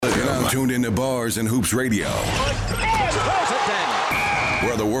tuned into Bars and Hoops Radio,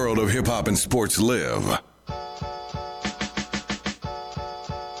 where the world of hip-hop and sports live.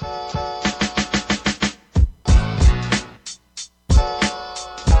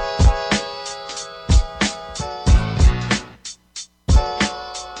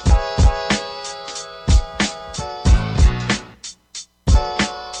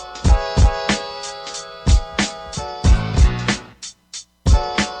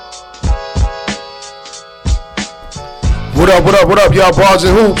 What up, y'all? Bars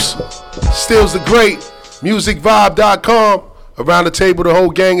and Hoops. Stills the Great. MusicVibe.com. Around the table, the whole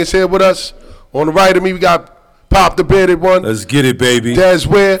gang is here with us. On the right of me, we got Pop the Bearded One. Let's get it, baby. Des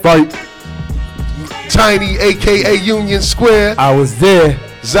Ware. Fight. Tiny, a.k.a. Union Square. I was there.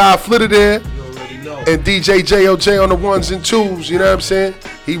 Zy Flitter there. And DJ JOJ on the ones and twos, you know what I'm saying?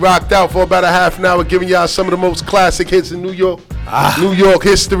 He rocked out for about a half an hour, giving y'all some of the most classic hits in New York. New York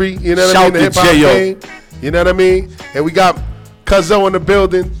history, you know what I mean? The hip-hop game. You know what I mean? And we got Cuzzo in the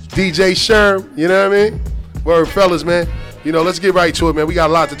building, DJ Sherm, you know what I mean? Word, fellas, man. You know, let's get right to it, man. We got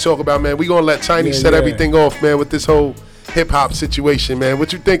a lot to talk about, man. We gonna let Tiny set everything off, man, with this whole hip-hop situation, man.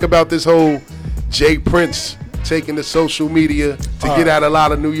 What you think about this whole Jay Prince taking the social media to get at a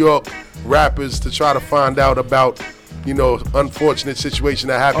lot of New York rappers to try to find out about, you know, unfortunate situation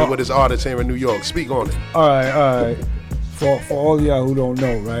that happened with his artists here in New York? Speak on it. All right. For all of y'all who don't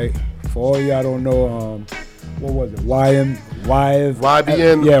know, right? For all of y'all don't know, what was it? YBN.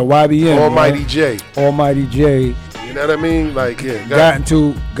 Yeah, YBN. Almighty right? J. Almighty J. You know what I mean? Like, yeah. Got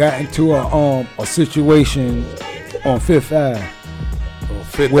into a situation on Fifth Ave.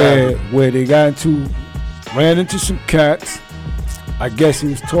 Where they ran into some cats. I guess he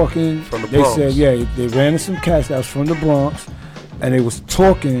was talking from the Bronx. They said, they ran into some cats that was from the Bronx, and they was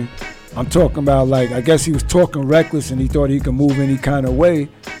talking. I'm talking about, like, I guess he was talking reckless, and he thought he could move any kind of way.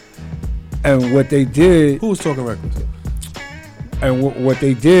 And what they did... Who was talking reckless? And what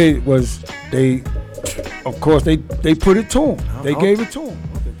they did was they put it to him. They gave it to him.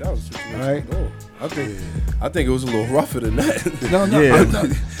 I think that was the situation. Right? I think it was a little rougher than that.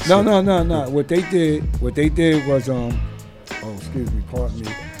 No. What they did was excuse me, pardon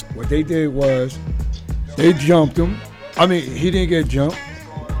me. What they did was they jumped him. I mean, he didn't get jumped.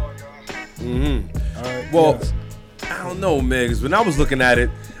 Mm-hmm. All right, well, yes. I don't know, man, because when I was looking at it,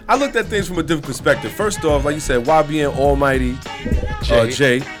 I looked at things from a different perspective. First off, like you said, YBN Almighty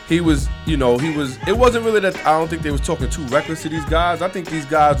Jay, it wasn't really that, I don't think they was talking too reckless to these guys. I think these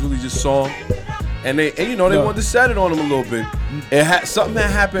guys really just saw him, and they wanted to set it on him a little bit. Something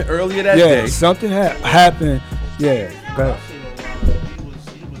had happened earlier that day. Yeah, something happened. Yeah, but He was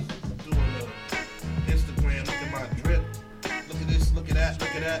doing Instagram. Look at my drip. Look at this. Look at that.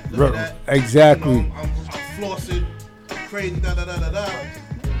 Look at that. Exactly. You know, I'm flossing. I'm crazy. Da.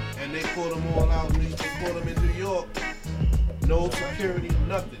 And they pulled them all out. They pulled them in New York. No security,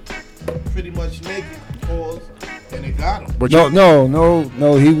 nothing. Pretty much naked. Pause. And they got him. But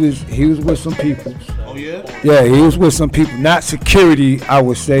no. He was with some people. Oh yeah. Yeah, he was with some people. Not security, I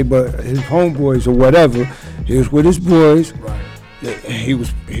would say, but his homeboys or whatever. He was with his boys. Right. He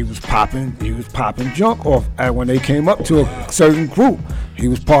was popping junk off. And when they came up to a certain group, he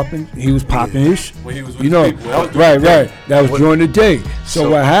was popping his. When he was with the people. Right. That was during the day. So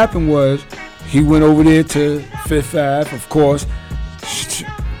what happened was he went over there to Fifth Ave, of course,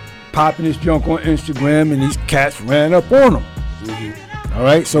 popping his junk on Instagram, and these cats ran up on him. Mm-hmm. All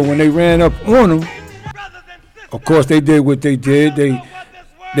right. So when they ran up on him, of course they did what they did. They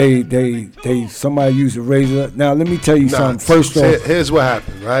somebody used a razor. Now let me tell you something. First off, here's what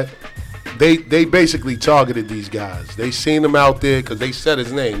happened, right? They basically targeted these guys. They seen them out there because they said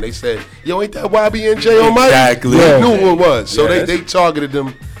his name. They said, "Yo, ain't that YBN J Almighty?" Exactly. They knew who it was, so they targeted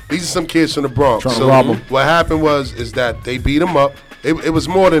them. These are some kids from the Bronx. Trying to rob them. What happened is that they beat him up. It was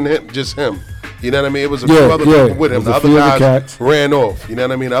more than just him. You know what I mean? It was a few other people with him. The other guys ran off. You know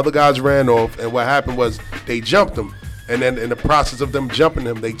what I mean? The other guys ran off, and what happened was they jumped him. And then in the process of them jumping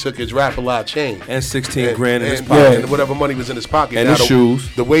him, they took his Rap-A-Lot chain. And 16 grand in his pocket. And whatever money was in his pocket. And his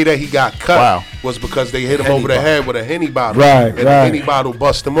shoes. The way that he got cut was because they hit him over the head with a Henny bottle. Right. The Henny bottle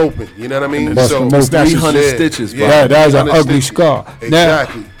bust him open. You know what I mean? Bust him open. 300 stitches, bro. Yeah, that was an ugly scar.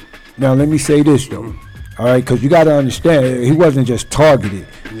 Exactly. Now let me say this, though. All right, because you got to understand, he wasn't just targeted.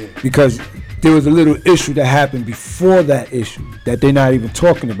 Yeah. Because there was a little issue that happened before that issue that they're not even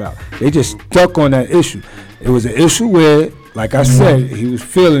talking about. They just stuck on that issue. It was an issue where, like I said, he was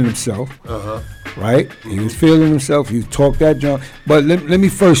feeling himself, right? He was feeling himself. He talked that junk. But let me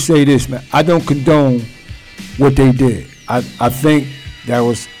first say this, man. I don't condone what they did. I think that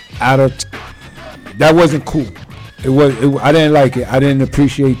was that wasn't cool. I didn't like it. I didn't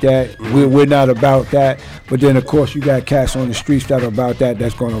appreciate that. We're not about that. But then, of course, you got cats on the streets that are about that.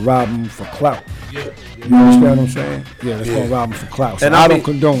 That's going to rob them for clout. Yeah. You understand what I'm saying? Yeah, that's going to rob them for clout. So And I I don't mean-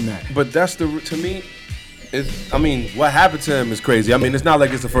 condone that. But that's to me. What happened to him is crazy. I mean, it's not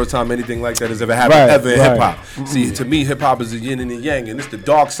like it's the first time anything like that has ever happened ever in hip hop. See, to me, hip hop is a yin and a yang, and it's the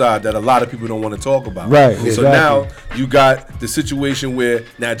dark side that a lot of people don't want to talk about. Right, So exactly. now you got the situation where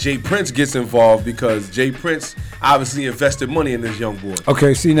now Jay Prince gets involved because Jay Prince obviously invested money in this young boy.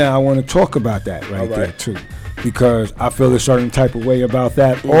 Okay, see, now I want to talk about that right there, too. Because I feel a certain type of way about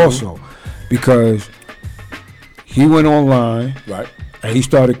that also. Because he went online Right. and he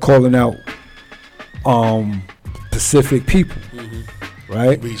started calling out Pacific people,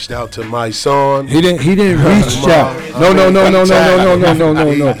 right? Reached out to my son. He didn't reach out.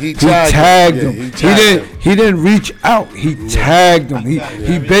 No. He He tagged tagged him. him. Yeah, he tagged him. He didn't reach out. He tagged him.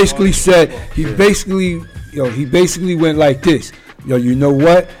 He basically said he basically went like this. Yo, you know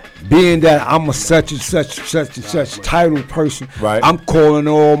what? Being that I'm a such and such title person, Right. I'm calling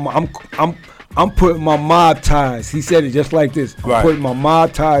I'm putting my mob ties. He said it just like this. I'm Right. putting my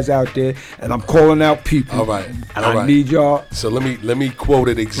mob ties out there, and I'm calling out people. All right. And All I right. need y'all. So let me quote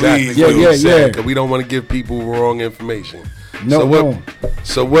it exactly. Please, what he yeah, said, yeah. because we don't want to give people wrong information. No.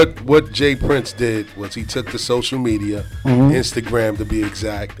 So what Jay Prince did was he took the social media, Mm-hmm. Instagram to be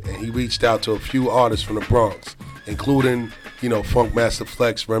exact, and he reached out to a few artists from the Bronx, including Funk Master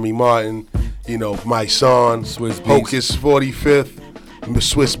Flex, Remy Martin, My Son, Swiss Beats. Hocus 45th,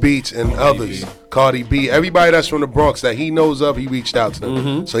 Swiss Beats, and others. Cardi B, everybody that's from the Bronx that he knows of, he reached out to them.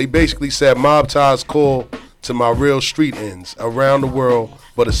 Mm-hmm. So he basically said, mob ties call to my real street ends around the world,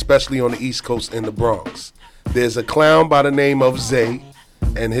 but especially on the East Coast in the Bronx. There's a clown by the name of Zay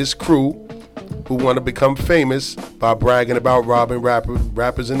and his crew who want to become famous by bragging about robbing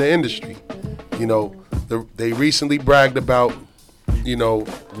rappers in the industry. They recently bragged about,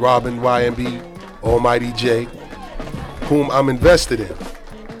 robbing YMB, Almighty J, whom I'm invested in.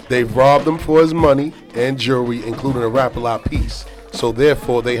 They've robbed him for his money and jewelry, including a Rap-A-Lot piece. So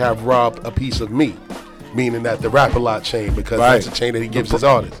therefore, they have robbed a piece of me, meaning that the Rap-A-Lot chain, because that's a chain that he gives his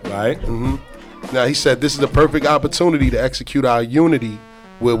artists. Right. Now, he said this is a perfect opportunity to execute our unity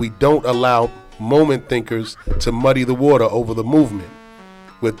where we don't allow moment thinkers to muddy the water over the movement.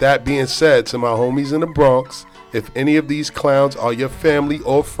 With that being said, to my homies in the Bronx, if any of these clowns are your family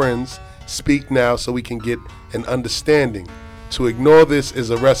or friends, speak now so we can get an understanding. To ignore this is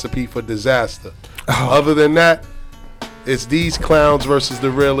a recipe for disaster. Other than that, it's these clowns versus the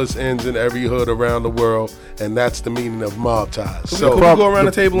realest ends in every hood around the world, and that's the meaning of mob ties. So can we go around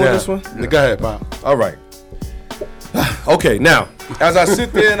the table on now, this one? Go ahead, Pop. All right. Okay, now, as I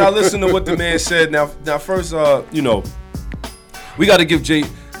sit there and I listen to what the man said, now first, we got to give Jay,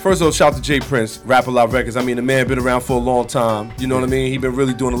 first of all, shout out to Jay Prince, Rap-A-Lot Records. I mean, the man been around for a long time. You know what I mean? He been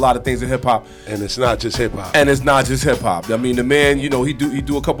really doing a lot of things in hip-hop. And it's not just hip-hop. And it's not just hip-hop. I mean, the man, he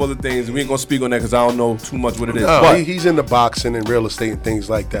do a couple other things, and we ain't going to speak on that because I don't know too much what it is. No, but he's into boxing and real estate and things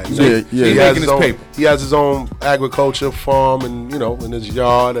like that. So he He has making his own, paper. He has his own agriculture farm and, in his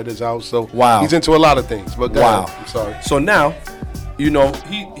yard, at his house. So Wow. he's into a lot of things. But go Wow. ahead. I'm sorry. So now,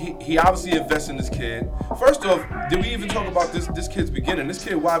 he obviously invests in this kid. First off, did we even talk about this kid's beginning? This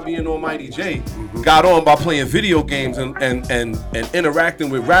kid, YB and Almighty J, got on by playing video games and interacting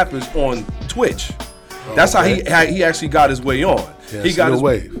with rappers on Twitch. That's how he actually got his way on. Yeah, he it's got a his little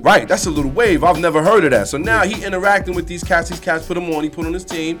wave. Right, that's a little wave. I've never heard of that. So now he interacting with these cats. These cats put him on. He put on his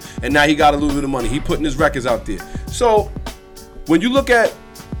team, and now he got a little bit of money. He putting his records out there. So when you look at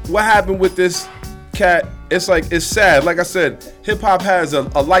what happened with this cat, it's sad. Like I said, hip hop has a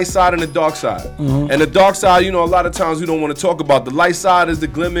light side and a dark side. And the dark side, a lot of times we don't want to talk about. The light side is the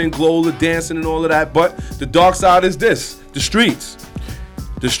glimmer and glow, the dancing and all of that. But the dark side is this: the streets,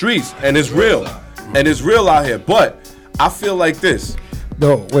 and it's real, and it's real out here. But I feel like this: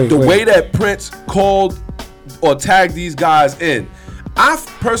 No, wait. the way that Prince called or tagged these guys in, I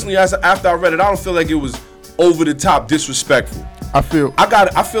personally, after I read it, I don't feel like it was over the top disrespectful. I feel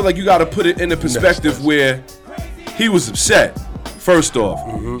I feel like you got to put it in the perspective where he was upset. First off,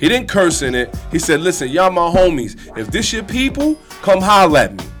 he didn't curse in it. He said, "Listen, y'all my homies. If this your people, come holler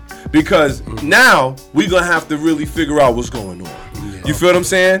at me, because now we gonna have to really figure out what's going on." You feel what I'm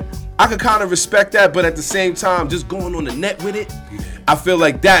saying? I could kind of respect that, but at the same time, just going on the net with it, I feel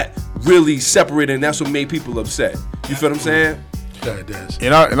like that really separated, and that's what made people upset. You feel what I'm saying? Yeah, it does.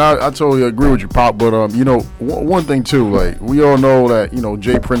 And I totally agree with you, Pop. But one thing too, like we all know that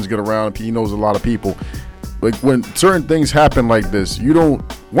Jay Prince get around. He knows a lot of people. like when certain things happen like this, you don't.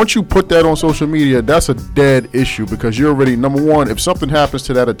 Once you put that on social media, that's a dead issue because you're already, number one, if something happens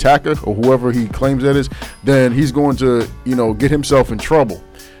to that attacker or whoever he claims that is, then he's going to, get himself in trouble.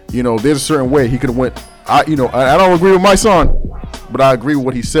 There's a certain way he could have went. I don't agree with my son, but I agree with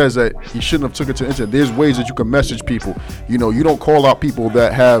what he says that he shouldn't have took it to the internet. There's ways that you can message people. You don't call out people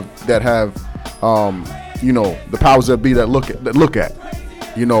that have the powers that be that look at.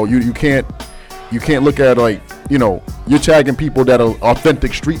 You can't look at like, you're tagging people that are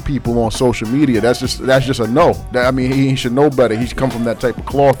authentic street people on social media. That's just a no. He should know better. He's come from that type of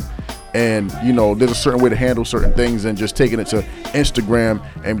cloth. And, there's a certain way to handle certain things and just taking it to Instagram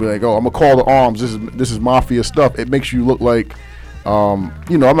and be like, oh, I'm going to call the arms. This is mafia stuff. It makes you look like, I'm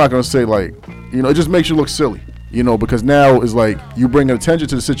not going to say like, it just makes you look silly, because now it's like you bring attention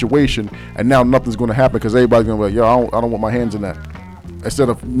to the situation and now nothing's going to happen because everybody's going to be like, yo, I don't want my hands in that. Instead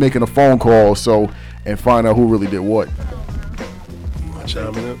of making a phone call and find out who really did what.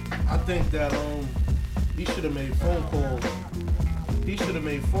 I think that he should have made phone calls. He should have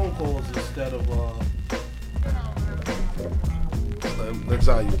made phone calls instead of That's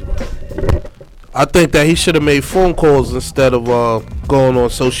how you do it. I think that he should have made phone calls instead of going on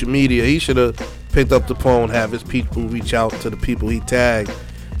social media. He should have picked up the phone, have his people reach out to the people he tagged,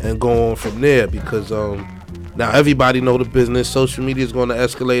 and go on from there. Because now everybody know the business. Social media is going to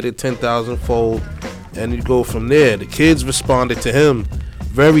escalate it 10,000-fold, and you go from there. The kids responded to him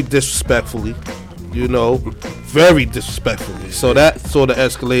very disrespectfully. Very disrespectfully. So that sort of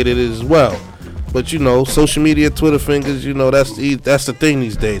escalated it as well. But social media, Twitter fingers, that's the thing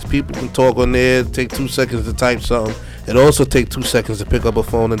these days. People can talk on there, take 2 seconds to type something. It also take 2 seconds to pick up a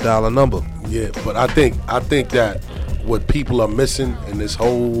phone and dial a number. Yeah, but I think that what people are missing in this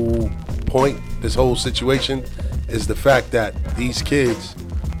whole this whole situation, is the fact that these kids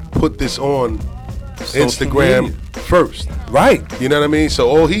put this on Social Instagram media first. Right. You know what I mean? So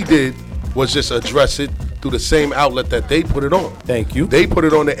all he did was just address it through the same outlet that they put it on. Thank you. They put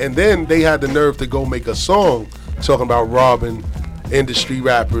it on there, and then they had the nerve to go make a song talking about robbing industry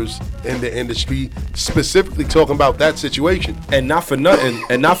rappers in the industry, specifically talking about that situation. And not for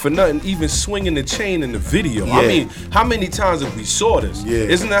nothing, even swinging the chain in the video. Yeah. I mean, how many times have we saw this? Yeah.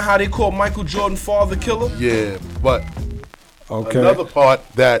 Isn't that how they call Michael Jordan father killer? Yeah, but Okay. another part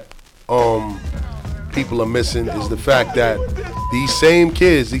that people are missing is the fact that these same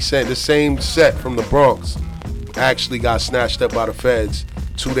kids, the same set from the Bronx, actually got snatched up by the feds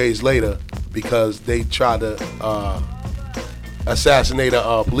 2 days later because they tried to assassinate a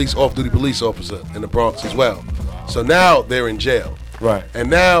off-duty police officer in the Bronx as well. So now they're in jail. Right. And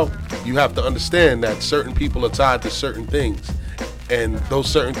now you have to understand that certain people are tied to certain things, and those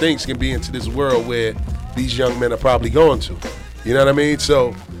certain things can be into this world where these young men are probably going to. You know what I mean?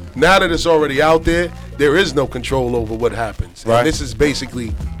 So now that it's already out there, there is no control over what happens. Right. And this is basically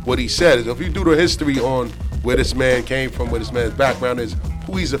what he said. Is if you do the history on where this man came from, where this man's background is,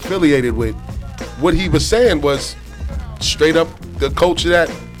 who he's affiliated with, what he was saying was straight up the culture that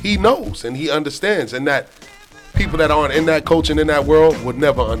he knows and he understands, and that people that aren't in that culture and in that world would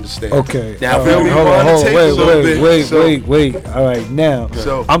never understand. Okay. Now, All feel right, me? hold Wind the on, tape a little bit. wait. All right, now,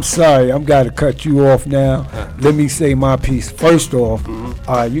 So- I'm sorry. I'm got to cut you off now. Let me say my piece. First off,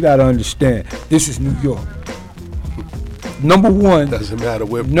 all right, you got to understand, this is New York. Number one. Doesn't matter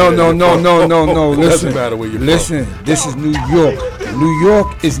where. No. It Listen, doesn't matter where you're listen. This is New York. New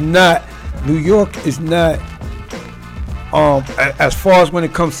York is not. As far as when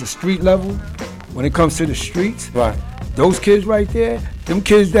it comes to street level, when it comes to the streets, Right. those kids right there, them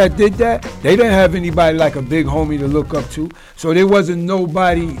kids that did that, they didn't have anybody like a big homie to look up to. So there wasn't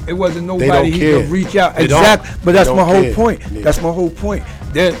nobody. It wasn't nobody he care. could reach out. They don't. Exactly. But They that's don't my whole care. point. Yeah. That's my whole point.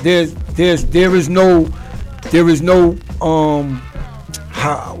 There is no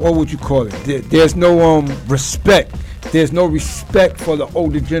what would you call it? There's no respect. There's no respect for the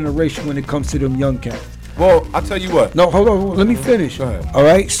older generation when it comes to them young cats. Well, I'll tell you what. No, hold on. Let me finish. Go ahead. All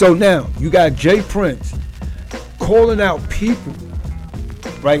right. So now you got Jay Prince calling out people,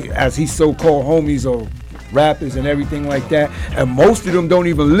 right, as he's so-called homies or rappers and everything like that, and most of them don't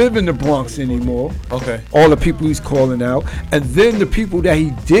even live in the Bronx anymore. Okay. All the people he's calling out, and then the people that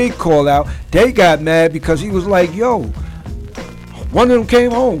he did call out, they got mad because he was like, "Yo, one of them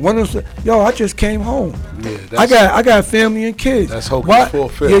came home. One of them said, yo, I just came home. Yeah, I got family and kids. That's hocus Why?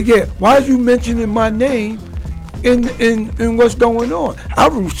 fulfilled. Yeah. Why are you mentioning my name in what's going on? I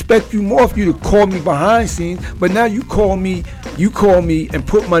would respect you more if you to call me behind scenes, but now you call me and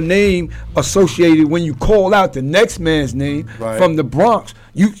put my name associated when you call out the next man's name Right. from the Bronx.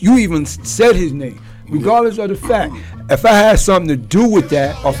 You even said his name. regardless of the fact. If I had something to do with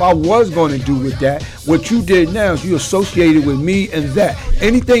that, or if I was going to do with that, what you did now is you associated with me and that.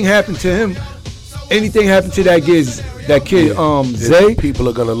 Anything happened to him, anything happened to that kid, Zay, people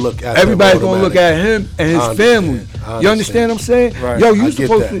are gonna look at. everybody's gonna look at him and his family. You understand what I'm saying? Right. Yo, you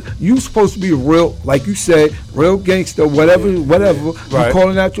supposed to be real, like you said, real gangster, whatever. Right. You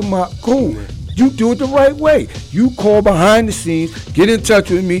calling out your mom, cool. You do it the right way. You call behind the scenes, get in touch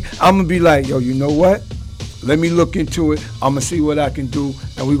with me. I'm gonna be like, yo, you know what? Let me look into it. I'm gonna see what I can do,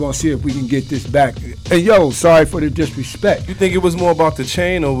 and we're gonna see if we can get this back. And yo, sorry for the disrespect. You think it was more about the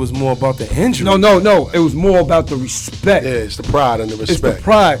chain or it was more about the injury? No. It was more about the respect. Yeah, it's the pride and the respect. It's the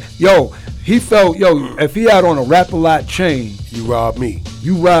pride. Yo, he felt, if he had on a Rap-A-Lot chain, You robbed me.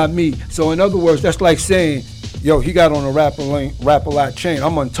 you robbed me. So in other words, that's like saying, yo, he got on a Rap-A-Lot chain.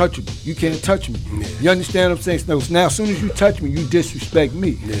 I'm untouchable. You can't touch me. Yeah. You understand what I'm saying? So now, as soon as you touch me, you disrespect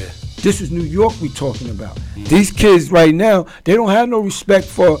me. Yeah. This is New York we talking about. These kids right now, they don't have no respect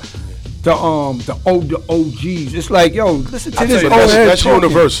for the older OGs. It's like, yo, listen to I this tell you, old head that's talking.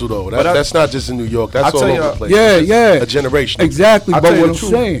 universal though. That's not just in New York. That's I'll all tell over you, the place. Yeah, It's yeah. A generation. Exactly, I'll but tell you what the I'm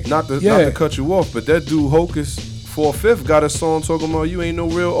truth, saying. not to cut you off, but that dude Hocus 4/5 got a song talking about you ain't no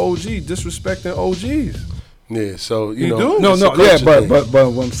real OG, disrespecting OGs. Yeah, so You know. do? No, it's a yeah, culture but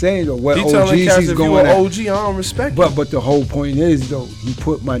thing. what I'm saying though, what He telling OGs cats he's if you going an at. OG, I don't respect you. But the whole point is though, you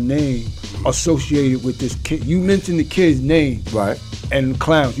put my name associated with this kid. You mentioned the kid's name. Right. And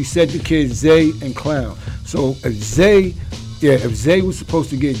clowns. You said the kids Zay and Clown. So if Zay was supposed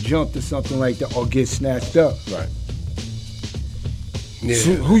to get jumped or something like that, or get snatched up, Right. Yeah.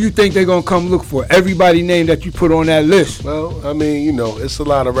 so who you think they're gonna come look for? Everybody name that you put on that list. Well, I mean, it's a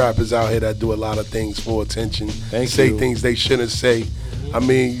lot of rappers out here that do a lot of things for attention. Say you. things they shouldn't say. I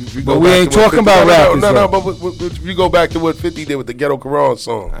mean, if you But go we back ain't to what talking 50 about rappers, No, though. but if you go back to what 50 did with the Ghetto Quran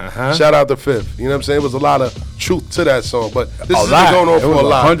song, Uh-huh. shout out to Fifth. You know what I'm saying? It was a lot of truth to that song, but this has lot. been going on It for was a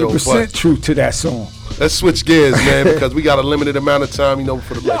lot, though. 100% But truth to that song. let's switch gears, man, because we got a limited amount of time.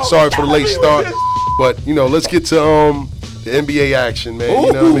 Sorry for the late start, but let's get to the NBA action, man.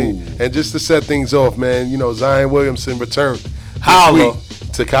 You know what I mean? And just to set things off, man, Zion Williamson returned this week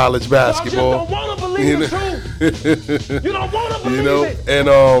to college basketball. You don't want to believe it.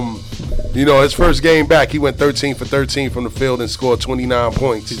 And his first game back, he went 13 for 13 from the field and scored 29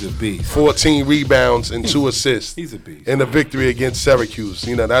 points. He's a beast. 14 rebounds and 2 assists. He's a beast. In the victory against Syracuse.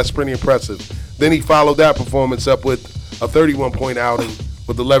 That's pretty impressive. Then he followed that performance up with a 31-point outing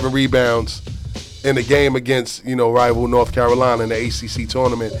with 11 rebounds in the game against, rival North Carolina in the ACC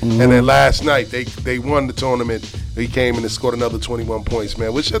tournament. Mm-hmm. And then last night, they won the tournament. He came in and scored another 21 points,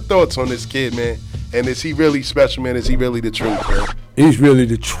 man. What's your thoughts on this kid, man? And is he really special, man? Is he really the truth, man? He's really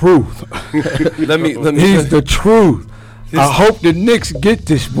the truth. Let me. He's the truth. I hope the Knicks get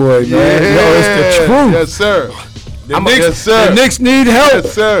this boy, man. Yo, it's the truth. Yes, sir. Yes, sir. The Knicks need help.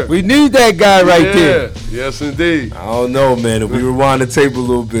 Yes, sir. We need that guy right there. Yes, indeed. I don't know, man. If we rewind the tape a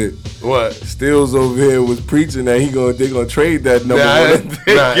little bit, What? Stills over here was preaching that they gonna trade that number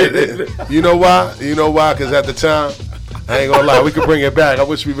one. You know why? Because at the time, I ain't gonna lie, we could bring it back. I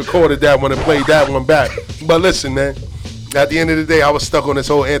wish we recorded that one and played that one back. But listen, man. At the end of the day, I was stuck on this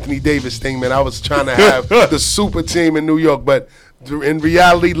whole Anthony Davis thing, man. I was trying to have the super team in New York, but in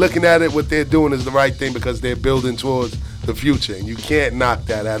reality, looking at it, what they're doing is the right thing because they're building towards the future, and you can't knock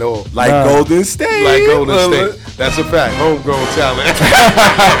that at all. Like Golden State. Like Golden State. That's a fact. Homegrown talent.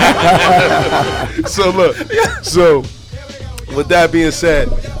 So with that being said,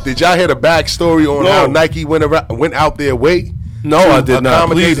 did y'all hear the backstory on how Nike went out their way? No, I did not.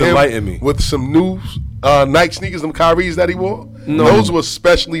 accommodate Please him enlighten me. with some new Nike sneakers, them Kyries that he wore? No. Those were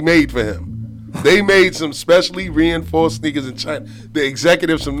specially made for him. They made some specially reinforced sneakers in China. The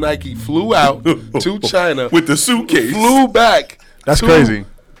executives from Nike flew out to China With the suitcase. flew back. That's crazy.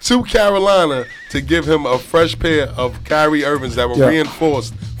 To Carolina to give him a fresh pair of Kyrie Irvings that were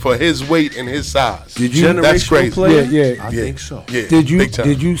reinforced for his weight and his size. Did you? That's crazy. Player? Yeah. I think so. Yeah, Did you? big time.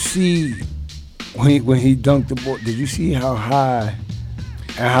 Did you see when he dunked the ball? Did you see how high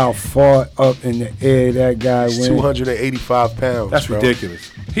and how far up in the air that guy He's went? 285 pounds. That's bro. ridiculous.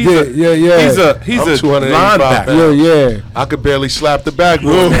 Yeah. He's I'm a 285 linebacker. pounds. Yeah. I could barely slap the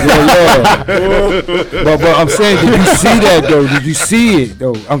backboard. But I'm saying, did you see that though? Did you see it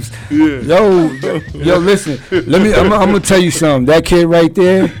though? Yo, listen. I'm gonna tell you something. That kid right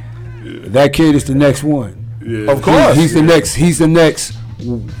there, that kid is the next one. Of course. He's the next. He's the next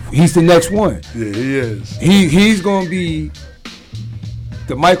one. Yeah, he is. He's gonna be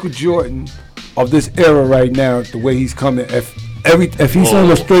the Michael Jordan of this era right now. The way he's coming. if he's on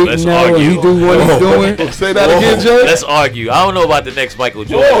the straight let's and narrow and he argue. do what he's doing. Say that again, Jay. Let's argue. I don't know about the next Michael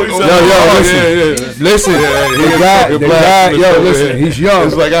Jordan. Listen, the guy, listen, he's young.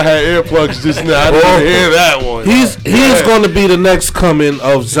 It's like I had earplugs just now. I didn't hear that one. He's going to be the next coming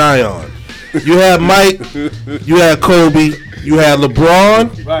of Zion. You had Mike, you had Kobe, you had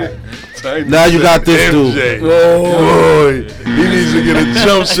LeBron. Right. Now you got this MJ. dude. Oh, boy. He needs to get a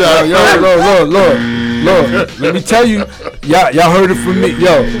jump shot. Look. Let me tell you, y'all heard it from me.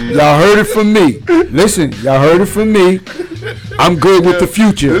 Y'all heard it from me. Listen, y'all heard it from me. I'm good with the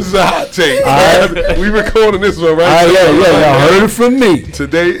future. This is a hot take. Right. We recording this one, right? Y'all heard it from me.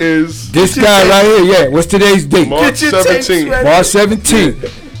 Today is This guy right here, What's today's date? March 17th. March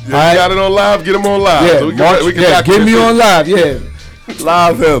 17th. You got it on live? Get him on live. Yeah, So we can get me on live,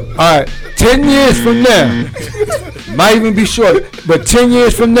 Live him. All right, 10 years from now, might even be short, but 10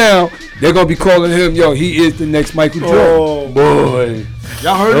 years from now, they're going to be calling him, he is the next Michael Jordan. Oh, boy.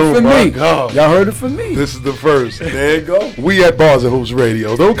 Y'all heard it from my me. God. Y'all heard it from me. This is the first. There you go. We at Bars and Hoops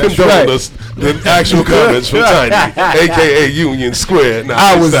Radio. Don't condone right. us the actual comments from Tiny, a.k.a. Union Square. Nah,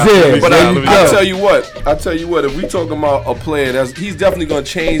 I was there. But There you I go. tell you what, if we talking about a player he's definitely gonna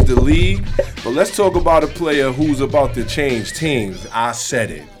change the league, but let's talk about a player who's about to change teams. I said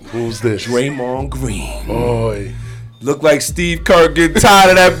it. Who's this? Draymond Green. Boy. Look like Steve Kerr getting tired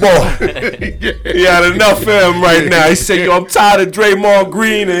of that boy. He had enough of him right now. He said, I'm tired of Draymond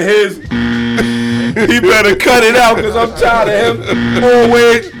Green and his. He better cut it out because I'm tired of him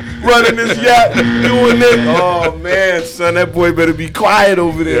always running this yacht, doing it. Oh, man, son, that boy better be quiet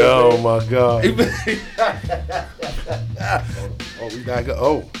over there. Oh, my God.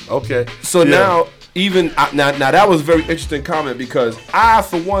 Okay. So now, now that was a very interesting comment because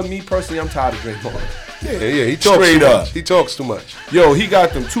for one, me personally, I'm tired of Draymond. Yeah, he talks Straight too up. much. He talks too much. Yo, he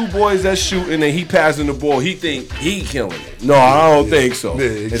got them two boys that shooting and he passing the ball. He think he killing it. No, I don't think so. Yeah,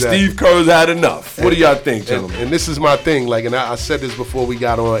 And exactly. Steve Kerr's had enough. What do y'all think, gentlemen? And this is my thing. And I said this before we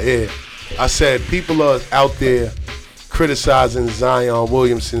got on air. I said people are out there criticizing Zion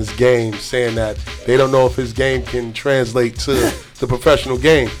Williamson's game, saying that they don't know if his game can translate to the professional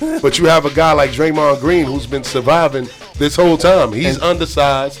game. But you have a guy like Draymond Green who's been surviving this whole time. He's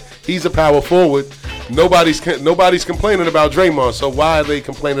undersized. He's a power forward. Nobody's complaining about Draymond. So why are they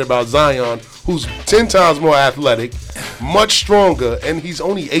complaining about Zion, who's 10 times more athletic, much stronger, and he's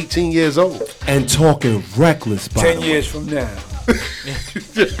only 18 years old? And talking reckless, by 10 the way. years from now. I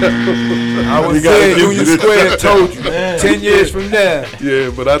was there, Union Square told you. 10 years from now.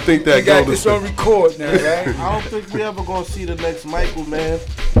 Yeah, but I think that We got this on record now, right? I don't think we ever gonna see the next Michael, man.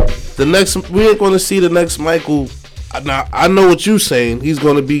 We ain't going to see the next Michael. Now, I know what you're saying. He's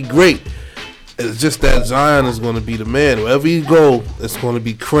going to be great. It's just that Zion is going to be the man. Wherever you go, it's going to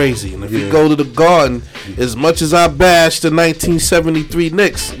be crazy. And if you go to the Garden, as much as I bash the 1973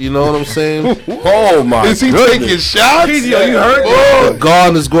 Knicks, you know what I'm saying? Oh, my Is he goodness. taking shots? You heard The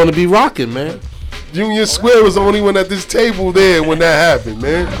Garden is going to be rocking, man. Union Square was the only one at this table there when that happened,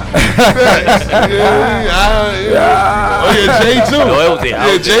 man. Oh yeah, Jay too. No, it was there. I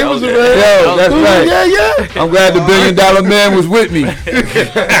was Jay there. I was was around. there. Yo, that's right. Yeah. I'm glad the $1 billion man was with me.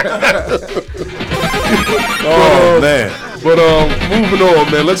 Oh, man. But moving on,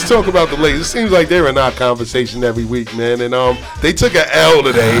 man. Let's talk about the Lakers. It seems like they're in our conversation every week, man. And they took an L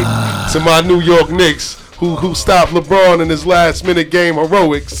today to my New York Knicks, who stopped LeBron in his last-minute game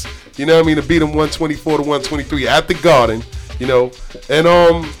heroics. You know what I mean? To beat him 124 to 123 at the Garden. You know, and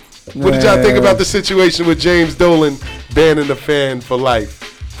what did y'all think about the situation with James Dolan banning the fan for life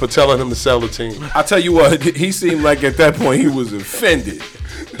for telling him to sell the team? I tell you what, he seemed like at that point he was offended.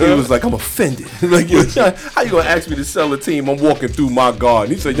 He was like, I'm offended. Like, how you gonna ask me to sell a team? I'm walking through my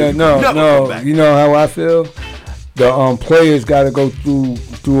garden. He said, No. You know how I feel? The players got to go through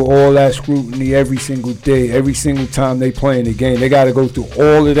all that scrutiny every single day, every single time they play in the game. They got to go through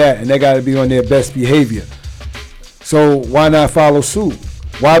all of that, and they got to be on their best behavior. So why not follow suit?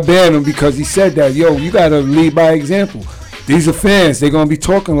 Why ban him? Because he said that, you got to lead by example. These are fans. They're going to be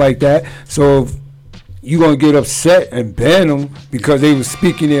talking like that. So if you're going to get upset and ban them because they were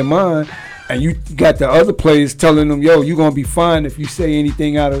speaking their mind, and you got the other players telling them, you're going to be fine if you say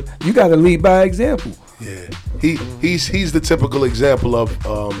anything you got to lead by example. Yeah, he's the typical example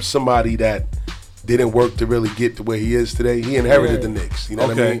of somebody that didn't work to really get to where he is today. He inherited the Knicks, you know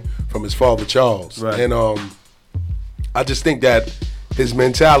what I mean, from his father Charles. Right. And I just think that his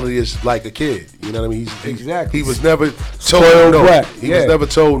mentality is like a kid. You know what I mean? Exactly. He was never Spoiled told no. brat, He was never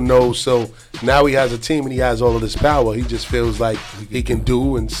told no. So now he has a team and he has all of this power. He just feels like he can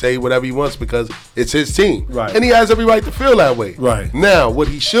do and say whatever he wants because it's his team. Right. And he has every right to feel that way. Right. Now, what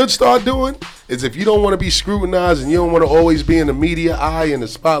he should start doing is if you don't want to be scrutinized and you don't want to always be in the media eye and the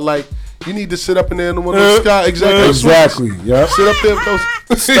spotlight, you need to sit up in there in one of those sky Exactly. Yeah. Sit up there with those.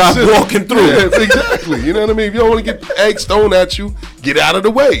 Stop walking through. Yeah, exactly. You know what I mean? If you don't want to get eggs thrown at you, get out of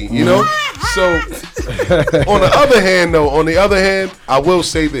the way. You know. So, on the other hand, I will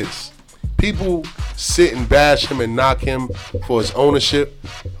say this: people sit and bash him and knock him for his ownership.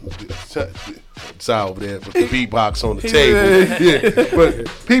 It's out over there with the beatbox on the table. Yeah, but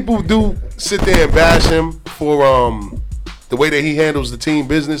people do sit there and bash him for the way that he handles the team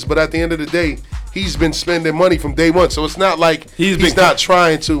business. But at the end of the day, he's been spending money from day one. So it's not like he's not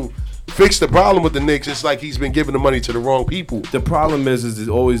trying to fix the problem with the Knicks. It's like he's been giving the money to the wrong people. The problem is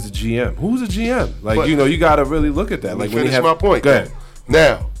always the GM. Who's the GM? Like, but, you got to really look at that. Like, finish my point. Go ahead.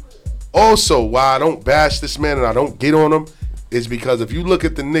 Now, also, why I don't bash this man and I don't get on him is because if you look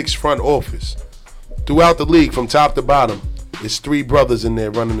at the Knicks front office, throughout the league from top to bottom, it's three brothers in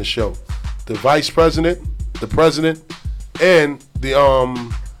there running the show. The vice president, the president, and the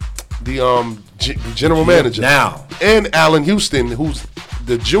general manager. Now. And Allen Houston, who's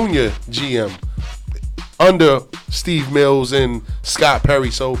the junior GM under Steve Mills and Scott Perry.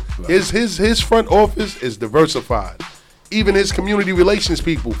 So his front office is diversified. Even his community relations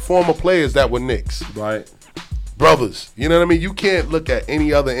people, former players that were Knicks. Right. Brothers. You know what I mean? You can't look at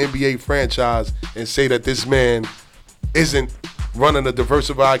any other NBA franchise and say that this man isn't running a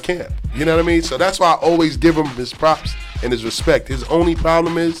diversified camp. You know what I mean? So that's why I always give him his props and his respect. His only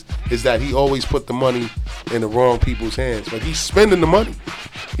problem is that he always put the money in the wrong people's hands. But he's spending the money.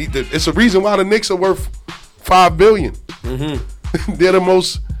 It's a reason why the Knicks are worth $5 billion. Mm-hmm. They're the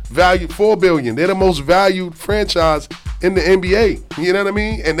most valued, $4 billion. They're the most valued franchise in the NBA. You know what I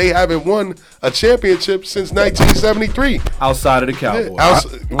mean? And they haven't won a championship since 1973. Outside of the Cowboys.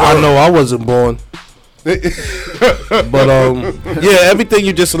 I know I wasn't born. But yeah, everything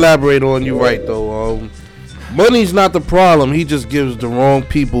you just elaborate on, you're right though. Money's not the problem. He just gives the wrong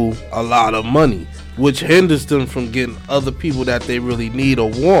people a lot of money, which hinders them from getting other people that they really need or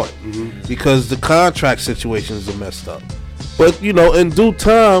want, because the contract situations are messed up. But in due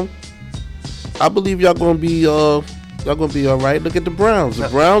time, I believe y'all gonna be all right. Look at the Browns. The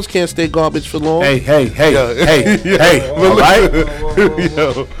Browns can't stay garbage for long. Hey. All right.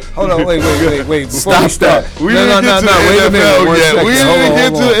 Hold on. Wait. Before we start. We didn't get to the NFL yet. We didn't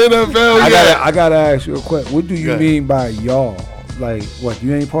get to the NFL yet. I gotta ask you a question. What do you mean by y'all? Like, what?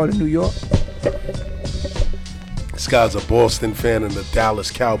 You ain't part of New York? This guy's a Boston fan and a Dallas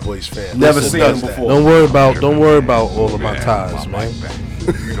Cowboys fan. Never seen him before. Don't worry about all of my ties, man.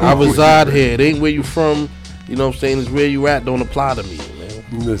 I reside here. It ain't where you from. You know what I'm saying? It's where you at. Don't apply to me, man.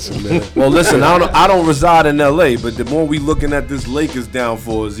 Listen, man. Well, listen. I don't reside in L.A., but the more we looking at this Lakers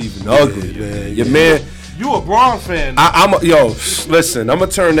downfall is even ugly, man. Your man. You a Braun fan? Listen. I'm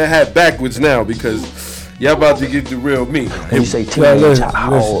gonna turn that hat backwards now because y'all about to get the real me. When you say teenage,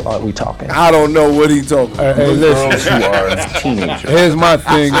 how old are we talking? I don't know what he talking about. Hey, listen. You are a teenager. Here's my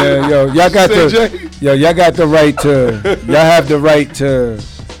thing, man. Y'all got the right to. Y'all have the right to.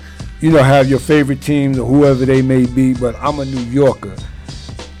 Have your favorite teams or whoever they may be, but I'm a New Yorker.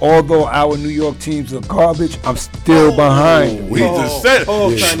 Although our New York teams are garbage, I'm still behind them. We just said it.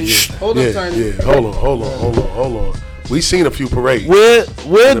 Hold on, Tiny. Yeah, hold on. We seen a few parades. Where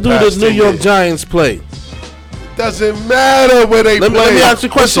do the New York Giants play? Doesn't matter where they play. Let me ask you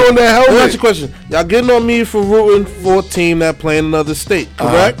a question. On their helmet? Let me ask you a question. Y'all getting on me for rooting for a team that play in another state,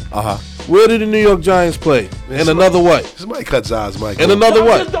 correct? Where do the New York Giants play? In another what? This might cut eyes, Mike. In another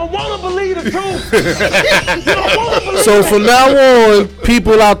what? You don't want to believe the truth. So from now on,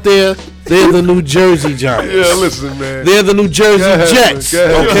 people out there, they're the New Jersey Giants. Yeah, listen, man. They're the New Jersey Jets.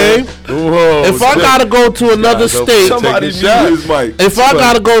 Okay. Whoa, if I gotta go to another state, if I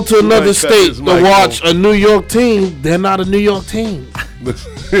gotta go to another state to watch a New York team, they're not a New York team.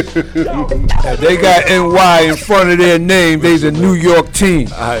 They got NY in front of their name. They's a New York team.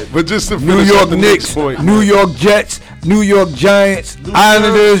 All right, but just to New York Knicks, New York Jets, New York Giants,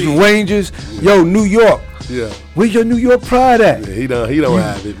 Islanders, Rangers. Yo, New York. Yeah. Where's your New York pride at? Yeah, he don't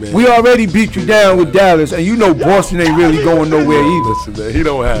have it, man. We already beat you down with Dallas, and Boston ain't really going nowhere either. Listen, man, he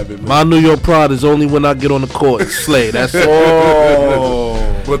don't have it, man. My New York pride is only when I get on the court and slay. That's all.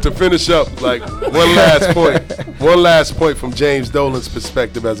 But to finish up, one last point from James Dolan's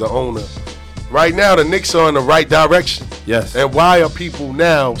perspective as an owner. Right now, the Knicks are in the right direction. Yes. And why are people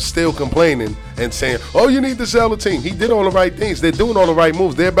now still complaining and saying, "Oh, you need to sell the team"? He did all the right things. They're doing all the right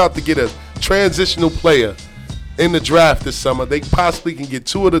moves. They're about to get a transitional player in the draft this summer. They possibly can get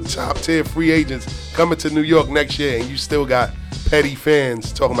two of the top tier free agents coming to New York next year, and you still got petty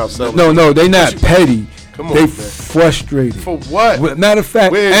fans talking about something. No, they not petty. Come on, They man. frustrated. For what? Matter of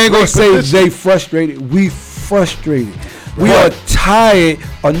fact, We're in I ain't gonna great say position. they frustrated. We frustrated. We What? are tired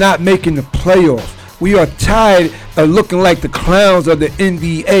of not making the playoffs. We are tired of looking like the clowns of the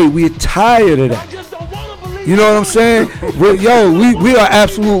NBA. We are tired of that. You know what I'm saying? We are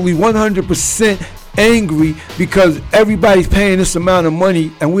absolutely 100% angry because everybody's paying this amount of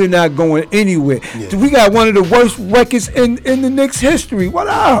money and we're not going anywhere. We got one of the worst records in the Knicks history. What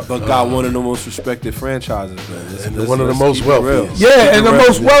up? But got one of the most respected franchises, man. And one of the most wealthy. Yeah, and the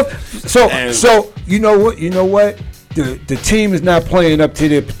most wealth. So you know what? The team is not playing up to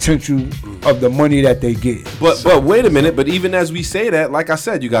their potential of the money that they get. But wait a minute. But even as we say that, like I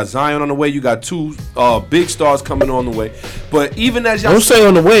said, you got Zion on the way. You got two big stars coming on the way. But even as y'all Don't say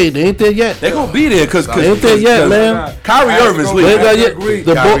on the way. They ain't there yet. they gonna be there because They ain't there yet, man. Kyrie Irving's They leaving. ain't there yet.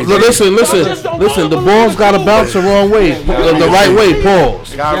 Listen. The ball's got to bounce the wrong way, the right way.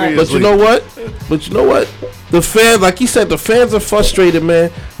 Pause. Kyrie But is you know what? The fans, like he said, the fans are frustrated,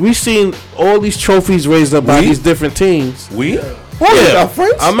 man. We seen all these trophies raised up by these different teams. Yeah,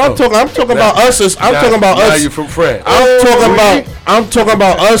 I'm talking about us. I'm talking about now us. you from France. I'm talking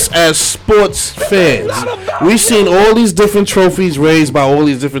about us as sports fans. We seen all these different trophies raised by all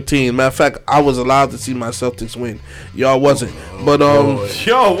these different teams. Matter of fact, I was allowed to see my Celtics win. Y'all wasn't. But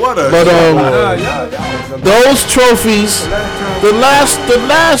Yo, what a those trophies. The last.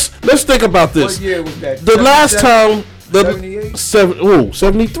 Let's think about this. What year was that? The last time. 78?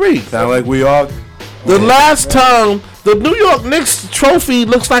 73. sound like we are. The last time the New York Knicks trophy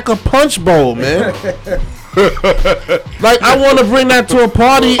looks like a punch bowl, man. Like I want to bring that to a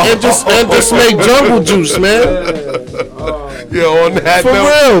party and just make jungle juice, man. Yeah, on that For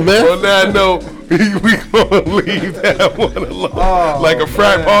note, real, man. On that note, we gonna leave that one alone. Like a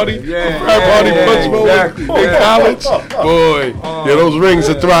frat party, punch bowl in college. Boy, yeah, those rings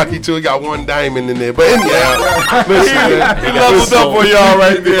are throcky too. He got one diamond in there. But anyhow, listen, man. He leveled up on y'all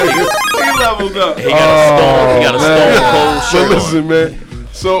right there. He leveled up. He got a stone cold But shirt on. listen, man.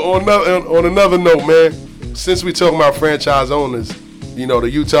 So on another note, man, since we talking about franchise owners, you know, the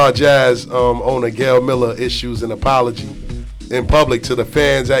Utah Jazz owner Gail Miller issues an apology in public to the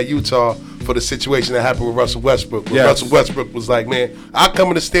fans at Utah for the situation that happened with Russell Westbrook. When Russell Westbrook was like, man, I'll come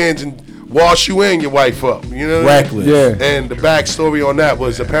in the stands and wash you and your wife up. You know what I mean? Yeah. And the backstory on that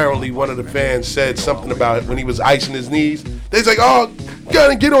was apparently one of the fans said something about when he was icing his knees. They's like, oh, you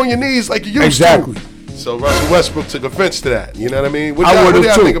gotta get on your knees like you used Exactly. to. So Russell Westbrook took offense to that. You know what I mean? What I do would've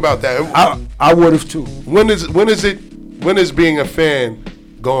y'all too. think about that? I would have too. When is being a fan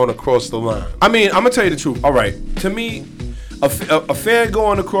going across the line? I mean, I'm gonna tell you the truth. All right, to me, a fan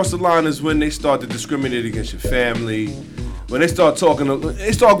going across the line is when they start to discriminate against your family. When they start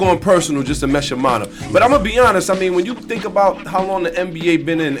going personal just to mess your mind up. But I'm gonna be honest. I mean, when you think about how long the NBA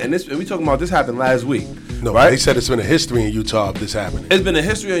been in, and we talking about this happened last week. No, right? They said it's been a history in Utah of this happening. It's been a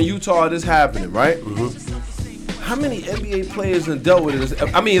history in Utah of this happening, right? Mm-hmm. How many NBA players have dealt with this?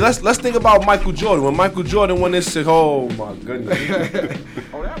 I mean, let's think about Michael Jordan. When Michael Jordan won this, oh my goodness.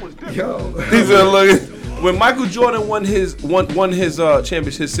 He said, look, when Michael Jordan won his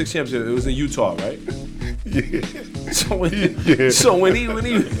championship, his sixth championship, it was in Utah, right? Yeah. So when he won,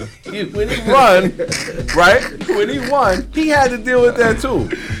 right? When he won, he had to deal with that too.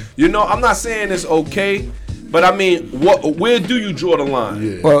 You know, I'm not saying it's okay, but I mean, where do you draw the line?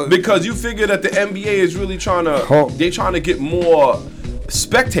 Yeah. Well, Because you figure that the NBA is really trying to get more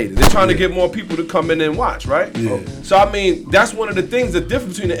spectators. They're trying to get more people to come in and watch, right? Yeah. So I mean, that's one of the things. The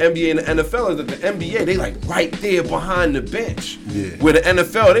difference between the NBA and the NFL is that the NBA they like right there behind the bench. Yeah. Where the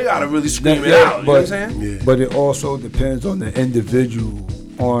NFL they gotta really scream it out. You know what I'm saying? Yeah. But it also depends on the individual.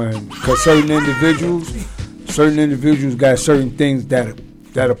 Because certain individuals got certain things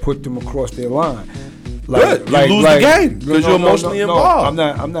that'll put them across their line. Good. You lose the game because you're emotionally involved.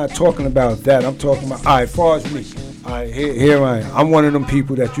 I'm not talking about that. I'm talking about, all right, as far as me, all right, here I am. I'm one of them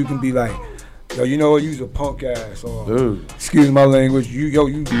people that you can be like, yo, you know what, you's a punk ass, or excuse my language, you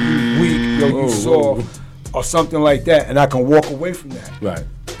weak, you soft, or something like that, and I can walk away from that. Right.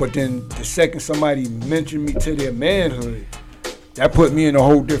 But then the second somebody mentioned me to their manhood, that put me in a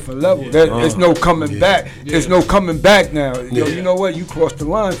whole different level. There's no coming back. There's no coming back now. Yo, you know what? You crossed the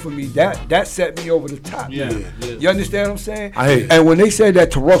line for me. That set me over the top now. You understand what I'm saying? I hear you. And when they said that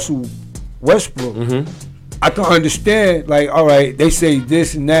to Russell Westbrook, I can understand, like, all right, they say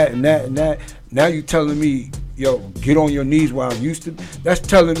this and that and that and that. Now you telling me, yo, get on your knees while I'm used to. That's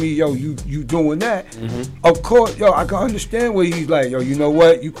telling me, yo, you doing that. Of course, yo, I can understand where he's like, yo, you know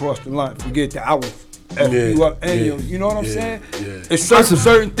what? You crossed the line. Forget that. F Yeah, you up, and yeah, you know what I'm yeah, saying? yeah. It's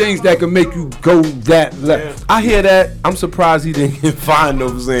certain things that can make you go that left. I hear that. I'm surprised he didn't get fined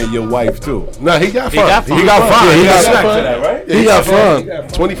over saying your wife too. Nah, he got got fined. fined. He got fined. Yeah, He got got smacked fined. for that, right? He got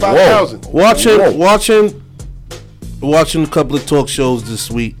fined. 25,000. Watching a couple of talk shows this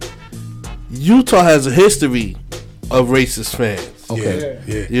week. Utah has a history of racist fans. Okay.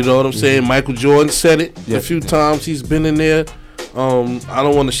 Yeah. You know what I'm saying? Michael Jordan said it a few times. He's been in there. I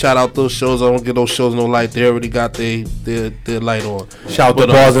don't want to shout out those shows. I don't give those shows no light. They already got their light on. Shout out But,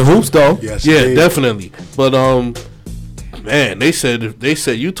 to Bars and Hoops though. Yes, Yeah, indeed. definitely. But man, they said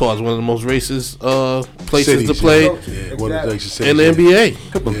Utah is one of the most racist places Cities, to play Yeah, one of the racist cities, in the NBA.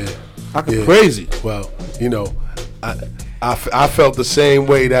 Yeah. Crazy. Well, you know, I felt the same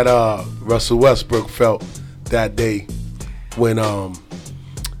way that Russell Westbrook felt that day when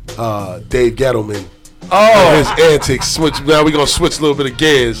Dave Gettleman his antics switch. Now we're gonna switch a little bit of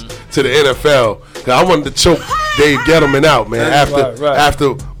gears to the NFL. 'Cause I wanted to choke Dave Gettleman out, man.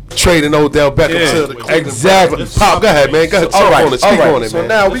 After trading Odell Beckham to the Cleveland Exactly. Pop, go ahead, man. Go ahead. Speak on it. Speak on it, So man.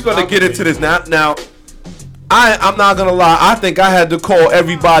 now we're gonna get into this. Now, I'm not gonna lie. I think I had to call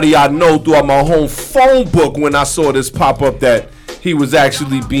everybody I know throughout my home phone book when I saw this pop up that he was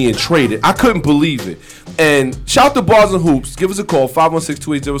actually being traded. I couldn't believe it. And shout to Bars and Hoops. Give us a call,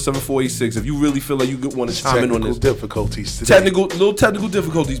 516-280-7486 if you really feel like you want to chime in on Technical this. difficulties today. Little technical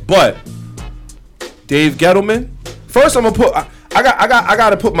difficulties, but Dave Gettleman. First, I'm gonna put. I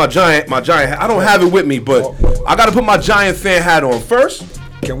gotta put my giant hat. I don't have it with me, but I gotta put my giant fan hat on first.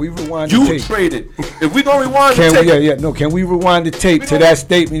 Can we rewind the You tape? traded. If we gonna rewind the Can tape, we, can we rewind the tape to that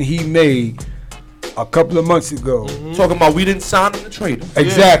statement he made a couple of months ago? talking about we didn't sign him to trade him.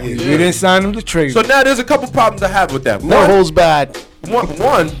 Exactly. We didn't sign him to trade. So now there's a couple problems I have with that. No holds bad.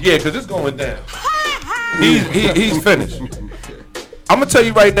 One, yeah, because it's going down. He's finished. I'm gonna tell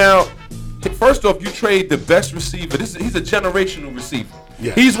you right now. First off, you trade the best receiver. He's a generational receiver.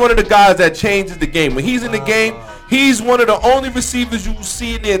 Yeah. He's one of the guys that changes the game. When he's in the game, he's one of the only receivers you will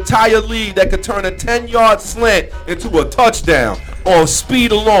see in the entire league that could turn a 10-yard slant into a touchdown on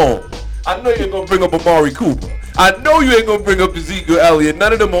speed alone. I know you ain't gonna bring up Amari Cooper. I know you ain't gonna bring up Ezekiel Elliott.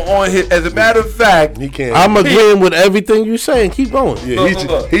 None of them are on hit. As a matter of fact, He can't. I'm agreeing with everything you're saying. Keep going. Yeah, he's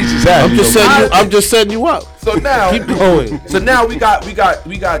look. just happy. I'm just setting you up. So now, Keep going. So now we got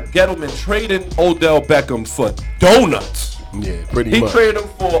Gettleman trading Odell Beckham for donuts. Yeah, pretty He much. traded him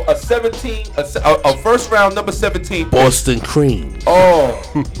for a first round number 17. Boston Cream. Oh,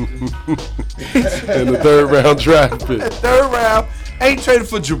 In the third round draft pick. third round. Ain't traded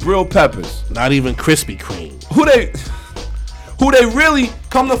for Jabril Peppers. Not even Krispy Kreme. Who they really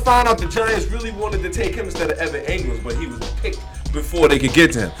come to find out the Giants really wanted to take him instead of Evan Ingram, but he was picked before they could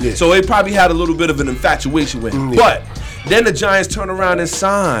get to him. Yeah. So they probably had a little bit of an infatuation with him. But then the Giants turn around and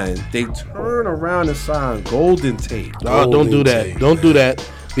sign. They turn around and sign Golden Tate. No, don't do that. Tate, Don't do that.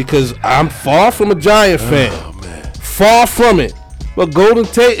 Because I'm far from a Giant fan. man. Far from it. But Golden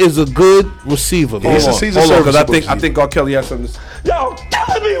Tate is a good receiver. man. He's a Hold on, serviceable because I think receiver. R. Kelly has something to say. Y'all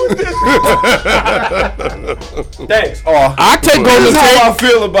killing me with this. Thanks. Oh, I take this Golden is how I Tate.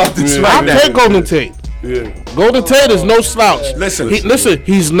 feel about this I right now. take Golden Tate. Yeah. Golden Tate is no slouch. Listen.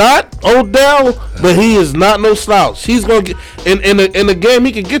 He's not Odell, but he is not no slouch. He's gonna get in the game.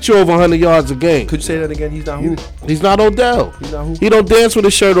 He can get you over 100 yards a game. Could you say that again? He's not who? He's not Odell. not who? He don't dance with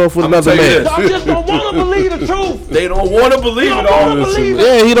his shirt off with I'ma another tell you man. this. Y'all just don't want to believe the truth. They don't want to believe it Y'all all. don't believe it.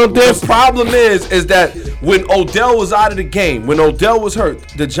 Yeah, he don't dance. The problem is that when Odell was out of the game, when Odell was hurt,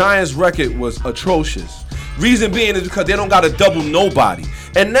 the Giants' record was atrocious. Reason being is because they don't got a double nobody.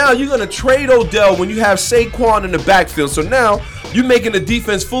 And now you're going to trade Odell when you have Saquon in the backfield. So now you're making the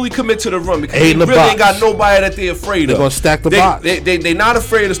defense fully commit to the run because they in the really ain't box. got nobody that they're afraid They're of. gonna stack the they, box. They not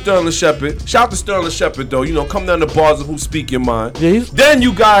afraid of Sterling Shepard. Shout to Sterling Shepard, though. You know, come down to Bars and Who Speak Your Mind. Yeah, he's- Then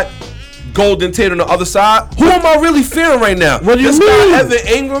you got Golden Tate on the other side. Who am I really fearing right now? What do you this mean? guy, Evan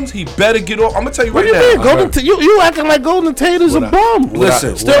Ingrams, he better get off. I'm going to tell you What right do you now. mean? Golden Tate, you acting like Golden Tate is a bum.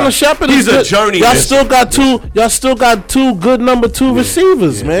 Listen, Sterling Shepard he's is a good. journeyman. Y'all still got two good number 2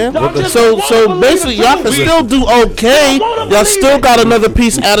 receivers, man. Y'all just So don't wanna believe basically the y'all can truth. still do okay. Y'all wanna Y'all believe still it. got another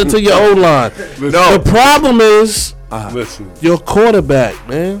piece added to your O line. No. The problem is Listen. your quarterback,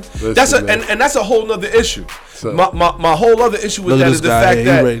 man. That's listen, man. and that's a whole nother issue. So- My whole other issue with Look at that this is the guy fact here.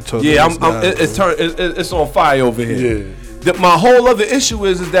 He ready to that talk yeah, about this guy. it's on fire over here. Yeah. My whole other issue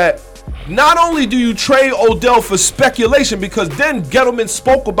is that not only do you trade Odell for speculation, because then Gettleman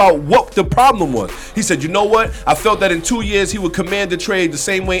spoke about what the problem was. He said, you know what? I felt that in 2 years he would command the trade the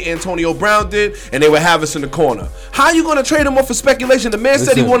same way Antonio Brown did, and they would have us in the corner. How are you going to trade him off for speculation? The man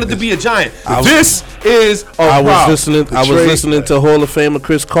said he wanted to be a Giant. This is a problem. I was listening to Hall of Famer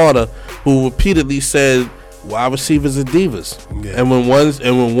Chris Carter, who repeatedly said wide receivers are divas. Yeah. And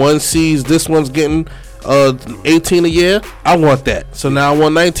when one sees this one's getting 18 a year, I want that. So now I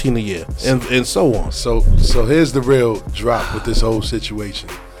want 19 a year, and so on. So here's the real drop with this whole situation.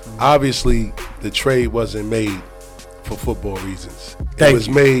 Obviously, the trade wasn't made for football reasons. It was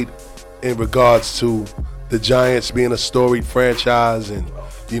made in regards to the Giants being a storied franchise, and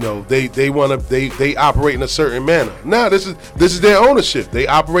they operate in a certain manner. Now this is their ownership. They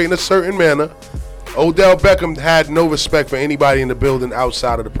operate in a certain manner. Odell Beckham had no respect for anybody in the building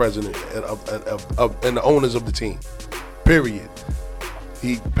outside of the president and the owners of the team. Period.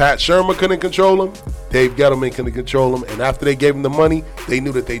 Pat Shermer couldn't control him. Dave Gettleman couldn't control him. And after they gave him the money, they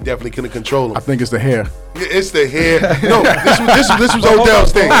knew that they definitely couldn't control him. I think it's the hair. It's the hair. No, this was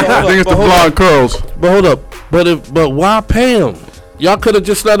Odell's thing. I think it's the blonde curls. But hold up. But why pay him? Y'all could have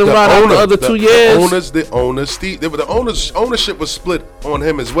just let him ride out the other 2 years. The ownership was split on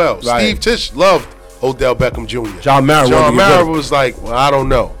him as well. Right. Steve Tisch loved Odell Beckham Jr. John Mara was like, well, I don't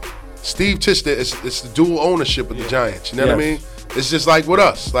know. Steve Tisch, it's the dual ownership of the Giants. You know what I mean? It's just like with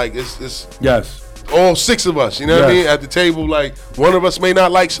us. Like it's all six of us. You know what I mean? At the table, like one of us may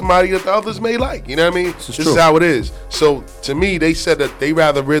not like somebody that the others may like. You know what I mean? This is how it is. So to me, they said that they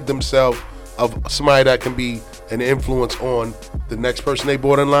rather rid themselves of somebody that can be an influence on the next person they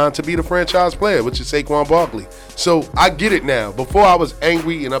brought in line to be the franchise player, which is Saquon Barkley. So I get it now. Before I was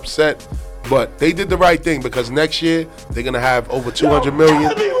angry and upset, but they did the right thing, because next year they're gonna have over $200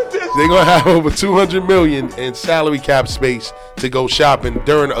 million. They're gonna have over $200 million in salary cap space to go shopping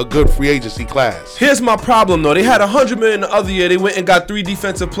during a good free agency class. Here's my problem though. They had $100 million the other year. They went and got 3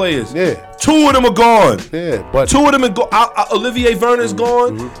 defensive players. Yeah. 2 of them are gone. Yeah, but 2 of them are gone. Olivier Verner's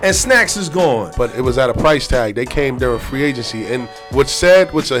gone, and Snacks is gone. But it was at a price tag. They came during free agency, and what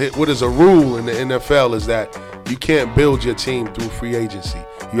is a rule in the NFL is that you can't build your team through free agency.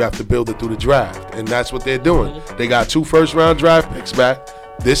 You have to build it through the draft, and that's what they're doing. They got 2 first-round draft picks back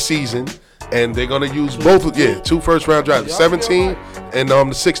this season, and they're gonna use both. 2 first-round drafts, 17 and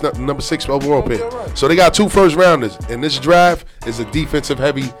number 6 overall pick. So they got 2 first-rounders, and this draft is a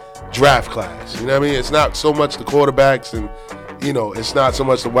defensive-heavy draft class. You know what I mean? It's not so much the quarterbacks, and it's not so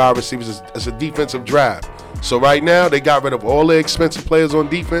much the wide receivers. It's a defensive draft. So right now they got rid of all the expensive players on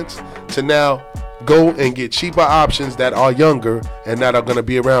defense to now go and get cheaper options that are younger and that are going to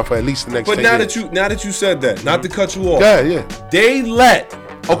be around for at least the next 10 years. Now that you said that, not to cut you off. Yeah. They let.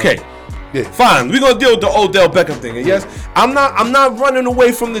 Okay. Yeah. Fine. We're gonna deal with the Odell Beckham thing. And yes, I'm not running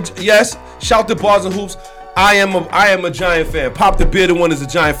away from the. Yes, shout to Bars and Hoops. I am a Giant fan. Pop the Bearded One is a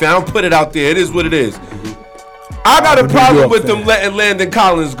Giant fan. I don't put it out there. It is what it is. I got a problem with them letting Landon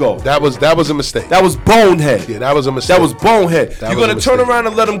Collins go. That was a mistake. That was bonehead. Yeah, that was a mistake. That was bonehead. You're going to turn around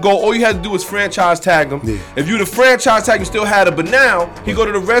and let him go. All you had to do was franchise tag him. Yeah. If you the franchise tag, you still had him. But now, he go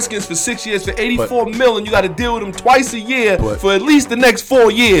to the Redskins for 6 years for $84 million. You got to deal with him twice a year for at least the next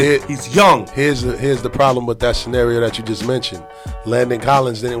 4 years. He's young. Here's the problem with that scenario that you just mentioned. Landon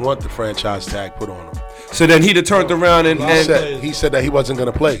Collins didn't want the franchise tag put on him. So then he'd have turned around and he said that he wasn't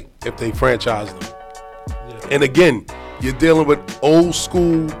going to play if they franchised him. And again, you're dealing with old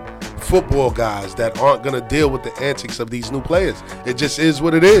school football guys that aren't going to deal with the antics of these new players. It just is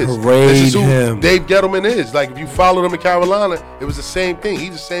what it is. This is who Dave Gettleman is. Like, if you followed him in Carolina, it was the same thing.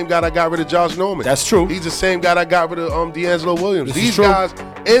 He's the same guy that got rid of Josh Norman. That's true. He's the same guy that got rid of D'Angelo Williams. These guys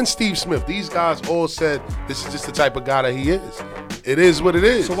and Steve Smith, these guys all said this is just the type of guy that he is. It is what it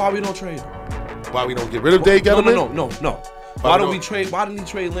is. So why we don't trade him? Why we don't get rid of Dave Gettleman? No. Why didn't he trade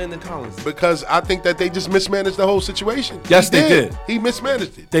Landon Collins? Because I think that they just mismanaged the whole situation. Yes, they did. He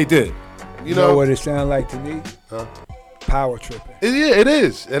mismanaged it. They did. You know what it sounded like to me? Huh? Power tripping. It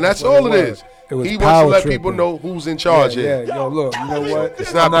is. And that's all it is. He wants to let people know who's in charge here. Yeah, yo, look, you know what?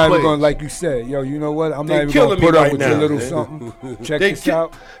 It's not I'm not even going to, like you said, yo, you know what? I'm not even going to put up with your little something. Check this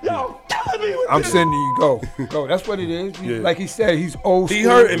out. Yo, I'm sending you, go. That's what it is. Like he said, he's old school. He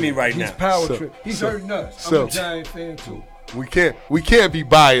hurting me right now. He's power tripping. He's hurting us. I'm a Giant fan, too. We can't be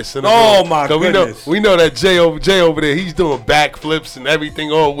biased. In the Oh, room. my 'Cause goodness. We know that Jay over there. He's doing backflips and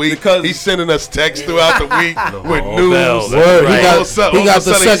everything all week. Because he's sending us texts throughout the week with news. bells. Word, Right. he got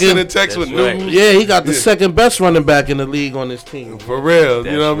the second. sending texts with That's right. news. Yeah, he got the second best running back in the league on his team. For real,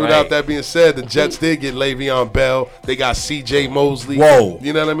 That's you know what I mean? right. Without that being said, the Jets did get Le'Veon Bell. They got C.J. Mosley. Whoa.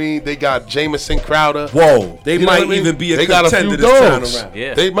 You know what I mean? They got Jamison Crowder. Whoa, they You know might what I mean? even be a They got a contender few this time dogs. around.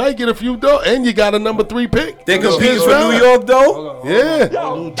 Yeah. They might get a few dogs, and you got a number 3 pick. They in this competing for draft. New York though. Yeah.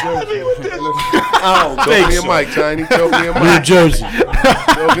 Yo, telling me with this. I don't Choke think me a so. mic, Tiny. Choke me a New mic. Jersey.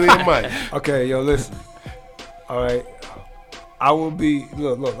 Choke me a mic. Okay, yo, listen. All right, I will be.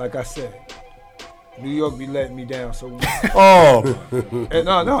 Look. Like I said, New York be letting me down so much. Oh, And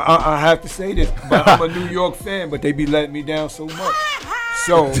no, I have to say this, but I'm a New York fan, but they be letting me down so much.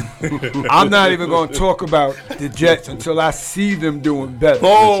 So I'm not even going to talk about the Jets until I see them doing better.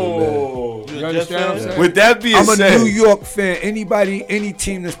 oh. You understand what I'm saying? With that being I'm a said, New York fan. Any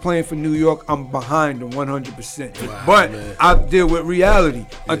team that's playing for New York, I'm behind them 100%. But I deal with reality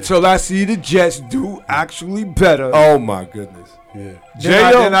until I see the Jets do actually better. oh my goodness. Yeah.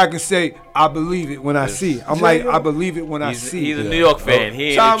 Then I can say I believe it when I see it. I'm like I believe it when I see He's it. a New York fan. He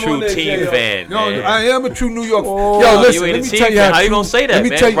ain't Time a true on that, team J.O. fan. No, man. I am a true New York. Oh, Yo, listen, you ain't let a me team tell you fan. How you true- gonna say let that, me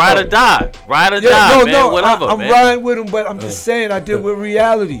man? tell you- Ride or die. Ride or Yeah, die, man. no, Whatever, I'm man. riding with them, but I'm just saying I deal with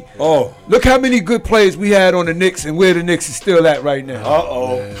reality. Oh. Look how many good players we had on the Knicks and where the Knicks is still at right now.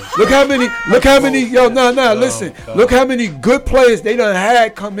 Uh-oh. Look how many, yo, listen. Look how many good players they done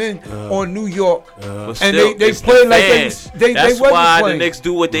had come in on New York. But And still, they it's the played like fans. they That's wasn't why playing. the Knicks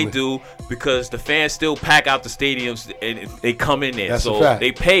do what they do, because the fans still pack out the stadiums and they come in there. That's a so fact.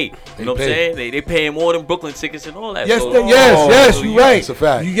 they pay. You know what I'm pay. saying? They paying more than Brooklyn tickets and all that. Yes, so, yes, so you're right. That's a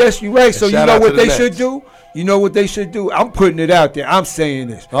fact. Yes, you're right. So you shout know out what to the they Nets. should do? You know what they should do? I'm putting it out there. I'm saying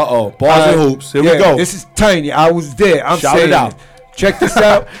this. Uh-oh. Bars and hoops. Here we go. This is Tiny. I was there. I'm Shout saying it out. this. Check this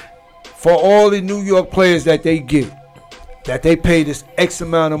out. For all the New York players that they get, that they pay this X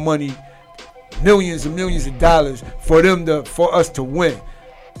amount of money, millions and millions of dollars for us to win.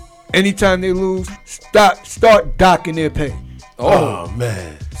 Anytime they lose, start docking their pay. Oh,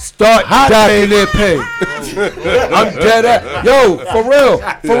 man. Start docking their pay. I'm dead at. Yo, for real.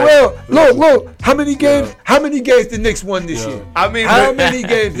 Look. How many games the Knicks won this year? I mean, how but- many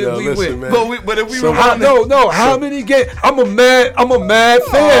games did we listen, win? man. But if we So rewind How many games? I'm a mad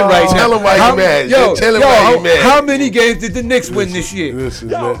fan right now. Tell him why you mad. Tell him why you mad. How many games did the Knicks win this year? Listen,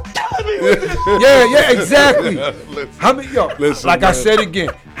 man. Yeah, exactly. How many? Yo, Listen, like I man. said again,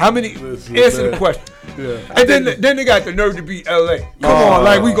 how many? Listen, Answer man. the question. And then they got the nerve to beat LA. Come on,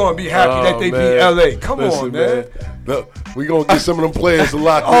 like we gonna be happy that they beat LA. Come on, man. Look, we gonna get some of them players to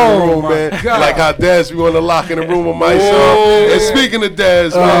lock in Oh, the room, my man. God. Like how Dez, we want to lock in the room with my son. And speaking of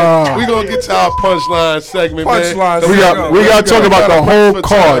Dez, man, we gonna get to our punchline segment, Punchline man. segment. We got to talk about the whole for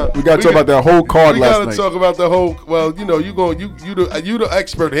card. time. We got to talk about that whole card We last gotta night. talk about the whole. Well, you know, you the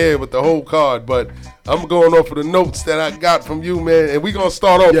expert here with the whole card, but I'm going off of the notes that I got from you, man. And we gonna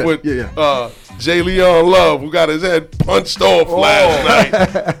start off with Jay Leon Love, who got his head punched off last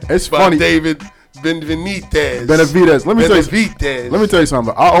night. It's by funny. David Benavidez. Let me Benavidez. tell you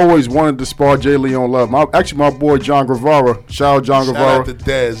something. I always wanted to spar Jay Leon Love. My boy John Guevara. Shout out John Shout out to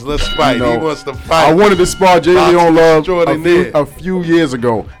Guevara. Dez. Let's fight. You know, He wants to fight. I wanted to spar Jay Boxing Leon Love extraordinaire. a few years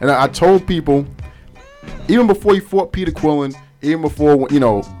ago, and I told people, even before he fought Peter Quillen, even before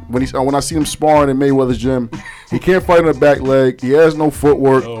when I see him sparring in Mayweather's gym, he can't fight on the back leg. He has no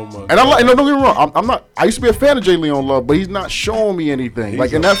footwork. And I'm like, no, don't get me wrong. I'm not. I used to be a fan of Jay Leon Love, but he's not showing me anything.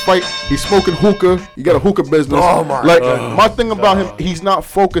 Like in that fight, he's smoking hookah. You got a hookah business. Oh, my like God. my thing about him, he's not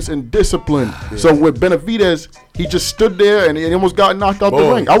focused and disciplined. So with Benavidez, he just stood there and he almost got knocked out the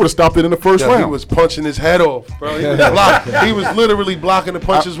Boy. ring. I would have stopped it in the first He round. was punching his head off, bro. He was literally blocking the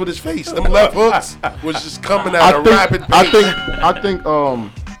punches with his face. Them left hooks was just coming at a rapid pace.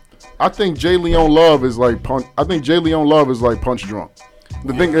 I think Jay Leon Love is like punch. I think Jay Leon Love is like punch drunk.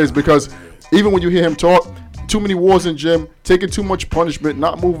 The thing is, because even when you hear him talk, too many wars in gym, taking too much punishment,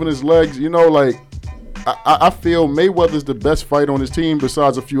 not moving his legs. You know, like I feel Mayweather's the best fighter on his team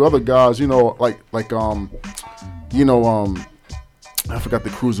besides a few other guys. You know, I forgot the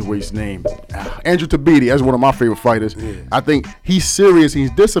cruiserweight's name. Andrew Tabiti. That's one of my favorite fighters. Yeah. I think he's serious.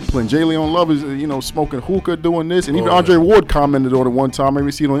 He's disciplined. Jay Leon Love is, smoking hookah, doing this. And even Andre Ward commented on it one time.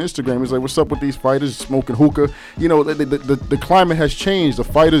 Maybe see it on Instagram. He's like, what's up with these fighters smoking hookah? You know, the climate has changed.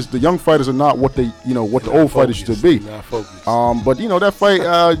 The young fighters are not what the old fighters should be. But, that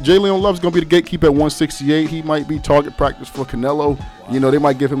fight, Jay Leon Love's going to be the gatekeeper at 168. He might be target practice for Canelo. You know, they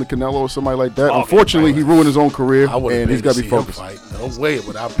might give him the Canelo or somebody like that. Unfortunately, he ruined his own career, and he's got to be focused. No way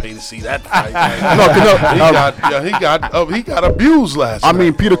would I pay to see that fight. No, he got abused last night. I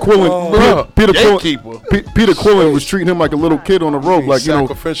mean, Peter Quillen, Peter Quillen was treating him like a little kid on the rope, like, you know,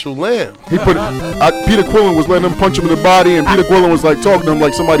 sacrificial lamb. He put Peter Quillen was letting him punch him in the body, and Peter Quillen was like talking to him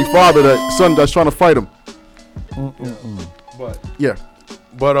like somebody's father, that son that's trying to fight him. But yeah.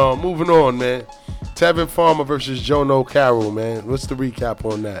 But moving on, man. Tevin Farmer versus Jono Carroll, man. What's the recap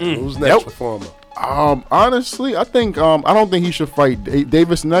on that? Who's next for Farmer? Honestly, I think I don't think he should fight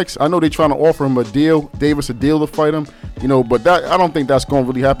Davis next. I know they're trying to offer him a deal to fight him, you know, but I don't think that's going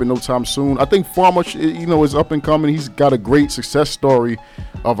to really happen no time soon. I think Farmer, you know, is up and coming. He's got a great success story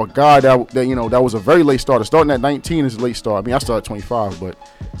of a guy that you know, that was a very late starter. Starting at 19 is a late start. I mean, I started at 25, but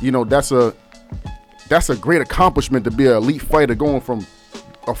you know, that's a great accomplishment to be an elite fighter, going from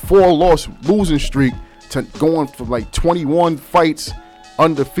a 4-loss losing streak to going from like 21 fights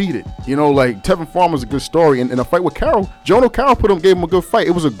undefeated. You know, like, Tevin Farmer's a good story. And in a fight with Carroll, Jono Carroll gave him a good fight.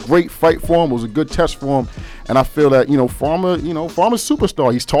 It was a great fight for him. It was a good test for him. And I feel that, you know, Farmer's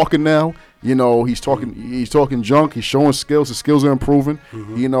superstar. He's talking now. You know, he's talking junk. He's showing skills. His skills are improving.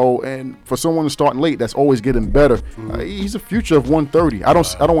 You know, and for someone that's starting late, that's always getting better. He's a future of 130. I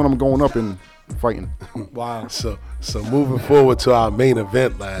don't want him going up and fighting. Wow. So moving forward to our main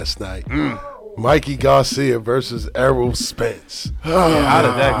event last night. Mikey Garcia versus Errol Spence.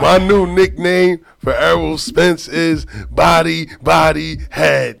 My new nickname for Errol Spence is Body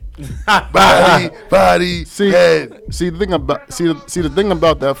Head. Body Head. See the thing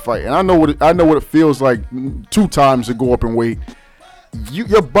about that fight, and I know what it feels like 2 times to go up in weight.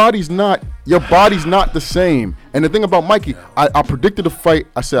 Your body's not the same. And the thing about Mikey, I predicted the fight.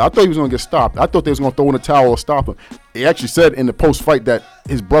 I said I thought he was going to get stopped. I thought they was going to throw in the towel or stop him. He actually said in the post-fight that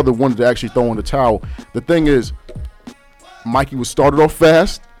his brother wanted to actually throw in the towel. The thing is, Mikey was started off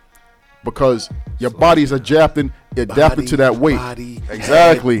fast because your body's adapting to that weight.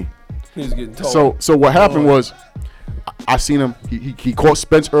 Exactly. He's getting told. So what happened was, I seen him. He caught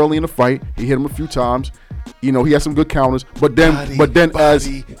Spence early in the fight. He hit him a few times. You know, he had some good counters, but then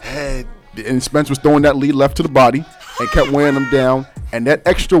Spence was throwing that lead left to the body and kept wearing him down. And that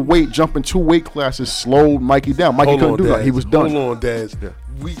extra weight, jumping 2 weight classes, slowed Mikey down. Mikey couldn't do that. He was done. Hold on, Daz. Yeah.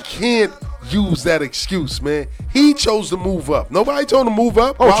 We can't use that excuse, man. He chose to move up. Nobody told him to move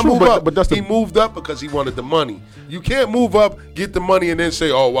up. Oh, true, but he moved up because he wanted the money. You can't move up, get the money, and then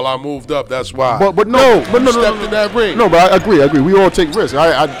say, "Oh, well, I moved up. That's why." But no, stepped in that ring. No, but I agree. We all take risks.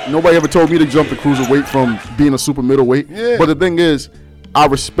 Nobody ever told me to jump the cruiserweight from being a super middleweight. Yeah. But the thing is, I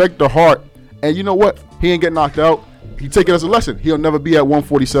respect the heart, and you know what? He ain't get knocked out. He take it as a lesson. He'll never be at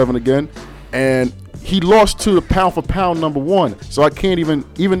 147 again, and he lost to the pound for pound number 1. So I can't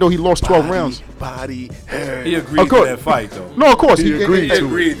even though he lost 12 rounds. He agreed to that fight, though. No, of course he agreed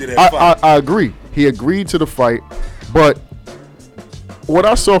to that fight. I agree. He agreed to the fight, but what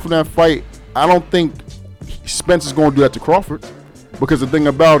I saw from that fight, I don't think Spence is going to do that to Crawford. Because the thing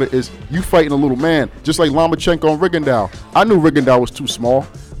about it is, you fighting a little man, just like Lomachenko and Rigondeaux. I knew Rigondeaux was too small,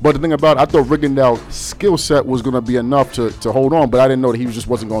 but the thing about it, I thought Rigondeaux's skill set was going to be enough to hold on, but I didn't know that he just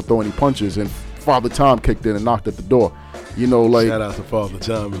wasn't going to throw any punches, and Father Time kicked in and knocked at the door. You know, like, shout out to Father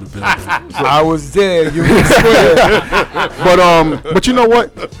Time in the building. I was there. You can swear. But you know what?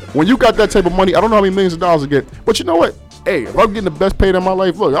 When you got that type of money, I don't know how many millions of dollars to get, but you know what? Hey, if I'm getting the best paid in my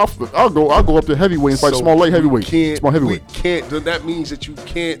life, look, I'll go up to heavyweight and fight small light heavyweight. Small heavyweight. We can't. That means that you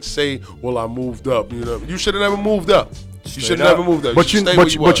can't say, "Well, I moved up." You know, you should have never moved up. You should have never moved up. But you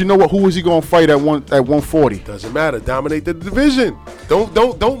know what? Who is he going to fight at 140? Doesn't matter. Dominate the division. Don't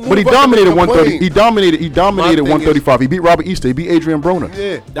move. But he dominated 130. He dominated 135. He beat Robert Easter. He beat Adrian Broner.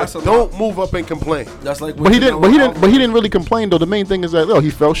 Yeah, don't move up and complain. That's like. But he didn't really complain though. The main thing is that he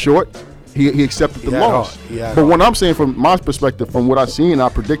fell short. He accepted the loss. But what I'm saying from my perspective, from what I seen, I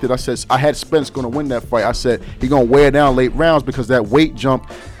predicted. I said I had Spence going to win that fight. I said he's going to wear down late rounds because that weight jump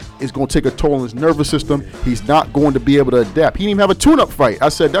is going to take a toll on his nervous system. He's not going to be able to adapt. He didn't even have a tune-up fight. I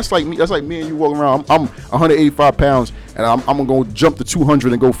said that's like me and you walking around. I'm 185 pounds and I'm going to jump to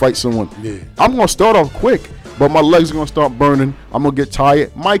 200 and go fight someone. Yeah. I'm going to start off quick, but my legs are going to start burning. I'm going to get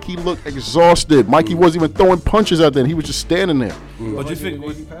tired. Mikey looked exhausted. Mikey wasn't even throwing punches out there. He was just standing there. But you think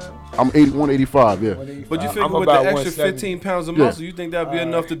I'm 185, yeah. But you figure with the extra 15 pounds of muscle, you think that'd be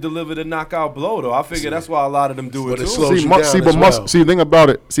enough to deliver the knockout blow, though? I figure that's why a lot of them do it too. The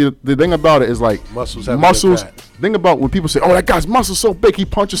thing about it is like muscles Think about when people say, "Oh, that guy's muscle's so big, he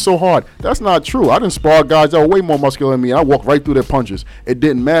punches so hard." That's not true. I didn't spar guys that were way more muscular than me, and I walked right through their punches. It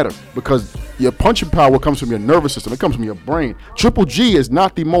didn't matter because your punching power comes from your nervous system. It comes from your brain. Triple G is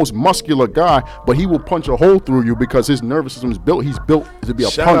not the most muscular guy, but he will punch a hole through you because his nervous system is built. He's built to be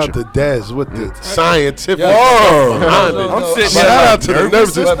a Shout puncher. out to Dez with the scientific. I'm sitting Shout there out to the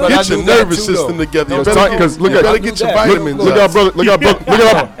nervous system. But I Get your knew that nervous too, system though. together. You Because better look get your that. vitamins. Look at our brother.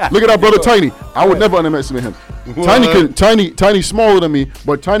 Look at our brother Tiny. I would never underestimate him. Tiny smaller than me,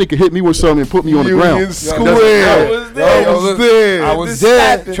 but Tiny could hit me with something and put me on the ground. Union Square. I was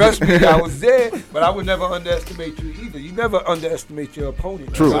there. Trust me, I was there. But I would never underestimate you either. You never underestimate your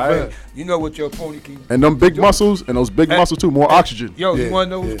opponent. True. Right? You know what your opponent can. And them big muscles and those big muscles too, more oxygen. Yo, Yeah, you want to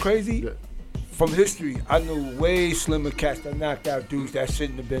know what's yeah. crazy? From history, I knew way slimmer cats that knocked out dudes that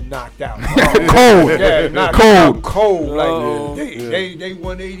shouldn't have been knocked out. Cold. Yeah, knocked Cold. out cold. Like Oh. they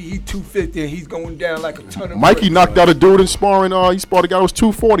 180, he 250, and he's going down like a ton of Mikey bricks. knocked out a dude in sparring. He sparred a guy who was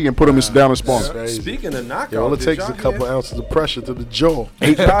 240 and put him down in sparring. Crazy. Speaking of knockout, Yeah, all it did takes is a y'all couple hear- ounces of pressure to the jaw.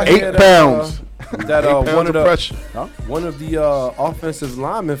 Did y'all hear 8 pounds. That Pounds one of of the pressure. one of the offensive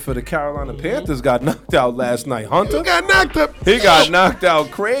linemen for the Carolina Panthers got knocked out last night. Hunter Who got knocked up? he got knocked out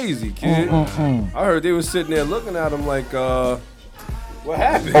crazy, kid. I heard they was sitting there looking at him like, what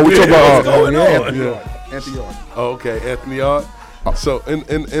happened? Oh, we talking about What's going on? Anthony Yard. Oh, okay, Anthony Yard. So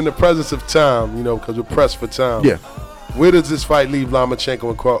in the presence of time, you know, because we're pressed for time. Yeah. Where does this fight leave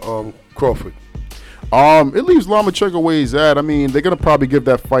Lomachenko and Crawford? It leaves Lomachenko where he's at. I mean, they're gonna probably give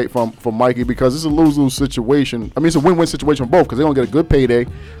that fight for Mikey because it's a lose-lose situation. I mean, it's a win-win situation for both because they're gonna get a good payday.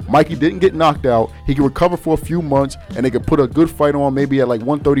 Mikey didn't get knocked out. He can recover for a few months, and they could put a good fight on maybe at like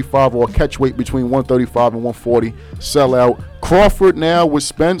 135 or a catch weight between 135 and 140. Sell out. Crawford now with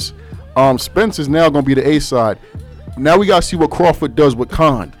Spence. Spence is now gonna be the A side. Now we gotta see what Crawford does with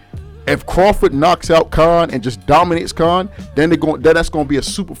Khan. If Crawford knocks out Khan and just dominates Khan, then that's going to be a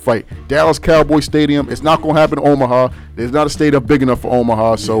super fight. Dallas Cowboy Stadium. It's not going to happen in Omaha. There's not a stadium big enough for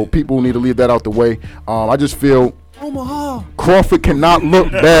Omaha, so people need to leave that out the way. I just feel Crawford cannot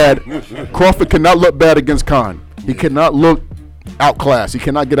look bad. Crawford cannot look bad against Khan. He cannot look outclassed. He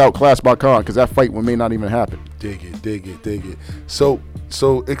cannot get outclassed by Khan because that fight may not even happen. Dig it. So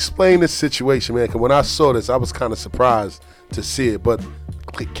explain this situation, man. Because when I saw this, I was kind of surprised to see it. But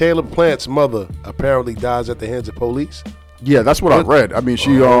Caleb Plant's mother apparently dies at the hands of police. Yeah, that's what I read. I mean,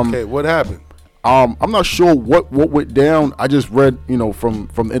 she Okay, what happened? I'm not sure what went down. I just read, from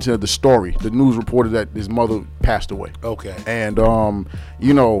the internet the story. The news reported that his mother passed away. Okay. And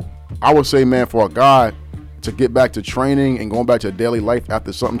I would say, man, for a guy to get back to training and going back to daily life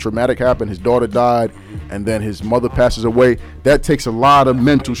after something traumatic happened, his daughter died, and then his mother passes away. That takes a lot of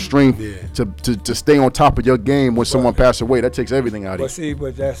mental strength to stay on top of your game when someone passes away. That takes everything out of you.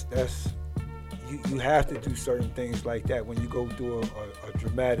 But see, that's you have to do certain things like that when you go through a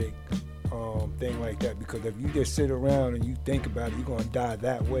dramatic thing like that, because if you just sit around and you think about it, you're gonna die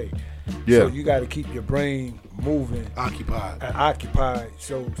that way. Yeah. So you got to keep your brain moving, Occupied.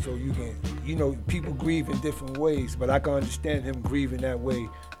 so you can, people grieve in different ways, but I can understand him grieving that way.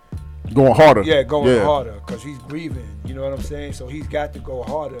 Going harder. Yeah, going harder, because he's grieving. You know what I'm saying? So he's got to go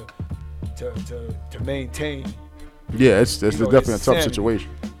harder to maintain. Yeah, it's definitely a tough sanity.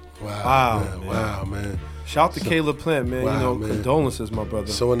 situation. Wow, man. Shout to Caleb Plant, man. Wow, man. Condolences, my brother.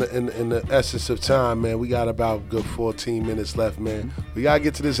 So in the essence of time, man, we got about a good 14 minutes left, man. We gotta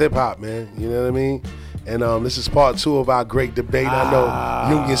get to this hip hop, man. You know what I mean? And this is part 2 of our great debate. I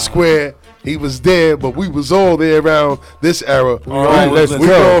know Union Square, he was there, but we was all there around this era. All right, let's we go.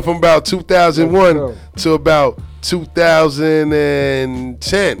 going from about 2001 Let's to about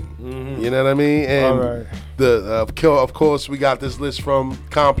 2010. You know what I mean? And All right. of course, we got this list from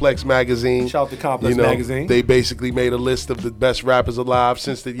Complex Magazine. Shout to Complex Magazine. They basically made a list of the best rappers alive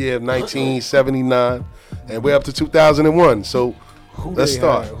since the year of 1979, and we're up to 2001. So let's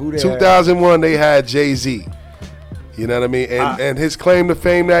start. 2001, they had Jay-Z. You know what I mean? And his claim to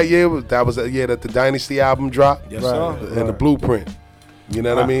fame that year was the year that the Dynasty album dropped. Yes, Right. sir. And the Blueprint. You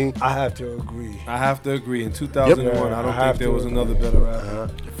know what I mean? I have to agree. I have to agree. In 2001, Yep. I don't I have think there to was agree. another better rapper.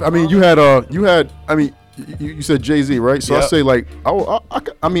 I mean, you said Jay-Z, right? So I Yep. say like, I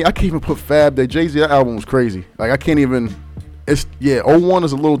can't even put Fab there. Jay-Z, that album was crazy. Like I can't even. 01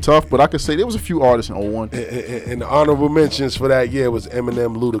 is a little tough, but I could say there was a few artists in 01. And the honorable mentions for that year was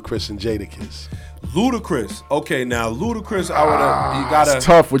Eminem, Ludacris, and Jadakiss. Ludacris. Okay, now Ludacris, I would have. You gotta. It's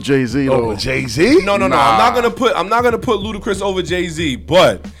tough with Jay-Z though. Over Jay-Z? No. I'm not gonna put Ludacris over Jay-Z,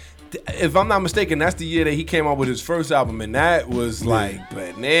 but if I'm not mistaken, that's the year that he came out with his first album, and that was like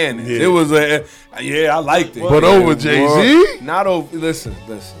bananas. Yeah. It was I liked it. But over Jay-Z? Not over. Listen.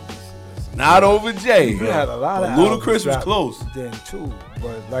 Not over Jay. He had a lot of Ludacris albums was dropped close. then too.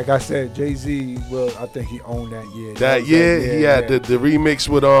 But like I said, Jay-Z, I think he owned that year. That year, he had the remix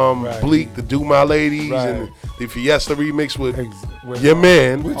with Bleak, the Do My Ladies, and the Fiesta remix with your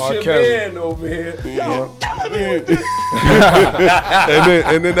man. With R. your Kelly. man over here.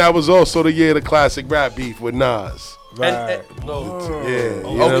 and then that was also the year of the classic rap beef with Nas. Right. You know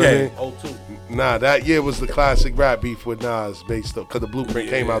what I mean? Nah, that year was the classic rap beef with Nas based up because the Blueprint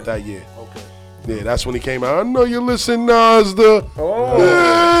came out that year. Okay. Yeah, that's when he came out. I know you listen, Nas, you know what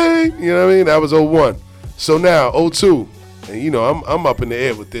I mean? That was 01. So now, 02. And you know, I'm up in the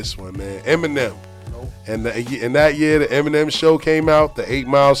air with this one, man. Eminem. And in that year, the Eminem show came out. The 8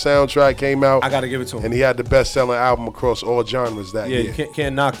 Mile soundtrack came out. I got to give it to him. And he had the best-selling album across all genres that year. Yeah,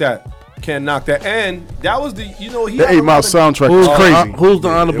 can't knock that. Can't knock that. And that was the, he the 8 Mile soundtrack was crazy. Who's the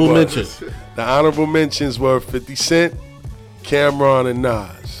honorable mention? The honorable mentions were 50 Cent, Cameron, and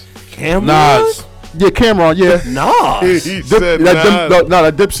Nas. Nas. Yeah, Cameron, yeah. Nas. He said Nas.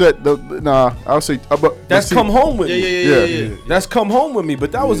 That Dipset, I'll say. That's Come Home With Me. Yeah. That's Come Home With Me,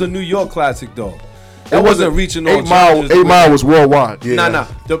 but that was a New York classic, though. That wasn't reaching all 8 Mile was worldwide. Yeah. Nah.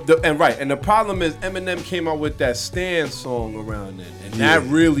 And the problem is Eminem came out with that Stand song around then, and that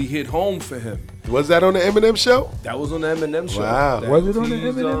really hit home for him. Was that on the Eminem show? That was on the Eminem show. Wow. Was it on the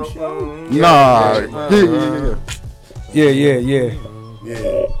Eminem show? Nah.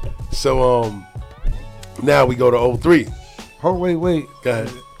 Yeah. So now we go to 03. Oh, wait. Go ahead.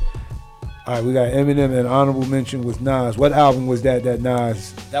 All right, we got Eminem and honorable mention was Nas. What album was that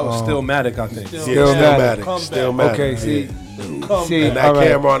Nas? That was Stillmatic, I think. Stillmatic. Stillmatic. Okay, see, and all that right.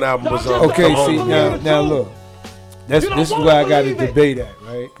 Cameron album was on. Okay, see, now look. This is where I got to debate at,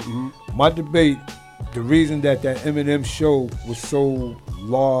 right? Mm-hmm. My debate, the reason that Eminem show was so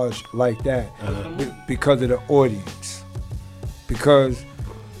large like that, because of the audience. Because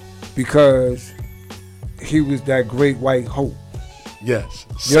he was that great white hope. Yes.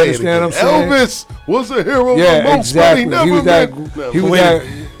 You understand what I'm saying? Elvis was a hero. Yeah, exactly. He was that.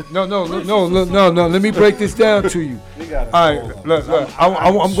 No. Let me break this down to you. All right, look.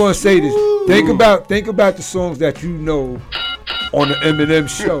 I'm going to say this. Think about the songs that you know on the Eminem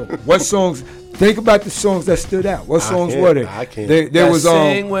show. What songs? Think about the songs that stood out. What songs were they? I can't. There was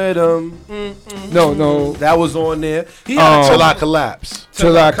Sing with him. No. That was on there. He Till I Collapse.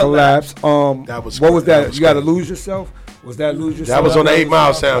 Till I Collapse. That was what was that that? was You got to crazy. lose yourself. Was that lose yourself? That was on the 8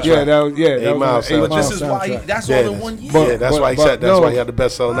 Mile soundtrack. Yeah, that was 8 Mile on the 8 soundtrack. Mile This is why soundtrack. that's all in one year. Yeah, that's why he said. That's why he had the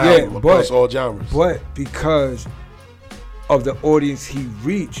best-selling album across all genres. But because of the audience he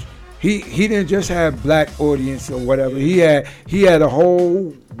reached, he didn't just have black audience or whatever. He had a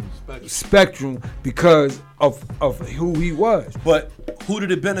whole spectrum because of who he was. But who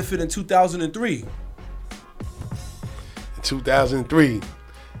did it benefit in 2003? In 2003,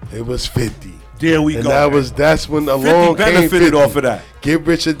 it was 50. There we and go. That's when 50 along came benefited 50. off of that. Get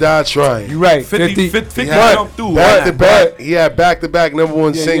Rich or Die Trying. You're right. 50 He jumped through. back to back. He had back-to-back number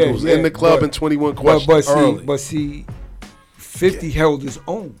one singles in the club but, and 21 Questions. But see, 50 held his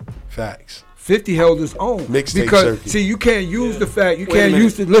own. Facts. 50 held his own. Mixtape because circuit. see, you can't use the fact. You Wait a can't minute.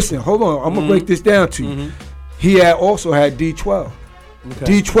 use the. Listen, hold on. I'm gonna break this down to you. He had also had D12.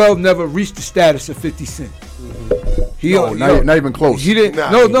 D12 never reached the status of 50 Cent. He not even close. He didn't. Nah,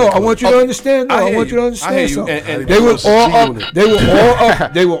 No. I want you to understand. No, I want you to understand something. And They were was all G-Unit. up. They were all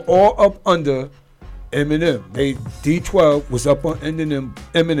up. They were all up under Eminem. D12 was up on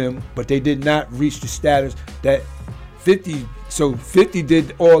Eminem, but they did not reach the status that 50. So 50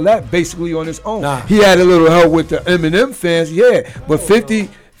 did all that basically on his own. Nah. He had a little help with the Eminem fans, yeah. But 50.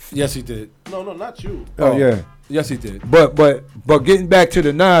 Yes, he did. No, not you. Oh yeah. Yes, he did. But getting back to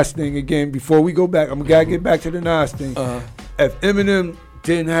the Nas thing again, before we go back, I'm gotta get back to the Nas thing. If Eminem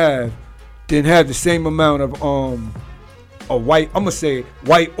didn't have the same amount of a white, I'm gonna say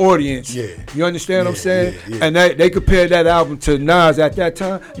white audience. Yeah. You understand what I'm saying? Yeah. And they compared that album to Nas at that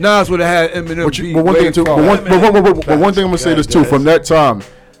time. Nas would have had Eminem. But one thing too. But one thing I'm gonna say this too. From that time,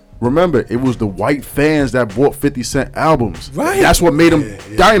 remember, it was the white fans that bought 50 Cent albums. Right. That's what made him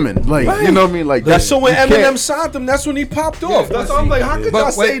diamond. Like, you know what I mean? Like So when you can't- Eminem signed him, that's when he popped off. That's why I'm like, how could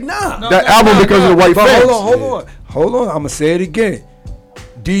y'all say nah? that album because of the white But fans. hold on. I'm gonna say it again.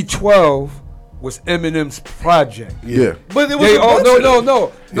 D12 was Eminem's project. Yeah. But it was They a all bunch of them.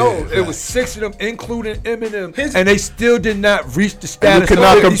 no. Yeah, It was 6 of them, including Eminem, His- and they still did not reach the You status. could of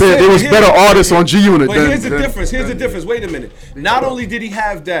not 50 compare. Cent. There was Here's- better artists on G Unit. But here's the difference. Here's the difference. Wait a minute. Not only did he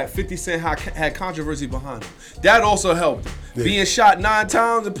have that, 50 Cent had controversy behind him. That also helped. Being shot 9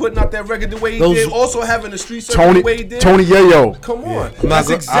 times and putting out that record the way he Those- did. Also having the street circuit the way he did. Tony Yayo. Come on.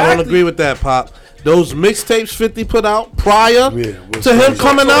 I don't agree with that, Pop. those mixtapes 50 put out prior was to him crazy.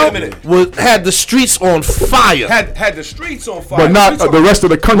 coming So wait a out minute. had the streets on fire. Had the streets on fire. But not Streets the on- rest of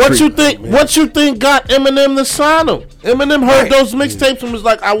the country. What you think? What you think got Eminem to sign him? Eminem heard those mixtapes and was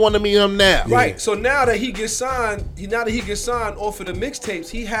like, "I want to meet him now." Right. So now that he gets signed, off of the mixtapes,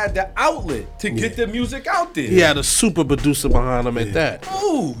 he had the outlet to get the music out there. He had a super producer behind him at that.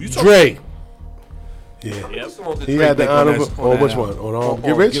 Ooh, you talking Dre. He had the honorable. On which one? On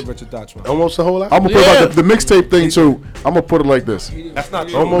Get Rich? Get Rich or Die Trying. Almost the whole album. I'm gonna put about the mixtape thing too. I'm gonna put it like this. That's not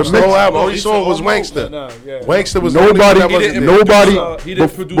true. Almost The the whole mix- album. Only he song said was almost. Wankster. Yeah. Wankster was Nobody- the only one that he wasn't didn't there. nobody- He didn't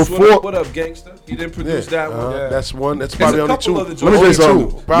bef- produce before- what up, Gangster. He didn't produce that one. That's one. That's There's probably a only couple two. other Let me tell you Only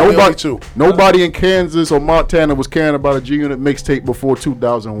something. two. Probably only two. Nobody in Kansas or Montana was caring about a G Unit mixtape before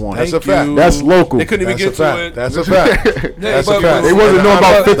 2001. That's a fact. That's local. They couldn't even That's a get to fact. it. That's a fact. That's a but- fact. They wasn't knowing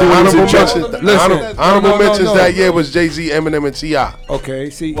about 50 The when he was honorable in charge. mentions. Listen, Honorable no, mentions no. that year was Jay-Z, Eminem, and T.I. Okay,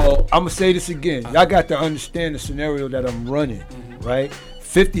 see, I'm gonna say this again. Y'all got to understand the scenario that I'm running, right?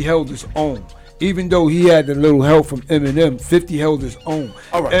 50 held his own. Even though he had a little help from Eminem, 50 held his own.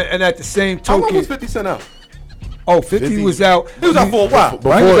 All right. And at the same How long token, was 50 Cent out? 50 was out. He was out for a while.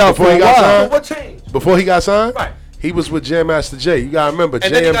 Right, he was out for Before he a got while. signed? But what changed? Before he got signed? Right. He was with Jam Master Jay. You gotta remember,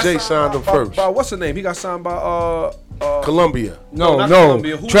 And then he got JMJ signed him first. By what's the name? He got signed by Columbia. No, not no,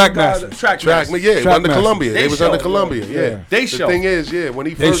 Columbia. Who Track was the guy- Masters. Track Track, Masters. yeah, Track under Masters. Columbia. They They was under showed, Columbia, yeah. yeah. They The showed. thing is, when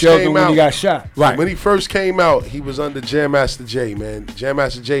he They first showed him came when out, he got shot. Right. when he first came out, he was under Jam Master Jay, man. Jam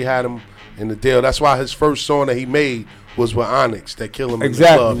Master Jay had him in the deal. That's why his first song that he made was with Onyx, that Kill Him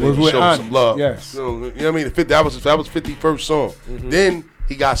Exactly, in the Club. was and with Show Some Onyx, Love. yes. You know what I mean? That was 50's first song. Then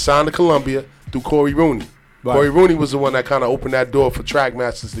he got signed to Columbia through Corey Rooney. Right. Corey Rooney was the one that kind of opened that door for Track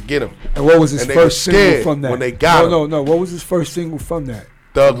Masters to get him. And what was his And they were first single scared from that? when they got him. No. What was his first single from that?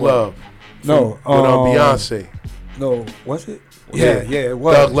 Thug Love. No, With Beyonce. No, was it? Yeah. Yeah, it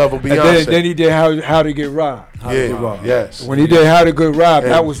was. Thug Love with And Beyonce. then he did How to Get Robbed. Yeah, yes. When he did How to Get Robbed,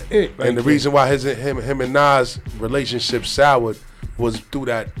 that And- was it. right And the there. reason why him and Nas relationship soured was through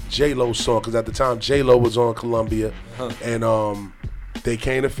that J-Lo song, because at the time J-Lo was on Columbia, and they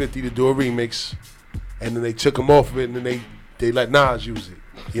came to 50 to do a remix, and then they took him off of it, and then they let Nas use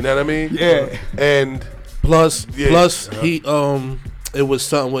it. You know what I mean? Yeah. And Plus, Yeah. he it was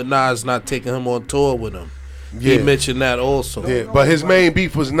something with Nas not taking him on tour with him. Yeah. He mentioned that also. yeah, but his main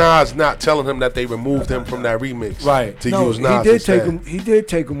beef was Nas not telling him that they removed him from that remix. Right. To No, use Nas. he did instead. take him. He did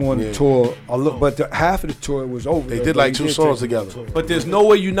take him on Yeah. the tour, but half of the tour was over. They though, did but like he 2 did songs take him on together. tour. But there's no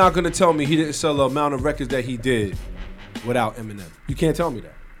way you're not gonna tell me he didn't sell the amount of records that he did without Eminem. You can't tell me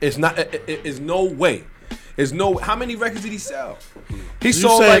that. It's not. It's no way. It's no. How many records did he sell? He You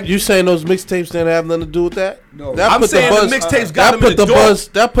sold saying, like. you saying those mixtapes didn't have nothing to do with that? No. That I'm put saying buzz, the mixtapes got that him put in the the door. buzz.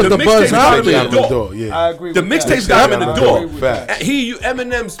 That put the The buzz mixtapes out got him in there. the door. Yeah. I agree. The with mixtapes that. got him in I the door. agree with Facts. that.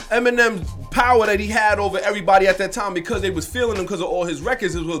 Eminem's power that he had over everybody at that time, because they was feeling him because of all his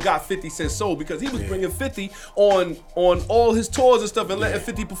records, is what got 50 Cent sold, because he was bringing 50 on all his tours and stuff and letting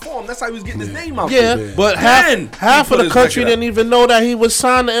 50 perform. That's how he was getting his name out Yeah, there. but Then half he of put the his country record didn't even know that he was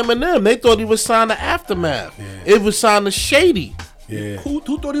signed to Eminem. They thought he was signed to Aftermath. It was signed to Shady. Yeah. Who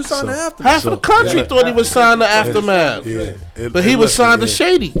thought he was signed to Aftermath? Half of the country thought he was signed to Aftermath. Yeah. But he was signed to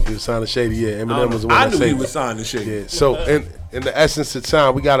Shady. He was signed to Shady, yeah. Eminem was the one I that knew said he that. was signed to shit. Yeah. So in the essence of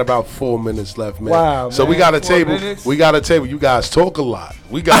time, we got about 4 minutes left, man. Wow, So we man. got a 4 table. minutes? We got a table. You guys talk a lot.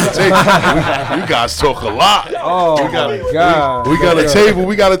 We got a table. you guys talk a lot. Oh my God. We got a table.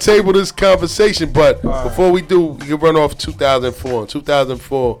 We got to table this conversation. But before we do, we can run off 2004. In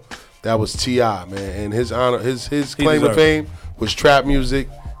 2004, that was T.I., man, and his honor, his claim to deserved fame was trap music,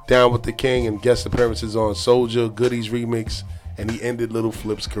 Down with the King, and guest appearances on Soldier, Goodies remix, and he ended Little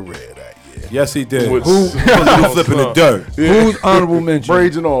Flip's career that year. Yes, he did. With- Who flipping the dirt? Who's honorable mention?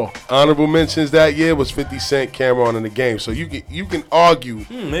 Braids and all. Honorable mentions that year was 50 Cent, Cameron, in the Game. So you can argue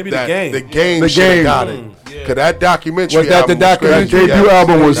maybe that The Game. the game The should have Game. got it. Cause that documentary Was that the album documentary? crazy. That debut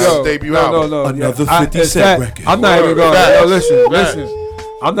album was- That's the debut album. No. Another yeah. 50 it's Cent that- record. I'm not even going Facts. to listen. Facts.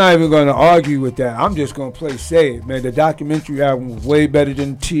 I'm not even going to argue with that. I'm just going to play Say It, man. The documentary album was way better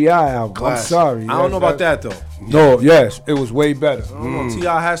than T.I. album. Classic. I'm sorry. I don't know about that though. No, yes, it was way better.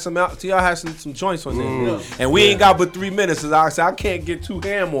 T.I. has some joints on there, and we ain't got but 3 minutes. As I said, I can't get too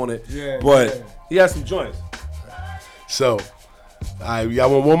ham on it, but he has some joints. So, all right,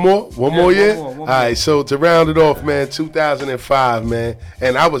 y'all want one more? One more, yeah? one more. All right, so to round it off, man, 2005, man.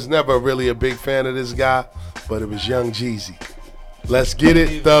 And I was never really a big fan of this guy, but it was Young Jeezy. Let's get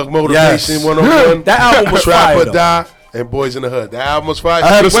it. Thug Motivation Yes. 101. That album was Trap fire, or though. Die, and Boys in the Hood. That album was fire. I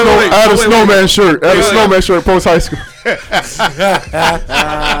had a, Wait, snow, wait, I had a wait, snowman shirt. I had a snowman shirt post high school.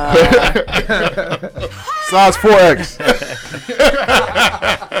 Size 4X.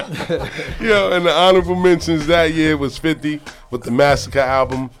 Yo, and the honorable mentions that year was 50 with the Massacre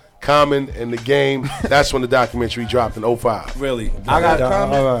album, Common, and The Game. That's when the documentary dropped in 05. Really? I got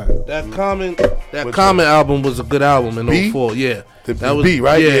Common. That Common album was a good album in B? 04. Yeah. That was B,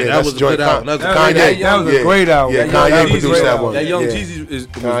 right? Yeah, that that's was a joint good album. That was Kanye. That was a great album. Yeah, That Kanye Young produced Jeezy- that one. That Young Yeah. Jeezy was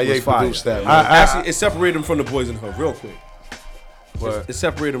Kanye fire. produced that one. Actually, it separated him from the Boys in the Hood real quick. It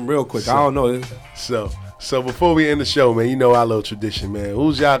separated him real quick. I don't know. So before we end the show, man, you know our little tradition, man.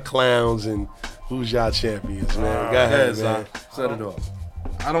 Who's y'all clowns and who's y'all champions, man? Go ahead, man. Set it off.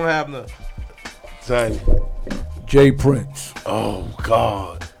 I don't have none. Tiny. Jay Prince. Oh,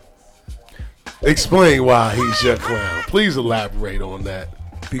 God. Explain why he's your clown. Please elaborate on that.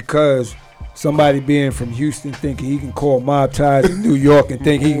 Because somebody being from Houston thinking he can call Mob Ties in New York and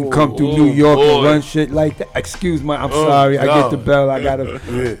think he can come through New York and run shit like that. Excuse my, I'm sorry. I get the bell. I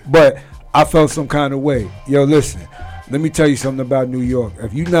gotta. But I felt some kind of way. Yo, listen. Let me tell you something about New York.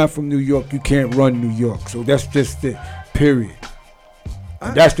 If you're not from New York, you can't run New York. So that's just it. Period.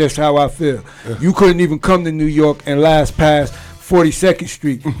 And that's just how I feel. You couldn't even come to New York and last past 42nd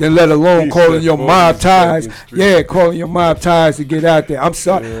Street, then let alone calling your Mob Ties. Yeah, calling your Mob Ties to get out there. I'm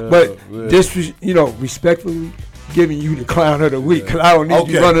sorry, but this was, respectfully giving you the clown of the week. Cause I don't need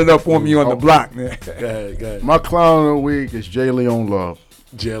you running up on me on the block, man. Go ahead. My clown of the week is Jay Leon Love.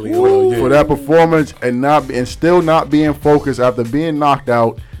 Jay Leon, for that performance and still not being focused after being knocked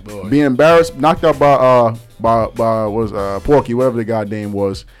out, being embarrassed, knocked out by Porky, whatever the guy's name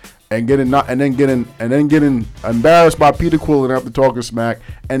was, and getting embarrassed by Peter Quillen after talking smack,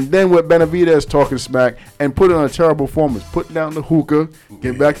 and then with Benavidez talking smack, and put in a terrible performance, put down the hookah,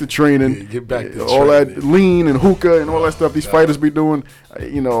 get back to training, get back to all training. that lean and hookah and all that stuff these fighters be doing,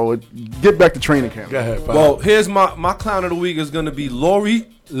 get back to training camp. Go ahead, Bob. Well, here's my clown of the week is going to be Lori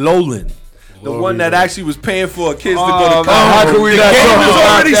Lolan. The one that actually was paying for kids to go to college. How can we not The game talk was about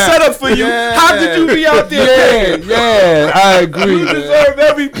already that? set up for you. Yeah. How did you be out there? Yeah, I agree. You deserve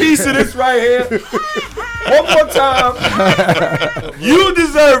every piece of this right here. One more time. You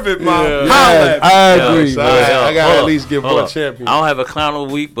deserve it, Mom. Holla at me. I agree. I got to at least give one champion. I don't have a clown of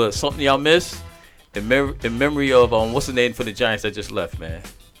the week, but something y'all missed in memory of what's the name for the Giants that just left, man?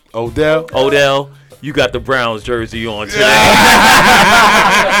 Odell. You got the Browns jersey on today.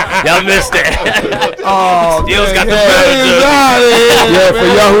 Y'all missed that. Oh, Steel's got the yeah, for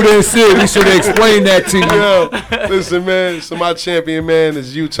y'all who didn't see it, we should have explained that to you. Yo, listen, man. So my champion, man,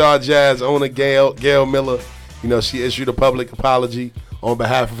 is Utah Jazz owner Gail Miller. She issued a public apology on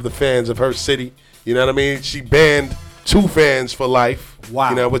behalf of the fans of her city. You know what I mean? She banned 2 fans for life.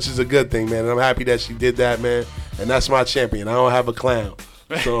 Wow. Which is a good thing, man. And I'm happy that she did that, man. And that's my champion. I don't have a clown.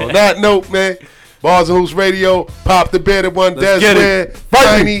 So on that note, man, Bars and Hoops Radio, Pop the Bear that won Desmond,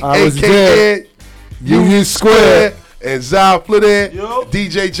 Tiny, a.k.a. Union Square, and Zafla there,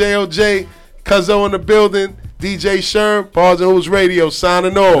 DJ J.O.J., Cuzzo in the building, DJ Sherm, Bars and Hoops Radio,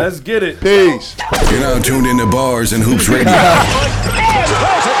 signing off. Let's get it. Peace. You're now tuned into Bars and Hoops Radio,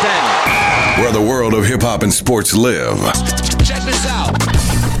 where the world of hip-hop and sports live. Check this out.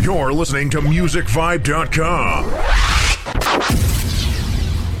 You're listening to MusicVibe.com.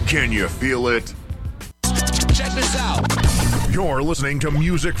 Can you feel it? Check this out. You're listening to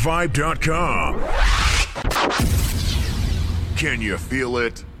MusicVibe.com. Can you feel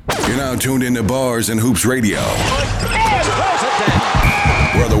it? You're now tuned into Bars and Hoops Radio,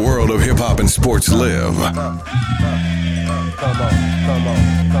 where the world of hip-hop and sports live. Come on.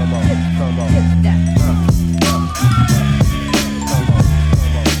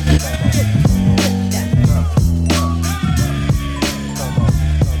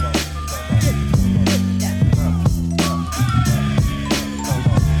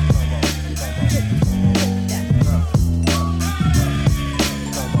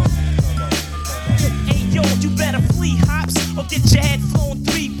 Get your head flown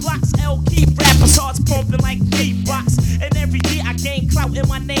 3 blocks. L keep rappers hearts pumping like beatbox. And every year I gain clout and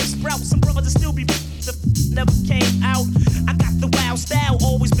my name sprouts. Some brothers that still be never came out. I got the wild style,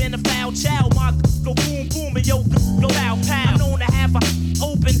 always been a foul child. My go boom boom and yo go pow pow. I'm known to have a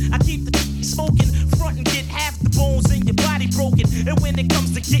open. I keep the smoking front and get half the bones in your body broken. And when it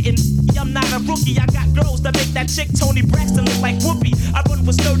comes to getting, I'm not a rookie. I got girls that make that chick Tony Braxton look like Whoopi. I run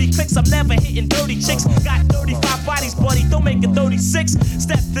with 30 clicks. I'm never hitting dirty chicks. Got 35 bodies, buddy. Don't make it 36.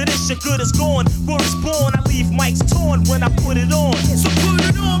 Step to this, your good is gone. Word is born. I leave mics torn when I put it on. So put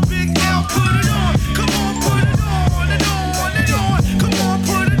it on, Big L. Put it on. Come on, put it on and on and on. Come on,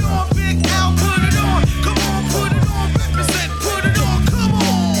 put it on, Big L. Put it on. Come on, put it on. Represent, put it on. Come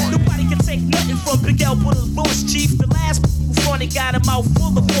on. Nobody can take nothing from Big L. Put his bullets, chief. The last funny got a mouth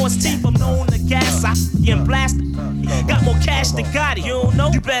full of false teeth. I'm known to gas, I and blast. Got more cash than Gotti. You don't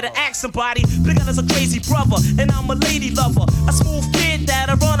know? You better ask somebody. Big as a crazy brother, and I'm a lady lover. A smooth kid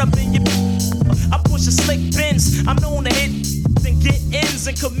that'll run up in your. I push a slick Benz. I'm known to hit and get ends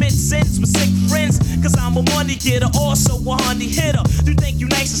and commit sins with sick friends. Cause I'm a money getter, also a honey hitter. You think you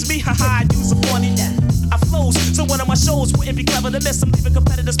nice as me? Haha, I use a funny that. I flows, so one of my shows wouldn't be clever to miss. I'm leaving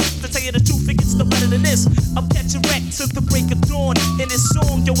competitors to tell you the truth, it gets no better than this. I'm catching wreck to the break of dawn. In this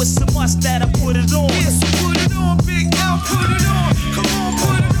song, yo, it's a must that I put it on. Yeah, so put it on, Big L, put it on. Come on,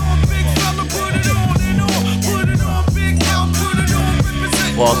 put it on, big fella, put it on and on. Put it on, Big L, put it on.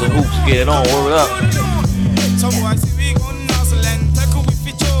 Represent. Balls and hoops, get it on, word up. So boy, see we gon' nuzzle and take a whiff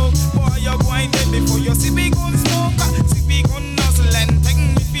it joke. Boy, you're going dead before you see we gon' smoke. See we gon' nuzzle and take a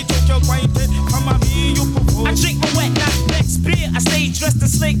whiff it joke. You're going dead. Come on, me, you propose. I drink my wet, not next beer. I stay dressed in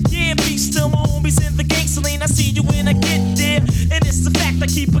slick gear. Peace to my homies in the gang lane. I see you when I get there. And it's the fact I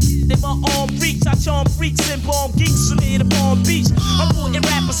keep a in my arm reach. I charm freaks and bomb geeks from here to Palm Beach. I'm putting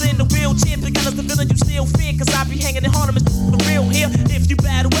rappers in the wheelchair. Because the villain you still fear. Cause I be hanging in Harlem, it's the real here. If you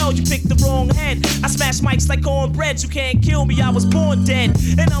battle well, you pick the wrong head. I smash mics like cornbread. You can't kill me, I was born dead.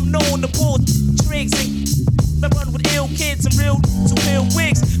 And I'm known to pull tricks and I run with ill kids and real to real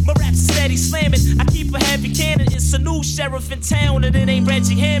wigs. My raps steady slamming. I keep a heavy cannon. It's a new sheriff in town, and it ain't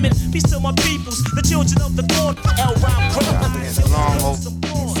Reggie Hammond. Peace to my peoples, the children of the corn. L. Ron Crow. It's a long hole.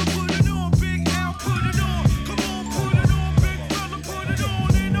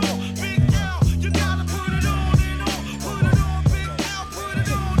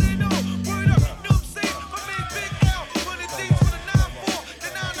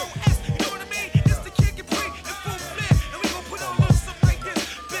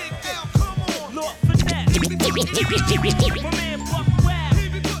 My man Buck Wild.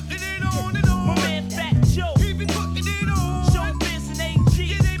 My man Fat Joe. Showbiz and AG.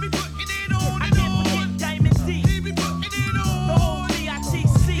 I can't forget Diamond D. The whole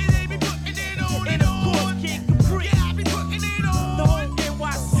DITC. And of course Kid Capri. The whole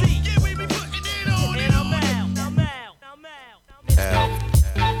NYC. And I'm out.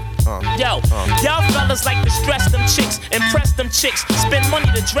 Yo, y'all fellas like to stress them chicks, impress them chicks, spend money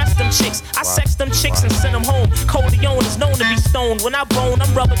to dress them chicks. I sex them chicks and send them home. Coleon is known to be stoned. When I bone,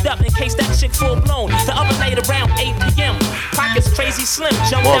 I'm rubbered up in case that chick full blown. The other night around 8 p.m. Pockets crazy slim.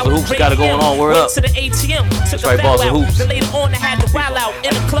 Jumped Balls out and with hoops got it going on, word went up. to the ATM. Took That's a right, bow Balls and out. hoops. Then later on I had to wild out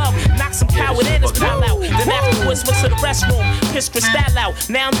in the club. Knock some coward in his pal out. Then afterwards went to the restroom. Pissed Cristal out.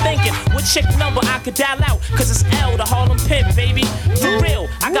 Now I'm thinking, what chick number I could dial out? Cause it's L, the Harlem Pimp, baby. For real,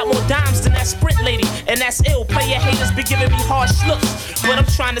 I got more dimes than that Sprint lady. And that's ill. Player haters be giving me harsh looks. But I'm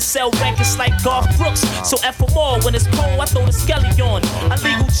trying to sell records like Garth Brooks. So F for more, when it's cold, I throw the skelly on.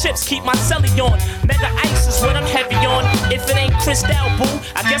 Illegal chips keep my celly on. Mega ice is what I'm heavy on. If it ain't Cristal, boo,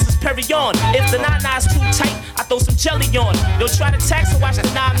 I guess it's Perry on. If the 9-9's too tight, I throw some jelly on. They'll try to tax and watch the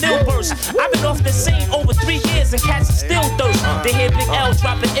 9 mil burst. I've been off the scene over 3 years and cats are still thirst. They hear Big L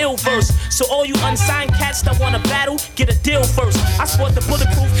drop an ill verse. So all you unsigned cats that wanna battle, get a deal first. I sport the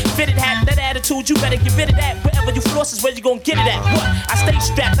bulletproof, fitted hat, that attitude, you better get rid of that. Wherever you floss is where you gon' get it at. What? I stay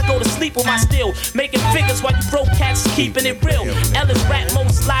strapped, I go to sleep with my steel. Making figures while you broke cats is keeping it real. L is rap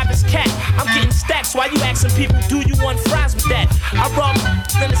most live as cat. I'm getting stacks while you asking people, do you want fries with that? I rob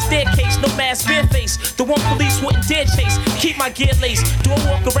in the staircase, no mask, bare face. The one police wouldn't dare chase. Keep my gear laced. Do I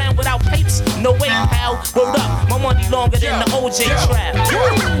walk around without papes? No way, pal. Word up, my money longer than the OJ trap.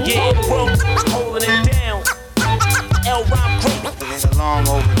 Yeah, the world holding it down. L. Ron Crow. It's a long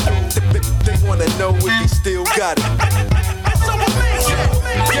overdue. They wanna know if he still got it.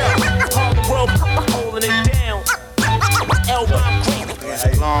 All the world holding it down. L. Ron Crow. It's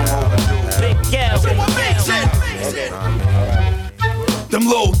a long overdue. Big L. Them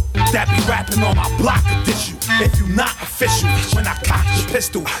low that be rapping on my block to dish you. If you not official, when I cock the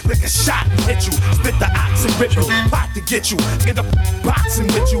pistol, lick a shot and hit you. Spit the ox and rip you, plot to get you. Get a boxing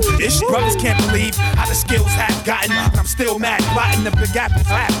with you. Ish brothers can't believe how the skills have gotten. And I'm still mad, plotting the big apples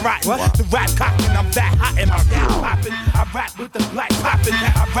half rotten. What? The rap cocking, I'm that hot and my gal popping. I rap with the black popping.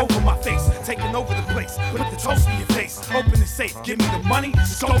 I roll with my face, taking over the place. Put the toast in your face, open the safe, give me the money,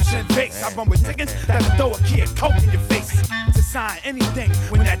 sculpture and base. I run with niggas that'll throw a kid coke in your face. To sign anything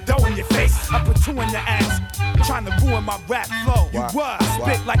when that dough in your face. I put 2 in your ass, trying to ruin my rap flow. You was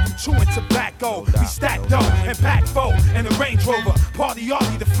spit like I'm chewing tobacco. We stack dough and pack foe in the Range Rover. Party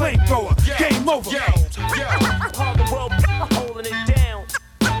Artie the flamethrower. Game over. All the world holding it down.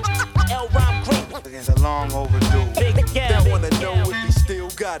 L. Ron Crow. It's a long overdue. Big L. They wanna know if he still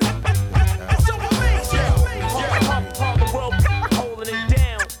got it. All the world holding it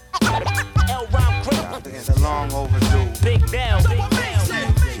down. L. Ron Crow. It's a long overdue. Big L.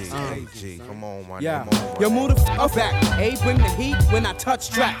 Yeah, yo, move the f back. A bring the heat when I touch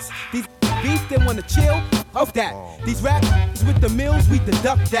tracks. These beef, they wanna chill. Of that, these rappers with the mills, we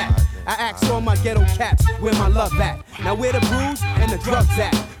deduct that. I ask all my ghetto cats where my love at. Now where the bruise and the drugs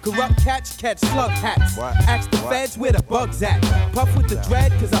at? Corrupt cats catch slug hats. Ask the feds where the bugs at. Puff with the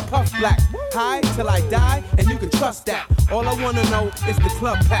dread, cause I puff black. High till I die, and you can trust that. All I wanna know is the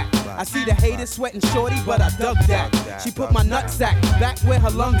club pack. I see the haters sweating shorty, but I dug that. She put my nutsack back where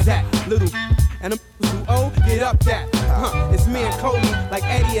her lungs at. Little and them who owe, get up that. It's me and Cody, like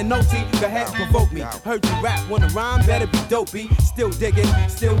Eddie and Noti. Go ahead and provoke me. Heard you rap, wanna rhyme, better be dopey. Still digging,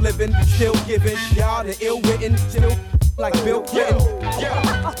 still living, still giving. Y'all the ill written, still like Bill Clinton.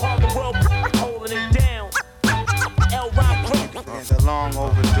 All the world holding it down. L. Ron Quick. It's a long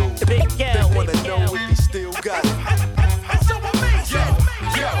overdue. Big Gal, they wanna know if he still got it. So amazing.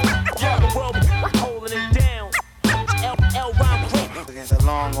 All the world holding it down. L. Ron Quick. It's a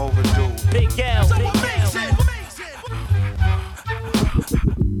long overdue. Big Gal, so amazing.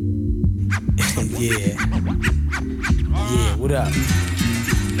 Yeah, what up?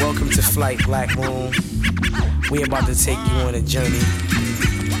 Welcome to Flight Black Moon. We about to take you on a journey.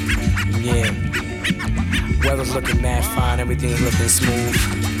 Yeah, weather's looking mad fine, everything's looking smooth.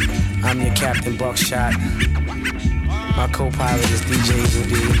 I'm your Captain Buckshot. My co-pilot is DJ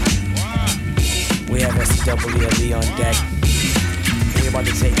Rudy. We have SCWLE on deck. We're about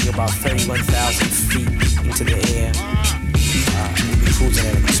to take you about 31,000 feet into the air. We'll be cruising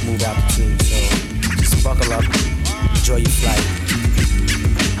at a smooth altitude, so just buckle up, enjoy your flight.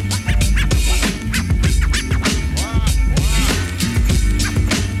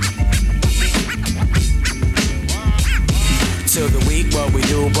 Till the week, what we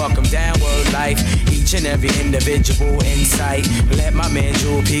do, buck 'em down, word life. Each and every individual insight. Let my man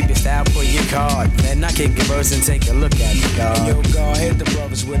Jewel peep your style, pull your card. Then I kick a verse and take a look at the guard. Yo, God, hit the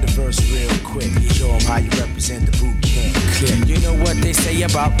brothers with the verse real quick. Show them how you represent the boot camp. You know what they say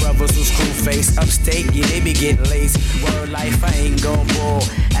about brothers who's crew face upstate, yeah, they be getting laced. Word life, I ain't gon' bull.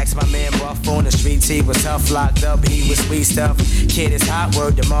 Ask my man Buff on the streets, he was tough, locked up, he was sweet stuff. Kid is hot,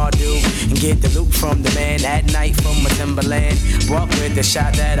 word to Mardu. And get the loot from the man at night from my Timberland. Walk with the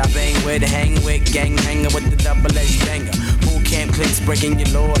shot that I bang with, hang with, gang hanging with the double-edged banger. Boot camp clicks breaking your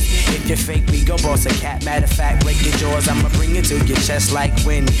laws. If you're fake, we gon' boss a cat. Matter of fact, break your jaws, I'ma bring it to your chest like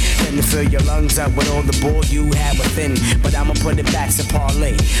wind. Then to fill your lungs up with all the bull you have within. But I'ma put it back to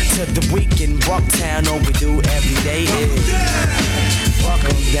parlay. To the weekend, Bucktown, all we do every day is walk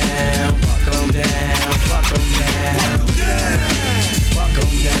 'em down, walk 'em down, walk 'em down, walk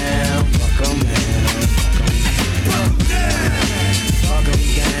 'em down, walk 'em down, walk 'em down, walk 'em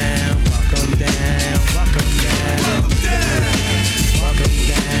down, walk 'em down, walk 'em down, walk 'em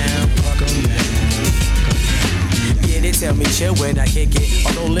down, walk 'em down. Yeah, they tell me chill when I kick it.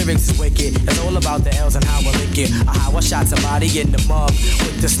 Although lyrics is wicked, it's all about the L's and how I lick it. Or how I shot somebody in the mug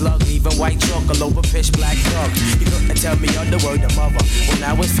with the slug, leaving white chalk all over pitch black dog. You couldn't tell me on the word of mother. When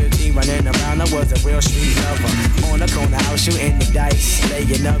I was 15, running around, I was a real street lover. On the corner house, shooting the dice,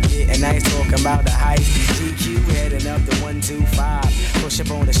 laying up, getting nice, talking about the heist. GQ heading up the 125. Push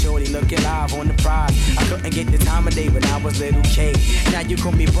up on the shorty, looking live on the prize. I couldn't get the time of day when I was little K. Now you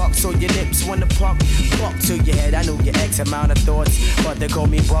call me Buck, so your lips wanna puck. Buck to your head, I know your X amount of thoughts, but they call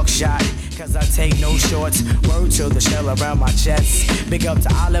me Buckshot, cause I take no shorts. Word to the shell around my chest. Big up to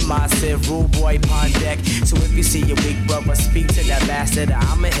all of my Civ, Rule Boy, Pond Deck. So if you see your big brother, speak to that bastard,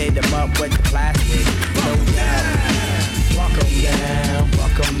 I'ma hit him up with the plastic. No doubt. Walk 'em down,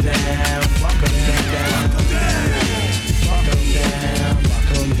 walk 'em down, walk 'em down, walk 'em down,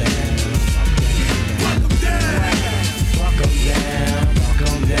 walk 'em down, walk 'em down, walk 'em down, walk 'em down, walk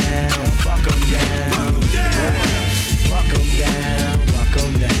 'em down, walk 'em down, walk 'em down, walk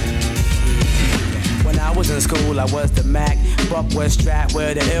 'em down. When I was in school, I was the Mac. Buck was strapped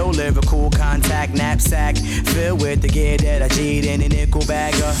with an ill lyrical contact knapsack filled with the gear that I G'd in a nickel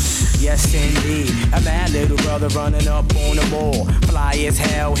bagger. Yes, indeed, a mad little brother running up on the mall. Fly as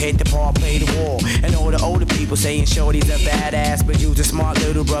hell, hit the park, play the wall. And all the older people saying shorty's a badass, but you's a smart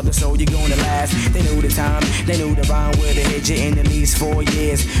little brother, so you're gonna last. They knew the time, they knew the rhyme where to hit you in at least 4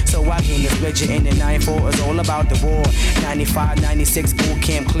 years. So I came to split you in the 9-4, it's all about the war. 95, 96, boot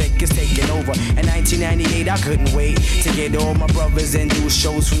camp click is taking over. In 1998, I couldn't wait to get all my brothers and do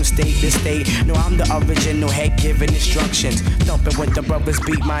shows from state to state. No, I'm the original head giving instructions. Thumping with the brothers,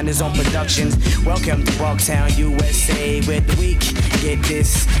 beat minders on productions. Welcome to Bucktown, USA, with the week. Get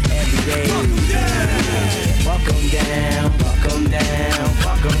this every day. Walk 'em down, walk 'em down,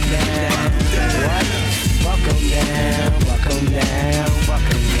 walk 'em down. What? Walk 'em down, walk 'em down, walk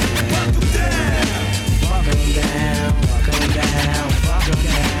 'em down. Walk 'em down, walk 'em down, walk 'em down, walk 'em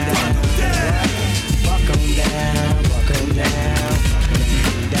down.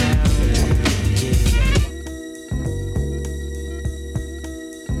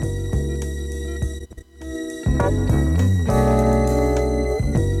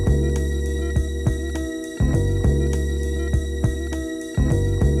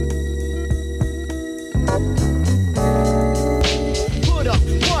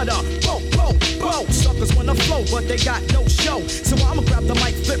 but they got no show. So I'ma grab the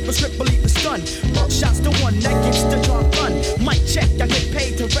mic, flip a script, believe the stun. Buckshot's the one that gets the job done. Mic check, I get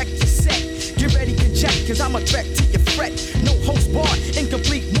paid to wreck your set. Get ready to check, cause I'm a threat to your fret. No host bar,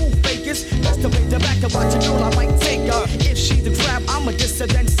 incomplete move fakers. Best to play the back and watch a girl, I might take her. If she's the grab, I'ma diss her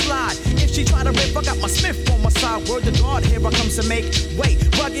then slide. If she try to rip, I got my Smith on my side. Word to God, here I comes to make way.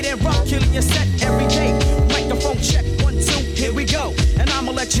 Rugged and rough, killing your set every day. Microphone check, 1, 2, here we go. And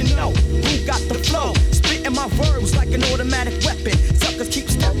I'ma let you know who got the flow. Spitting my verbs like an automatic weapon. Suckers keep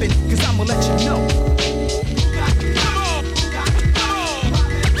stepping, cause I'ma let you know.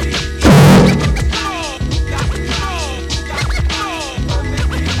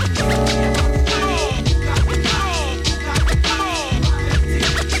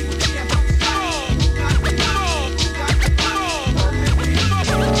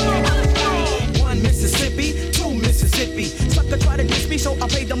 So I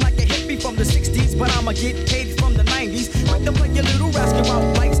played them like a hippie from the 60s, but I'ma get paid from the 90s. Like to play your little rascal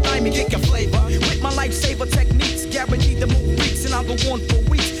out like Stymie, get your flavor. With my lifesaver techniques, guaranteed to move freaks, and I'll go on for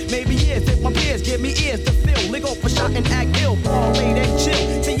weeks, maybe years. If my peers give me ears to fill, lick off a shot and act ill, ball rate and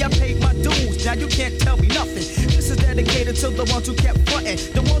chill. See, I paid my dues, now you can't tell me nothing. This is dedicated to the ones who kept frontin',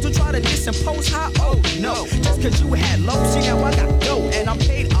 the ones who try to disimpose high. Oh no, just cause you had low, see now I got dough, and I'm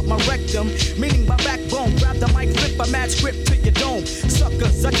paid up my rectum, meaning my backbone. Grab the mic, flip a mad script to your dome.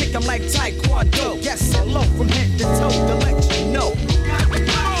 Suckers, I kick them like Taekwondo. Yes, hello, from head to toe to let you know.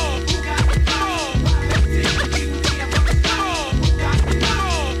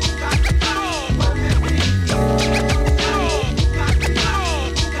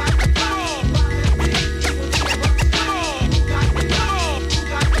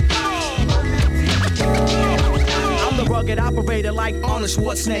 Operator like Arnold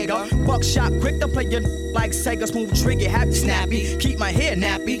Schwarzenegger. Buckshot quick to play your like Sega. Smooth trigger, happy snappy. Keep my hair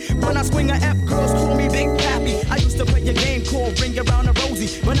nappy. When I swing a F, girls call me Big Pappy. I used to play a game called Ring Around the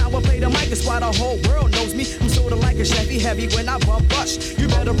Rosie. But now I play the mic, it's why the whole world knows me. I'm sorta like a Chevy heavy when I bump bust. You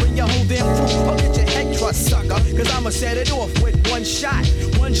better bring your whole damn crew or get your head crushed, sucker. Cause I'ma set it off with one shot.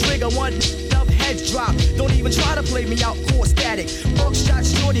 One trigger, one heads drop. Don't even try to play me out, core static. Buckshot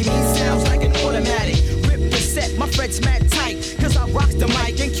shorty, me sounds like an automatic. Set, my frets mad tight, cause I rock the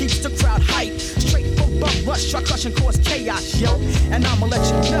mic and keeps the crowd hype. Straight from bum rush, try crush and cause chaos, yo. And I'ma let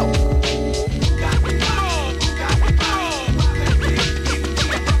you know.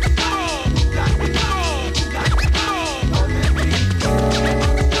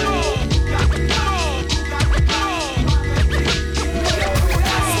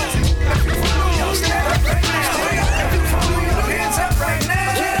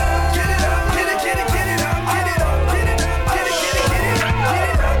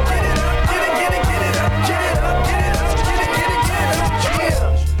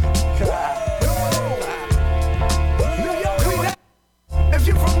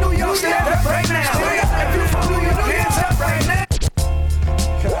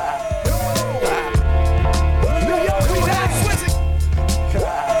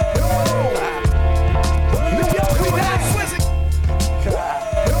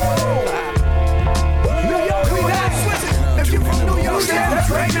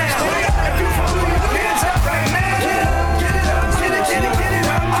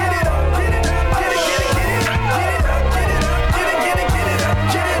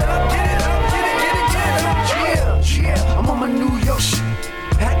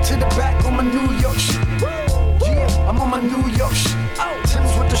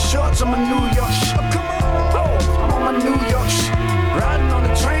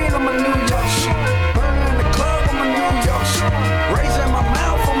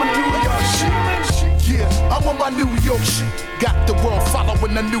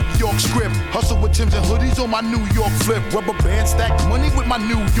 Rubber band stack money with my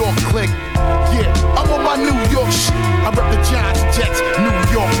New York clique. Yeah, I'm on my New York shit. I rep the Giants, Jets, New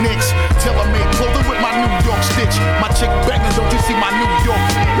York Knicks. Tailor-made clothing with my New York stitch. My chick banging, don't you see my New York?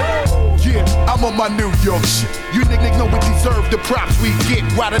 Yeah, I'm on my New York shit. You niggas know we deserve the props we get.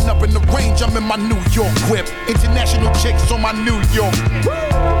 Riding up in the range, I'm in my New York whip. International chicks on my New York.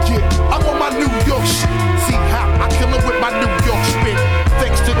 Yeah, I'm on my New York shit. See how I kill it with my New York spit.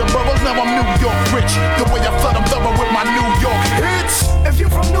 Thanks to the boroughs, now I'm New York rich. The way I flood them thorough with my New York hits. If you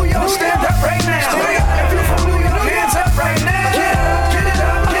from New York, stand up right now. If you from New York, hands up right now. Get it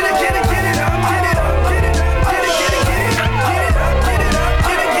up, get it, get it, get it up, get it up, get it up, get it, get it, get it up, get it up, get it up,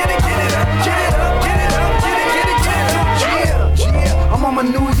 get it, get it, get it up, get it up, get it up, get it, get it, get it up. Yeah, I'm on my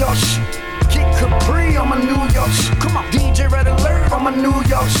New York shit. Kid Capri on my New York shit. Come on, DJ Red Alert on my New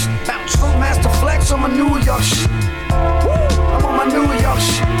York shit. Bounce from Master Flex on my New York shit. I'm on my New York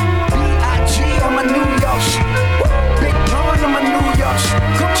shit. B.I.G. on my New York shit.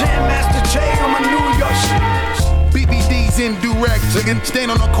 zigging.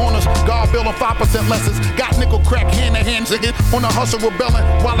 Stand on the corners, guard bill on 5% lessons. Got nickel crack hand to hand zigging. On the hustle rebelling,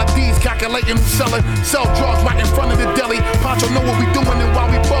 while the D's calculating who's selling. Sell drugs right in front of the deli. Pancho know what we doing, and while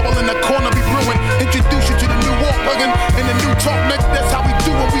we bubble in the corner be brewing. Introduce you to the New York hugging and the new talk, nigga. That's how we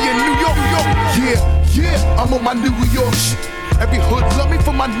do when we in New York, New York. Yeah, I'm on my New York shit. Every hood love me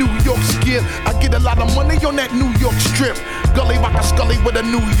for my New York skill. I get a lot of money on that New York strip. Gully rock a scully with a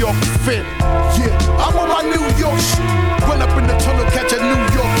New York fit. Yeah, I'm on my New York shit. Run up in the tunnel, catch a New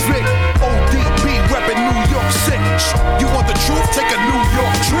York Vic. ODB reppin' New York sick. You want the truth? Take a New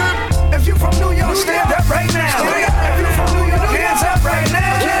York trip. If you from New York, stand up right now. If you from New York, hands up right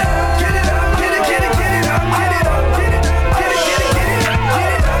now. Get it up, get it, get it, get it up, get it up, get it, get it, get it, get it up,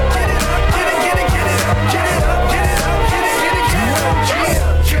 get it up, get it up, get it, get it, get it up, get it up, get it up, get it, get it,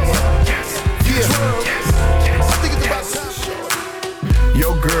 get it up, I think it's about time. Yo,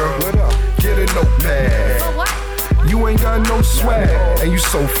 girl, what up? Get a notepad. For what? You ain't got no swag, and you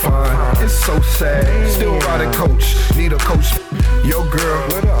so fine, it's so sad. Still ride a coach, need a coach. Yo, girl,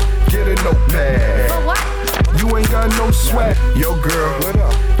 what up? Get a notepad. For what? You ain't got no swag. Yo, girl, what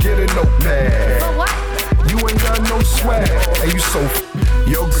up? Get a notepad. For what? You ain't got no swag, and you so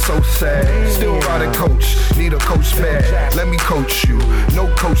sad. Still ride a coach, need a coach bag. Let me coach you, no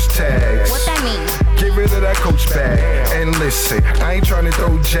coach tags. What that mean? Get rid of that coach bag and listen. I ain't trying to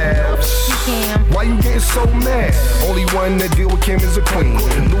throw jabs. Why you getting so mad? Only one that deal with Kim is a queen.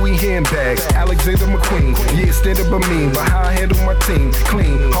 Louis handbags, Alexander McQueen. Yeah, stand up but mean, but how I handle my team?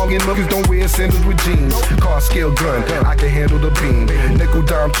 Clean, hogging lookers don't wear sandals with jeans. Car scale gun, I can handle the beam. Nickel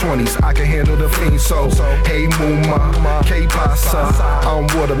dime 20s, I can handle the fiend. So, hey Muma, K Pasa, I'm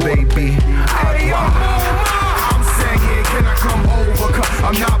water baby. I'm saying, can I come over? 'Cause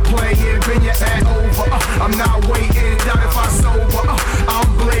I'm not playing, bend your ass over. I'm not waiting, doubt if I sober.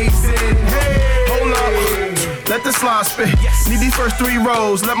 I'm blazing. Hey, hold up. Let the slide spit. Need these first 3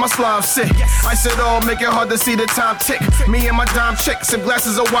 rows, let my slide sit. I said all, make it hard to see the time tick. Me and my dime chick, some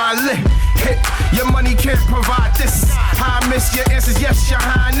glasses of wine lit. Hit, your money can't provide this. I miss your answers, yes, your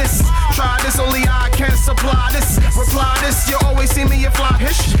highness. Try this, only I can supply this. Reply this, you always see me and fly.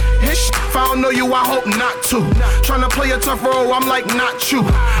 Hish, hish, if I don't know you, I hope not to. Tryna play a tough role, I'm like not you.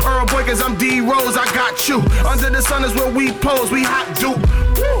 Earl Boy, cause I'm D-Rose, I got you. Under the sun is where we pose, we hot dupe.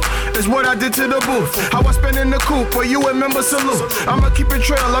 Is what I did to the booth. How I spend in the coupe, where you remember salute. I'ma keep it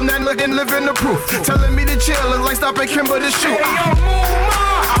trail, I'm not looking, living the proof. Telling me to chill, it's like stopping Kimber to shoot.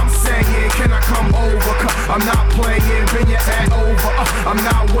 I'm saying, can I come over? 'Cause I'm not playing, bend your ass over. I'm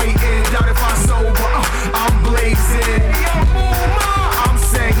not waiting, doubt if I sober. I'm blazing. I'm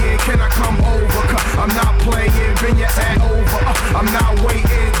saying, can I come over? 'Cause I'm not playing, bend your ass over. I'm not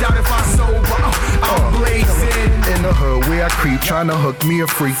waiting, doubt if I sober. I'm blazing. In the hood where I creep, tryna hook me a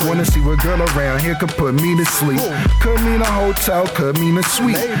freak. Wanna see what girl around here could put me to sleep. Could mean a hotel, could mean a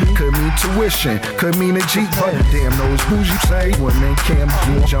suite. Could mean tuition, could mean a Jeep. But damn those bougie say women can't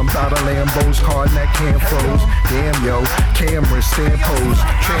jump out of Lambos, hard neck hand froze. Damn yo, cameras stand pose.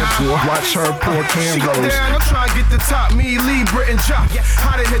 Transport, watch her pour cam rolls. She go down, I'm trying to get the top. Me, Lee, Britton, Jock.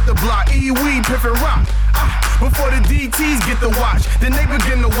 How to hit the block, E-Weed, Piff and Rock. Before the DTs get to watch, then they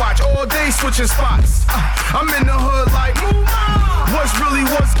begin to watch all day switching spots. I'm in the hood like, what's really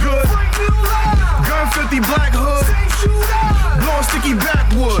what's good? Gun 50 black hood, blowing sticky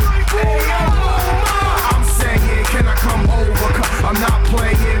backwood. I'm saying, can I come over? 'Cause I'm not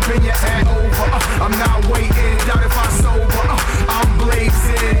playing, bend your ass over. I'm not waiting, doubt if I sober. I'm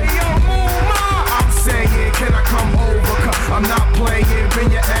blazing. I'm saying, can I come over? 'Cause I'm not playing,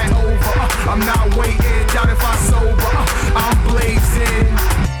 bend your ass over. I'm not waiting, doubt if I sober. I'm blazing.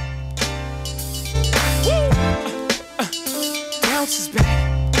 Bounce is back.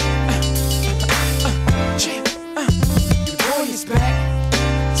 Your boy is back.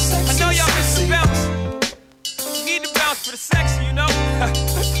 I know y'all miss the bounce. You need the bounce for the sexy, you know?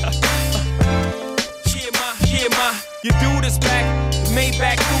 Your dude is back. The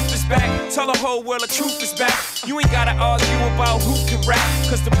Maybach roof is back. Tell the whole world the truth is back. You ain't gotta argue about who can rap,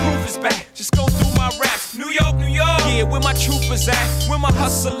 cause the proof is back. Just go through my raps. New York, New York. Yeah, where my troopers at? Where my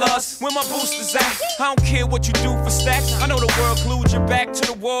hustlers? Where my boosters at? I don't care what you do for stacks. I know the world glued your back to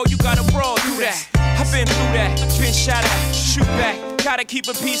the wall. You gotta brawl through that. I've been through that. Been shot at. Shoot back. Gotta keep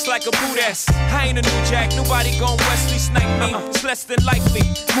a peace like a boot ass. I ain't a new jack. Nobody gon' Wesley snipe me. It's less than likely.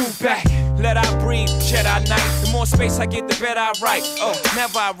 Move back. Let I breathe. Jedi Knight. The more space I get, the better I write. Oh,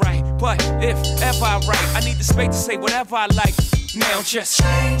 never I write. But if ever I write, I need the space to say whatever I like. Now just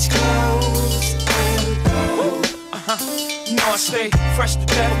change clothes and go. You know I stay fresh to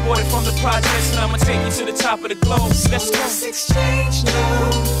death, aborted from the projects, and I'ma take you to the top of the globe. Let's go. Exchange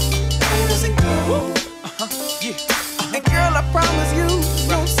now. Where does it go? Yeah. And girl, I promise you,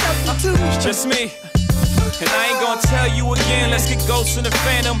 no substitute. It's just me. And I ain't gonna tell you again, let's get Ghost in the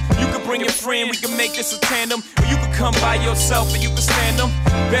Phantom. You can bring your friend, we can make this a tandem. Or you can come by yourself and you can stand them.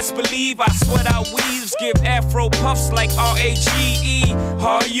 Best believe I sweat out weaves, give afro puffs like R-A-G-E.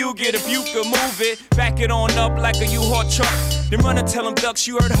 How you get if you could move it, back it on up like a U-Haul truck. Then run and tell them ducks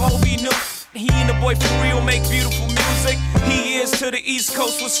you heard Hobie knew. He and the boy for real make beautiful music. He is to the East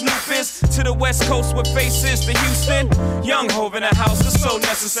Coast with Snoop is, to the West Coast with Face is to Houston. Young Hov in the house, that's so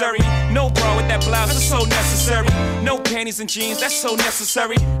necessary. No bra with that blouse, that's so necessary. No panties and jeans, that's so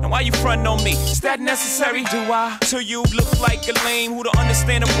necessary. And why you frontin' on me? Is that necessary? Do I? To you look like a lame who don't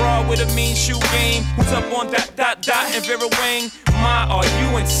understand a bra with a mean shoe game. Who's up on dot and Vera Wang? My, are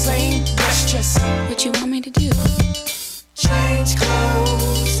you insane? That's just what you want me to do. Change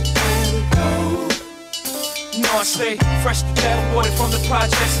clothes and go. You know I stay fresh to death, aborted from the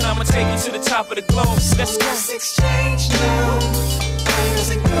projects, and I'ma take you to the top of the globe. Let's go. Let's exchange now. Where does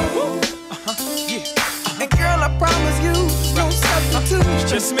it go? Yeah. And girl, I promise you, no substitute.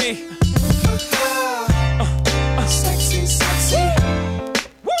 It's just me. Sexy, sexy.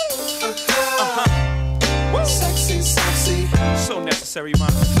 Sexy, sexy. So necessary,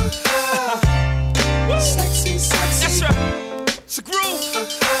 man. Sexy, sexy. That's right. It's a groove.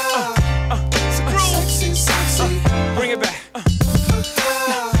 It's a groove. Sexy, sexy. Bring it back.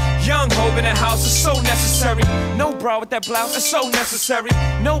 Young Hov in the house is so necessary. No bra with that blouse, that's so necessary.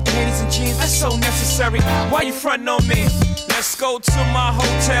 No panties and jeans, that's so necessary. Why you frontin' on me? Let's go to my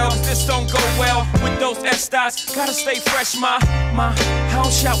hotel. This don't go well with those S-dots. Gotta stay fresh, my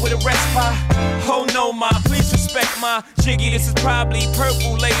house shot with a rest by. Oh no, ma, please respect my jiggy. This is probably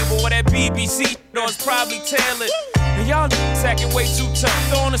purple label or that BBC. No, it's probably tailored. And y'all acting way too tough.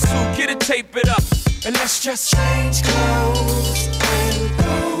 Throw on a suit, get it, tape it up, and let's just change clothes and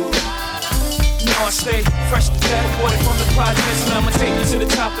go. You know I stay fresh to death, aborted from the projects, and I'ma take you to the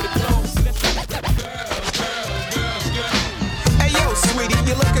top of the globe. Hey yo, sweetie,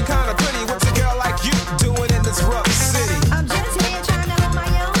 you looking kinda pretty. What's a girl like you doing in this rough city? I'm just here trying to hold my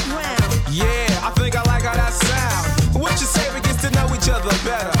own ground. Yeah, I think I like how that sound. What you say we get to know each other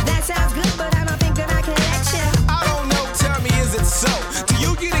better? That sounds good, but I don't think that I can let you. I don't know, tell me, is it so? Do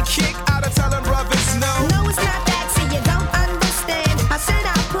you get a kick out of telling brothers no? No, it's not that, see, you don't understand. I said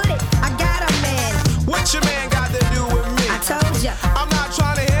I'll put it, I got a man. What your man got to do with me? I told ya. I'm not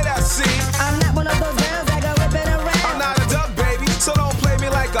trying to hear that, see? I'm not one of those girls that go whipping around. I'm not a duck, baby, so don't play me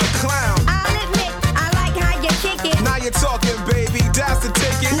like a clown. I'll admit, I like how you kick it. Now you're talking, baby, that's the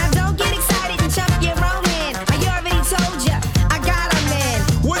ticket. Now don't get excited and jump your own hand. I already told ya, I got a man.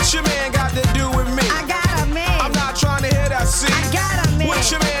 What your man got to do with me? I got a man. I'm not trying to hear that, see? I got a man. What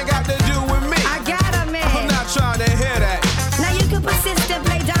your man got to do with me? I got a man. I'm not trying to hear that. Now you can persist and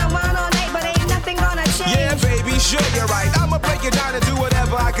play Don Juan all night, but ain't nothing gonna change. Yeah, baby, sure you're right. I'ma break it down and do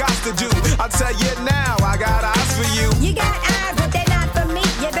whatever I got to do. I'll tell you now, I got eyes for you. You got eyes, but they're not for me.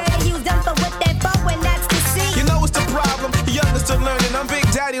 You better use them for what they're for, and that's to see. You know what's the problem? Young is still learning. I'm Big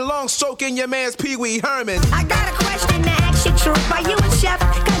Daddy Long stroking your man's Pee Wee Herman. I got a question to ask you, truth. Are you a chef?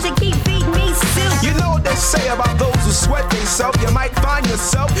 Cause you keep feeding me soup. You know what they say about those who sweat themselves. You might find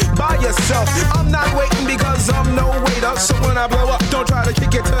yourself by yourself. I'm not waiting because I'm no waiter. So when I blow up, don't try to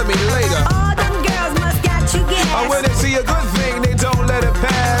kick it to me later. All them girls must got you gas. Or when they see a good thing, they don't let it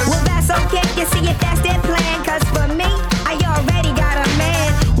pass. Well, that's okay. You see if that's their plan. Cause for me, I already got a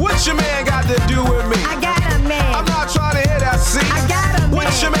man. What your man got to do with me? I got a man. I'm not trying to hear that, see? I got a man.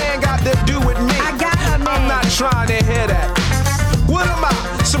 What your man got to do with me? I got a man. I'm not trying to hear that. What am I?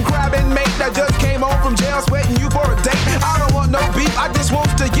 Some crabbing mate that just came home from jail sweating you for a date? I don't want no beef, I just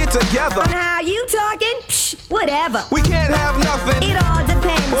want to get together. On how you talking? Psh, whatever. We can't have nothing. It all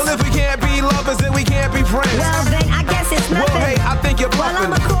depends. Well, if we can't be lovers, then we can't be friends. Well, then I guess it's nothing. Well, hey, I think you're Well,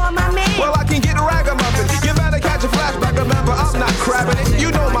 bluffing. I'ma call my man. Well, I can get ragamuffin. You better catch a flashback, remember, I'm not crabbing it.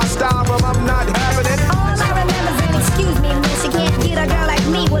 You know my style, but I'm not having it. All I remember is, and excuse me, miss, you can't get a girl like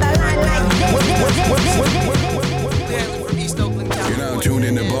me with a line like this. You're now tuned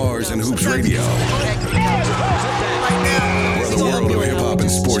into Bars and Hoops Radio, where the world of hip hop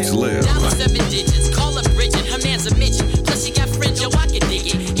and sports live. Now 7 digits, call up Bridget, her man's a midget. Plus she got fringe, yo, I can dig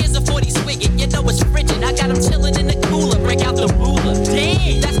it. Here's a 40 swigget, you know it's frigid. I got him chilling in the cooler, break out the ruler.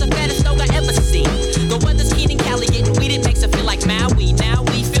 Damn, that's the fattest dog I ever seen.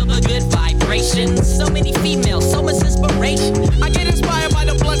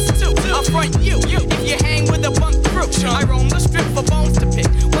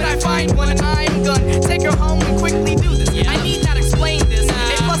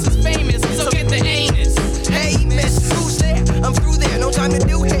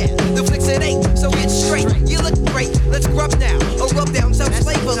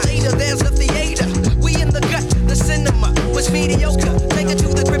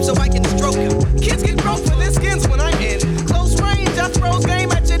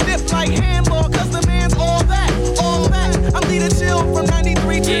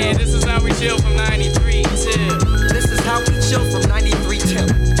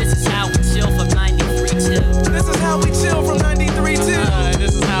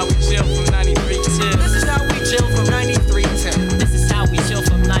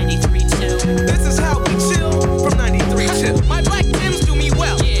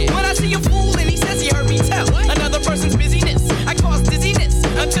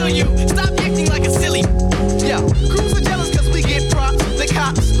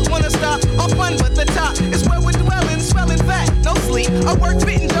 I work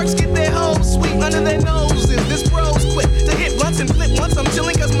spitting jerks, get their hoes sweet under their noses. This bro's quick to hit blunts and flip once I'm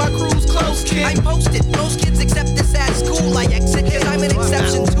chilling cause my crew's close, kid. I'm posted, most kids accept this at school. I exit cause I'm an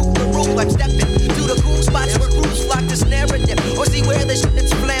exception to the rule. I'm stepping to the cool spots where crews flock to narrative or see where the shit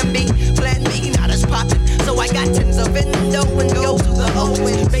that's plan B, not as poppin'. So I got tins of endo and go to the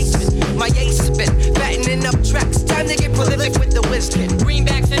Owen basement. My ace spin, fattening up tracks. Time to get prolific with the whiskey.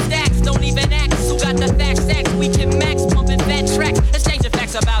 Greenbacks and stacks, don't even ask. Who got the facts? We can max, pumping fat tracks. Exchanging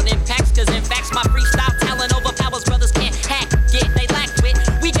facts about impacts, cause in facts my freestyle talent overpowers brothers can't hack. Get they lack wit,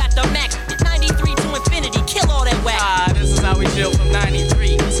 we got the max. 93 to infinity, kill all that whack. This is how we chill from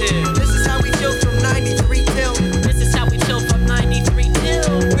 93 till. This is how we chill from 93 till. This is how we chill from 93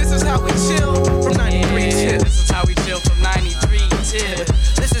 till. This is how we chill from 93 till. This is how we chill from 93 till.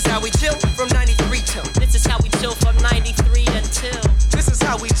 This is how we chill from 93 till. This is how we chill from 93 until.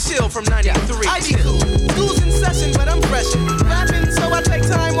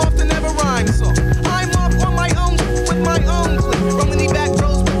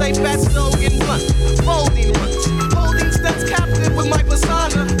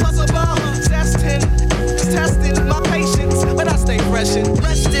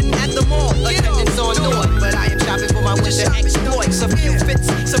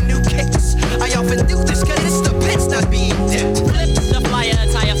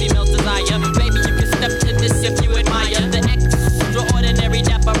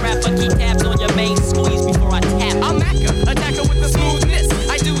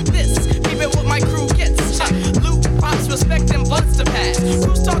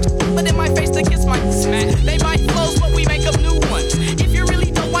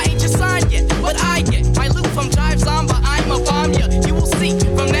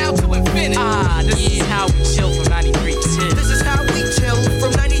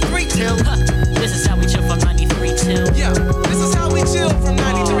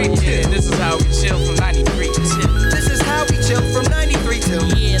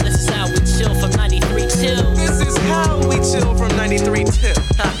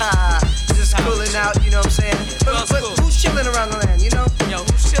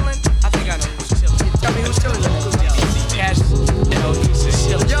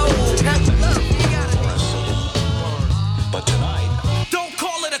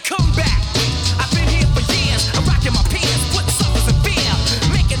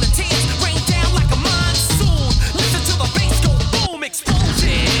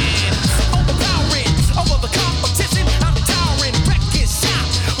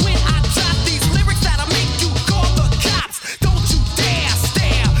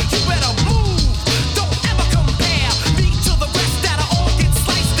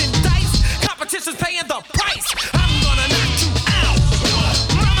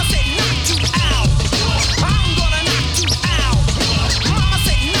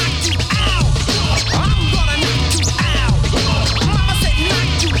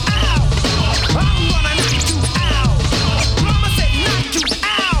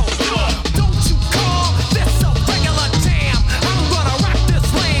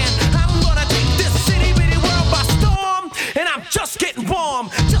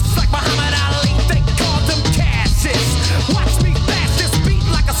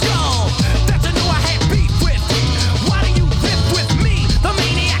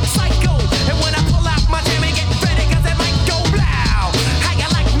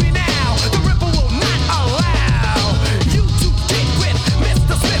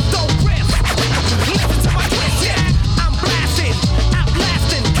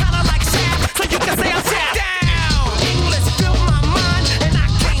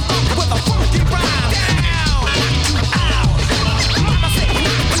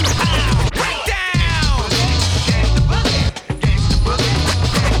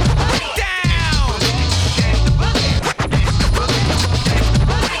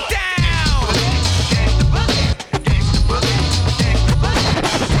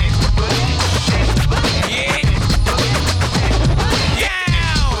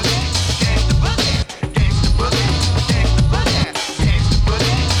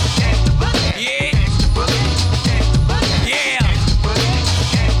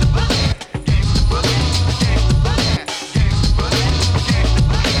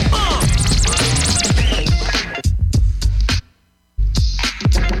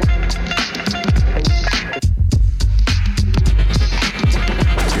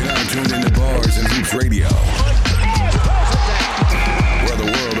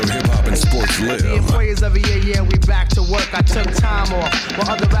 Slim. Employees every year, yeah, we back to work. I took time off while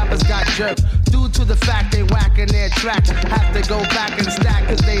other rappers got jerked. Due to the fact they whacking their tracks, have to go back and stack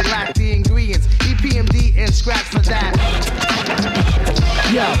cause they lack the ingredients. EPMD and scratch for that.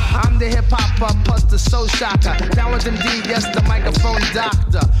 Yo, I'm the hip hopper plus the soul shocker. Down with MD, yes, the microphone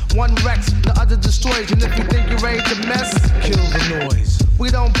doctor. One wrecks, the other destroys. And if you think you're ready to mess, kill the noise. We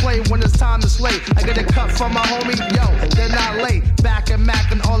don't play when it's time to slay. I get a cut from my homie, yo, they're not late. Back and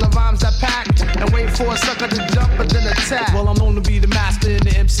Mac and all the rhymes I pack. And wait for a sucker to jump and then attack. Well, I'm known to be the master in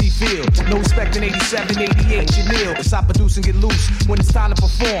the MC field. No respect in 87, 88, Jamil. Cause I produce and get loose when it's time to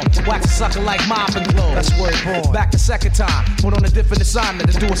perform. Wax a sucker like Mop and Glow. That's word born. Back the second time, put on a different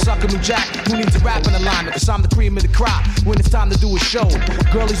assignment. To do a sucker new jack who needs a rapping alignment. Cause I'm the cream of the crop when it's time to do a show.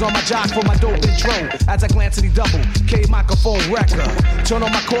 Girlies on my jock for my dope intro. As I glance at the double, K microphone wrecker. Turn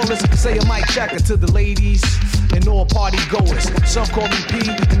on my chorus, say a mic checker to the ladies and all party goers. Some call me P,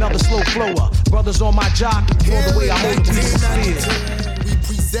 another slow flower. Brothers on my jock, all the way I hold the pieces still. We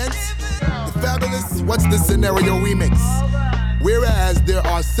present the fabulous What's the Scenario remix. Whereas there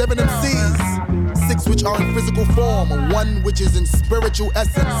are 7 MCs, 6 which are in physical form, 1 which is in spiritual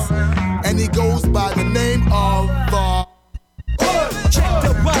essence. And he goes by the name of Check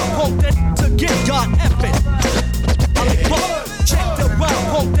the round, hope that to get God effing. Check the round,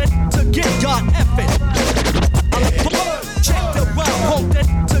 hope that to get God effing. Check the round, hope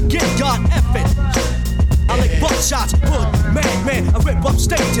that to get God effing. I like buckshots, hood, man, I rip up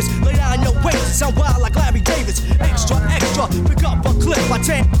stages. Lay down your waist, sound wild like Larry Davis. Extra, pick up a clip, my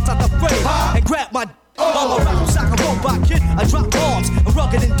 10 out the frame, and grab my I'm a rap sock, a robot kid, I drop bombs, I'm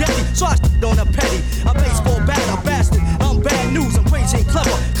rugged and deadly, so I on a petty. A baseball bat, a bastard, I'm bad news, I'm crazy and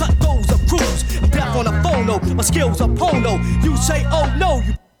clever, cut those of crews. I'm deaf on the phono, my skills are pono. You say, oh no,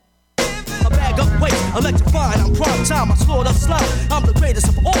 you a bag up weight, electrifying, I'm prime time, I slaughter slime, I'm the greatest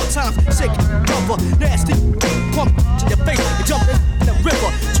of all times, sick, rubber, nasty, pump in your face, and jump in the river,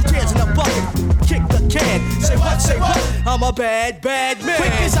 2 cans in a bucket, kick the can, say what, I'm a bad man.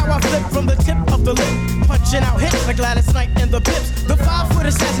 Quick is how I flip from the tip of the lip, punching out hits like Gladys Knight and the Pips. The 5-foot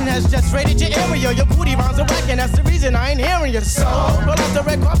assassin has just raided your area, your booty rounds are whack, and that's the reason I ain't hearing you. So, roll out the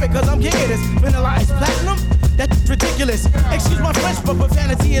red carpet, cause I'm kicking this, Vanilla Ice Platinum, that's ridiculous. Excuse my French, but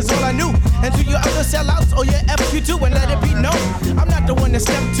profanity is all I knew. And to your other sellouts or your FQ2, and let it be known, I'm not the one to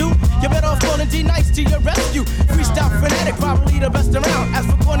step to. You better off calling D-Nice to your rescue. Freestyle fanatic, probably the best around. As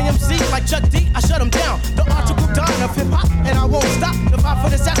for corny MC like Chuck D, I shut him down. The article done of hip-hop, and I won't stop. The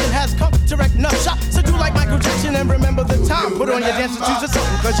 5-foot assassin has come to wreck enough shop. So do like Michael Jackson and remember the time. Put on your dance shoes or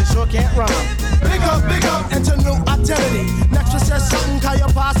something, cause you sure can't rhyme. Big up, enter new identity. Next one says something, can you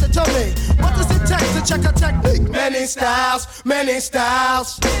pass it to me? What does it take to check a technique? Many styles, many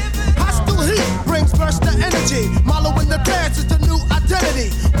styles. Hostile heat brings burst of energy. Marlowe in the dance is the new identity.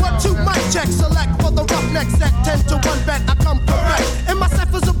 1-2 mic check, select for the roughnecks at 10 to 1 bet. I come correct. In my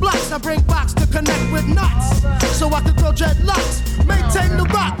ciphers of blocks, I bring box to connect with knots, so I can throw dreadlocks. Maintain the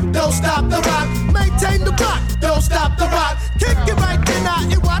rock, don't stop the rock. Maintain the rock, don't stop the rock. Kick it right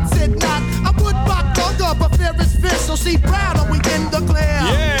then, it what's it not. I would rock longer, but fear is fierce. So see Brown, are we in the clear?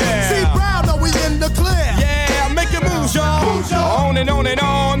 Yeah. See Brown, are we in the clear? Yeah, make it move, y'all. On and on and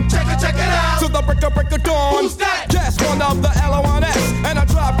on. Check it out. To the break of dawn. Who's that? Yes, one of the LONS. And I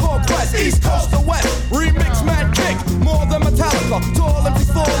drive called Quest, East Coast to West. Remix mad kick, more than Metallica. Tall empty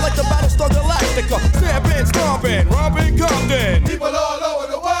floor like the Battlestar Galactica. Stamping, stomping, romping, Compton. People all over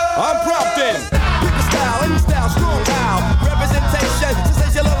the world. I'm prompting. Pick a style, any style, strong out. Representation,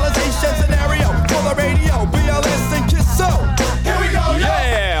 sensationalization scenario. For the radio, BLS and Kiss So. Here we go,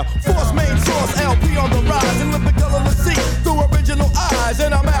 yeah. Force main source, LP on the rise. And with the color of the seat, through original eyes.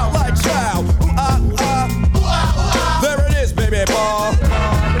 And I'm out like child. There it is, baby ball.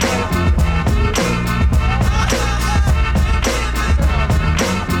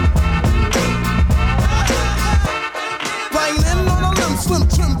 Riding on a limb, slim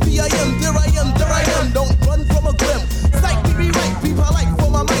trim, P.I.M. There I am, don't run from a grim. Psych, be right, people like for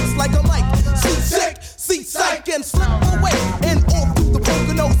my mics like a mic. See psych, and slip away. And all through the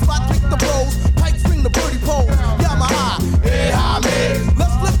Pocono spot, pick the bros. Pipes ring the birdie poles. Yamaha, hey, hi, man.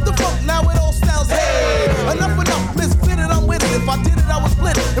 Let's flip the funk, now it all sounds hey. Enough, misfitted, I'm with it. If I did it, I would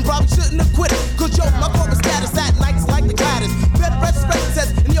split it. And probably shouldn't have quit it. Cause yo, my corporate status at nights like the gladdest. Bed respect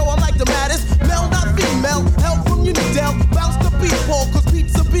says, and yo, I'm like the maddest. Male, not female, hell from Unidale. Bounce the beat ball, cause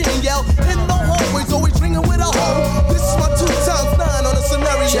beats are being yelled. In the hallways, always ringing with a hoe. This is my 2x9 on a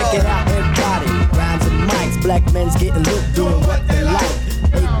scenario. Check it out, everybody. Rhymes and mics, black men's getting looked, doing what they like.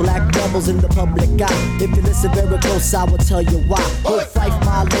 8 black rebels in the public eye. If you listen very close, I will tell you why. Hood Fife,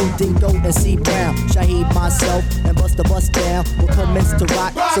 Milo, Dingo, and C Brown. Shaheed, myself, and Busta the bust down will commence to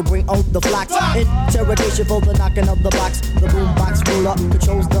rock. So bring on the flocks. Interrogation for the knocking of the box. The boombox ruler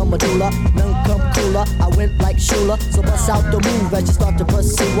controls the medulla. None come cooler. I went like Shula. So bust out the move as you start to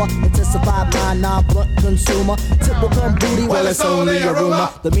pursue her. Intensify my non-blunt consumer. Tip will come booty, well it's only a rumor.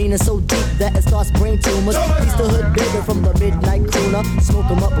 The meaning so deep that it starts brain tumors. He's the hood baby from the midnight crooner. Smoke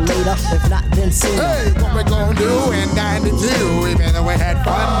him up later, if not then sooner. Hey, what we gonna do in 92? Even though we had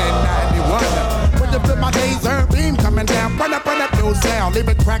fun in 91. When you flip my laser beam coming down, run up your sound,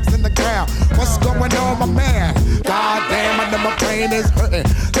 leaving cracks in the ground. What's going on, my man? God damn, I know my brain is hurting.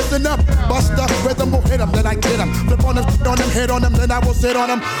 Listen up, bust the rhythm, will hit them, then I get them. Flip on them, hit on them, then I will sit on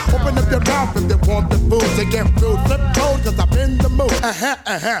them. Open up your mouth if they want the food. They get rude, flip code, cause I'm in the mood.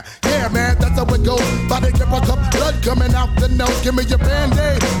 Yeah, man, that's how it goes. Body grip a cup, blood coming out the nose. Give me your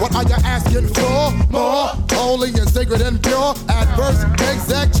band-aid. What are you asking for? More holy and sacred and pure. Adverse,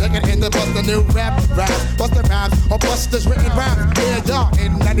 exact, check it in the bust a new rap. Bust the rhymes, or bust this written rhymes. Yeah, y'all,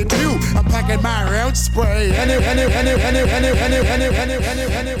 in 92, I'm packing my round spray.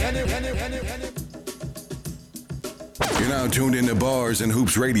 You're now tuned into Bars and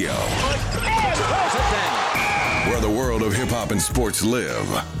Hoops Radio, where the world of hip hop and sports live.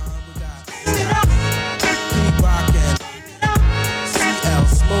 CL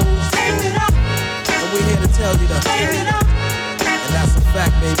Smooth, and we're here to tell you that, and that's a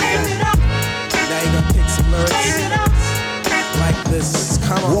fact, baby. Now you gonna pick some lyrics like this.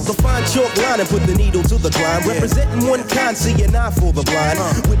 Come on. Walk a fine chalk line and put the needle to the grind. Representing one kind, see an eye for the blind.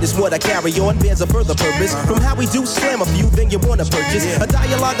 Witness what I carry on bears a further purpose. From how we do slam a few, then you wanna purchase a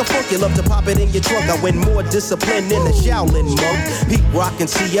dialogue of funk. You love to pop it in your trunk. I win more discipline than a Shaolin monk. Pete Rock and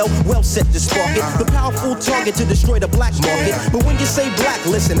CL, well set to spark it. The powerful target to destroy the black market. But when you say black,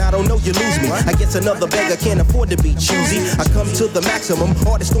 listen, I don't know, you lose me. I guess another beggar can't afford to be choosy. I come to the maximum,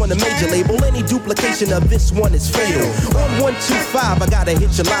 artist on the major label. Any duplication of this one is fatal. On 125, I gotta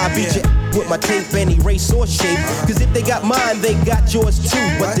hit your live, beat you with my tape, any race or shape. Cause if they got mine, they got yours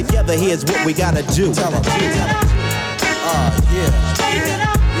too. But together, here's what we gotta do. Tell them. Yeah.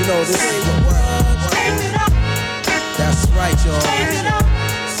 You know, this ain't the word. That's right, y'all.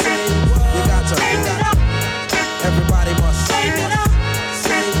 You got to. Everybody must say what.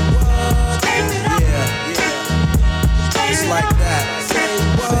 Yeah. It's like that.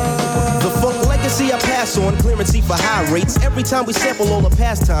 The funk legacy I pass on, clearancy for high rates. Every time we sample all the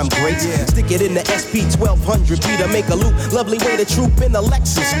pastime greats, stick it in the SP 1200 P to make a loop. Lovely way to troop in the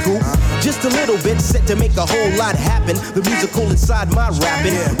Lexus coupe. Just a little bit set to make a whole lot happen. The musical inside my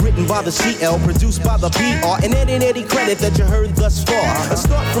rapping, written by the CL, produced by the PR, and any credit that you heard thus far. I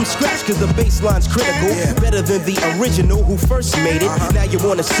start from scratch cause the bass line's critical. Better than the original who first made it. Now you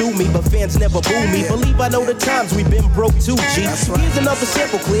wanna sue me, but fans never boo me. Believe I know the times we've been broke too, G. Here's another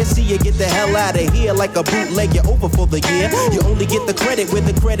sample clear, see you get the hell out of here. Like a bootleg, you're over for the year. You only get the credit where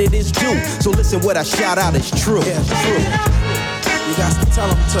the credit is due. So listen, what I shout out is true. Yeah, true. You got to tell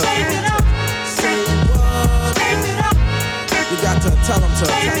them to say what. You got to tell them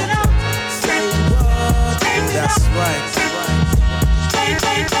to.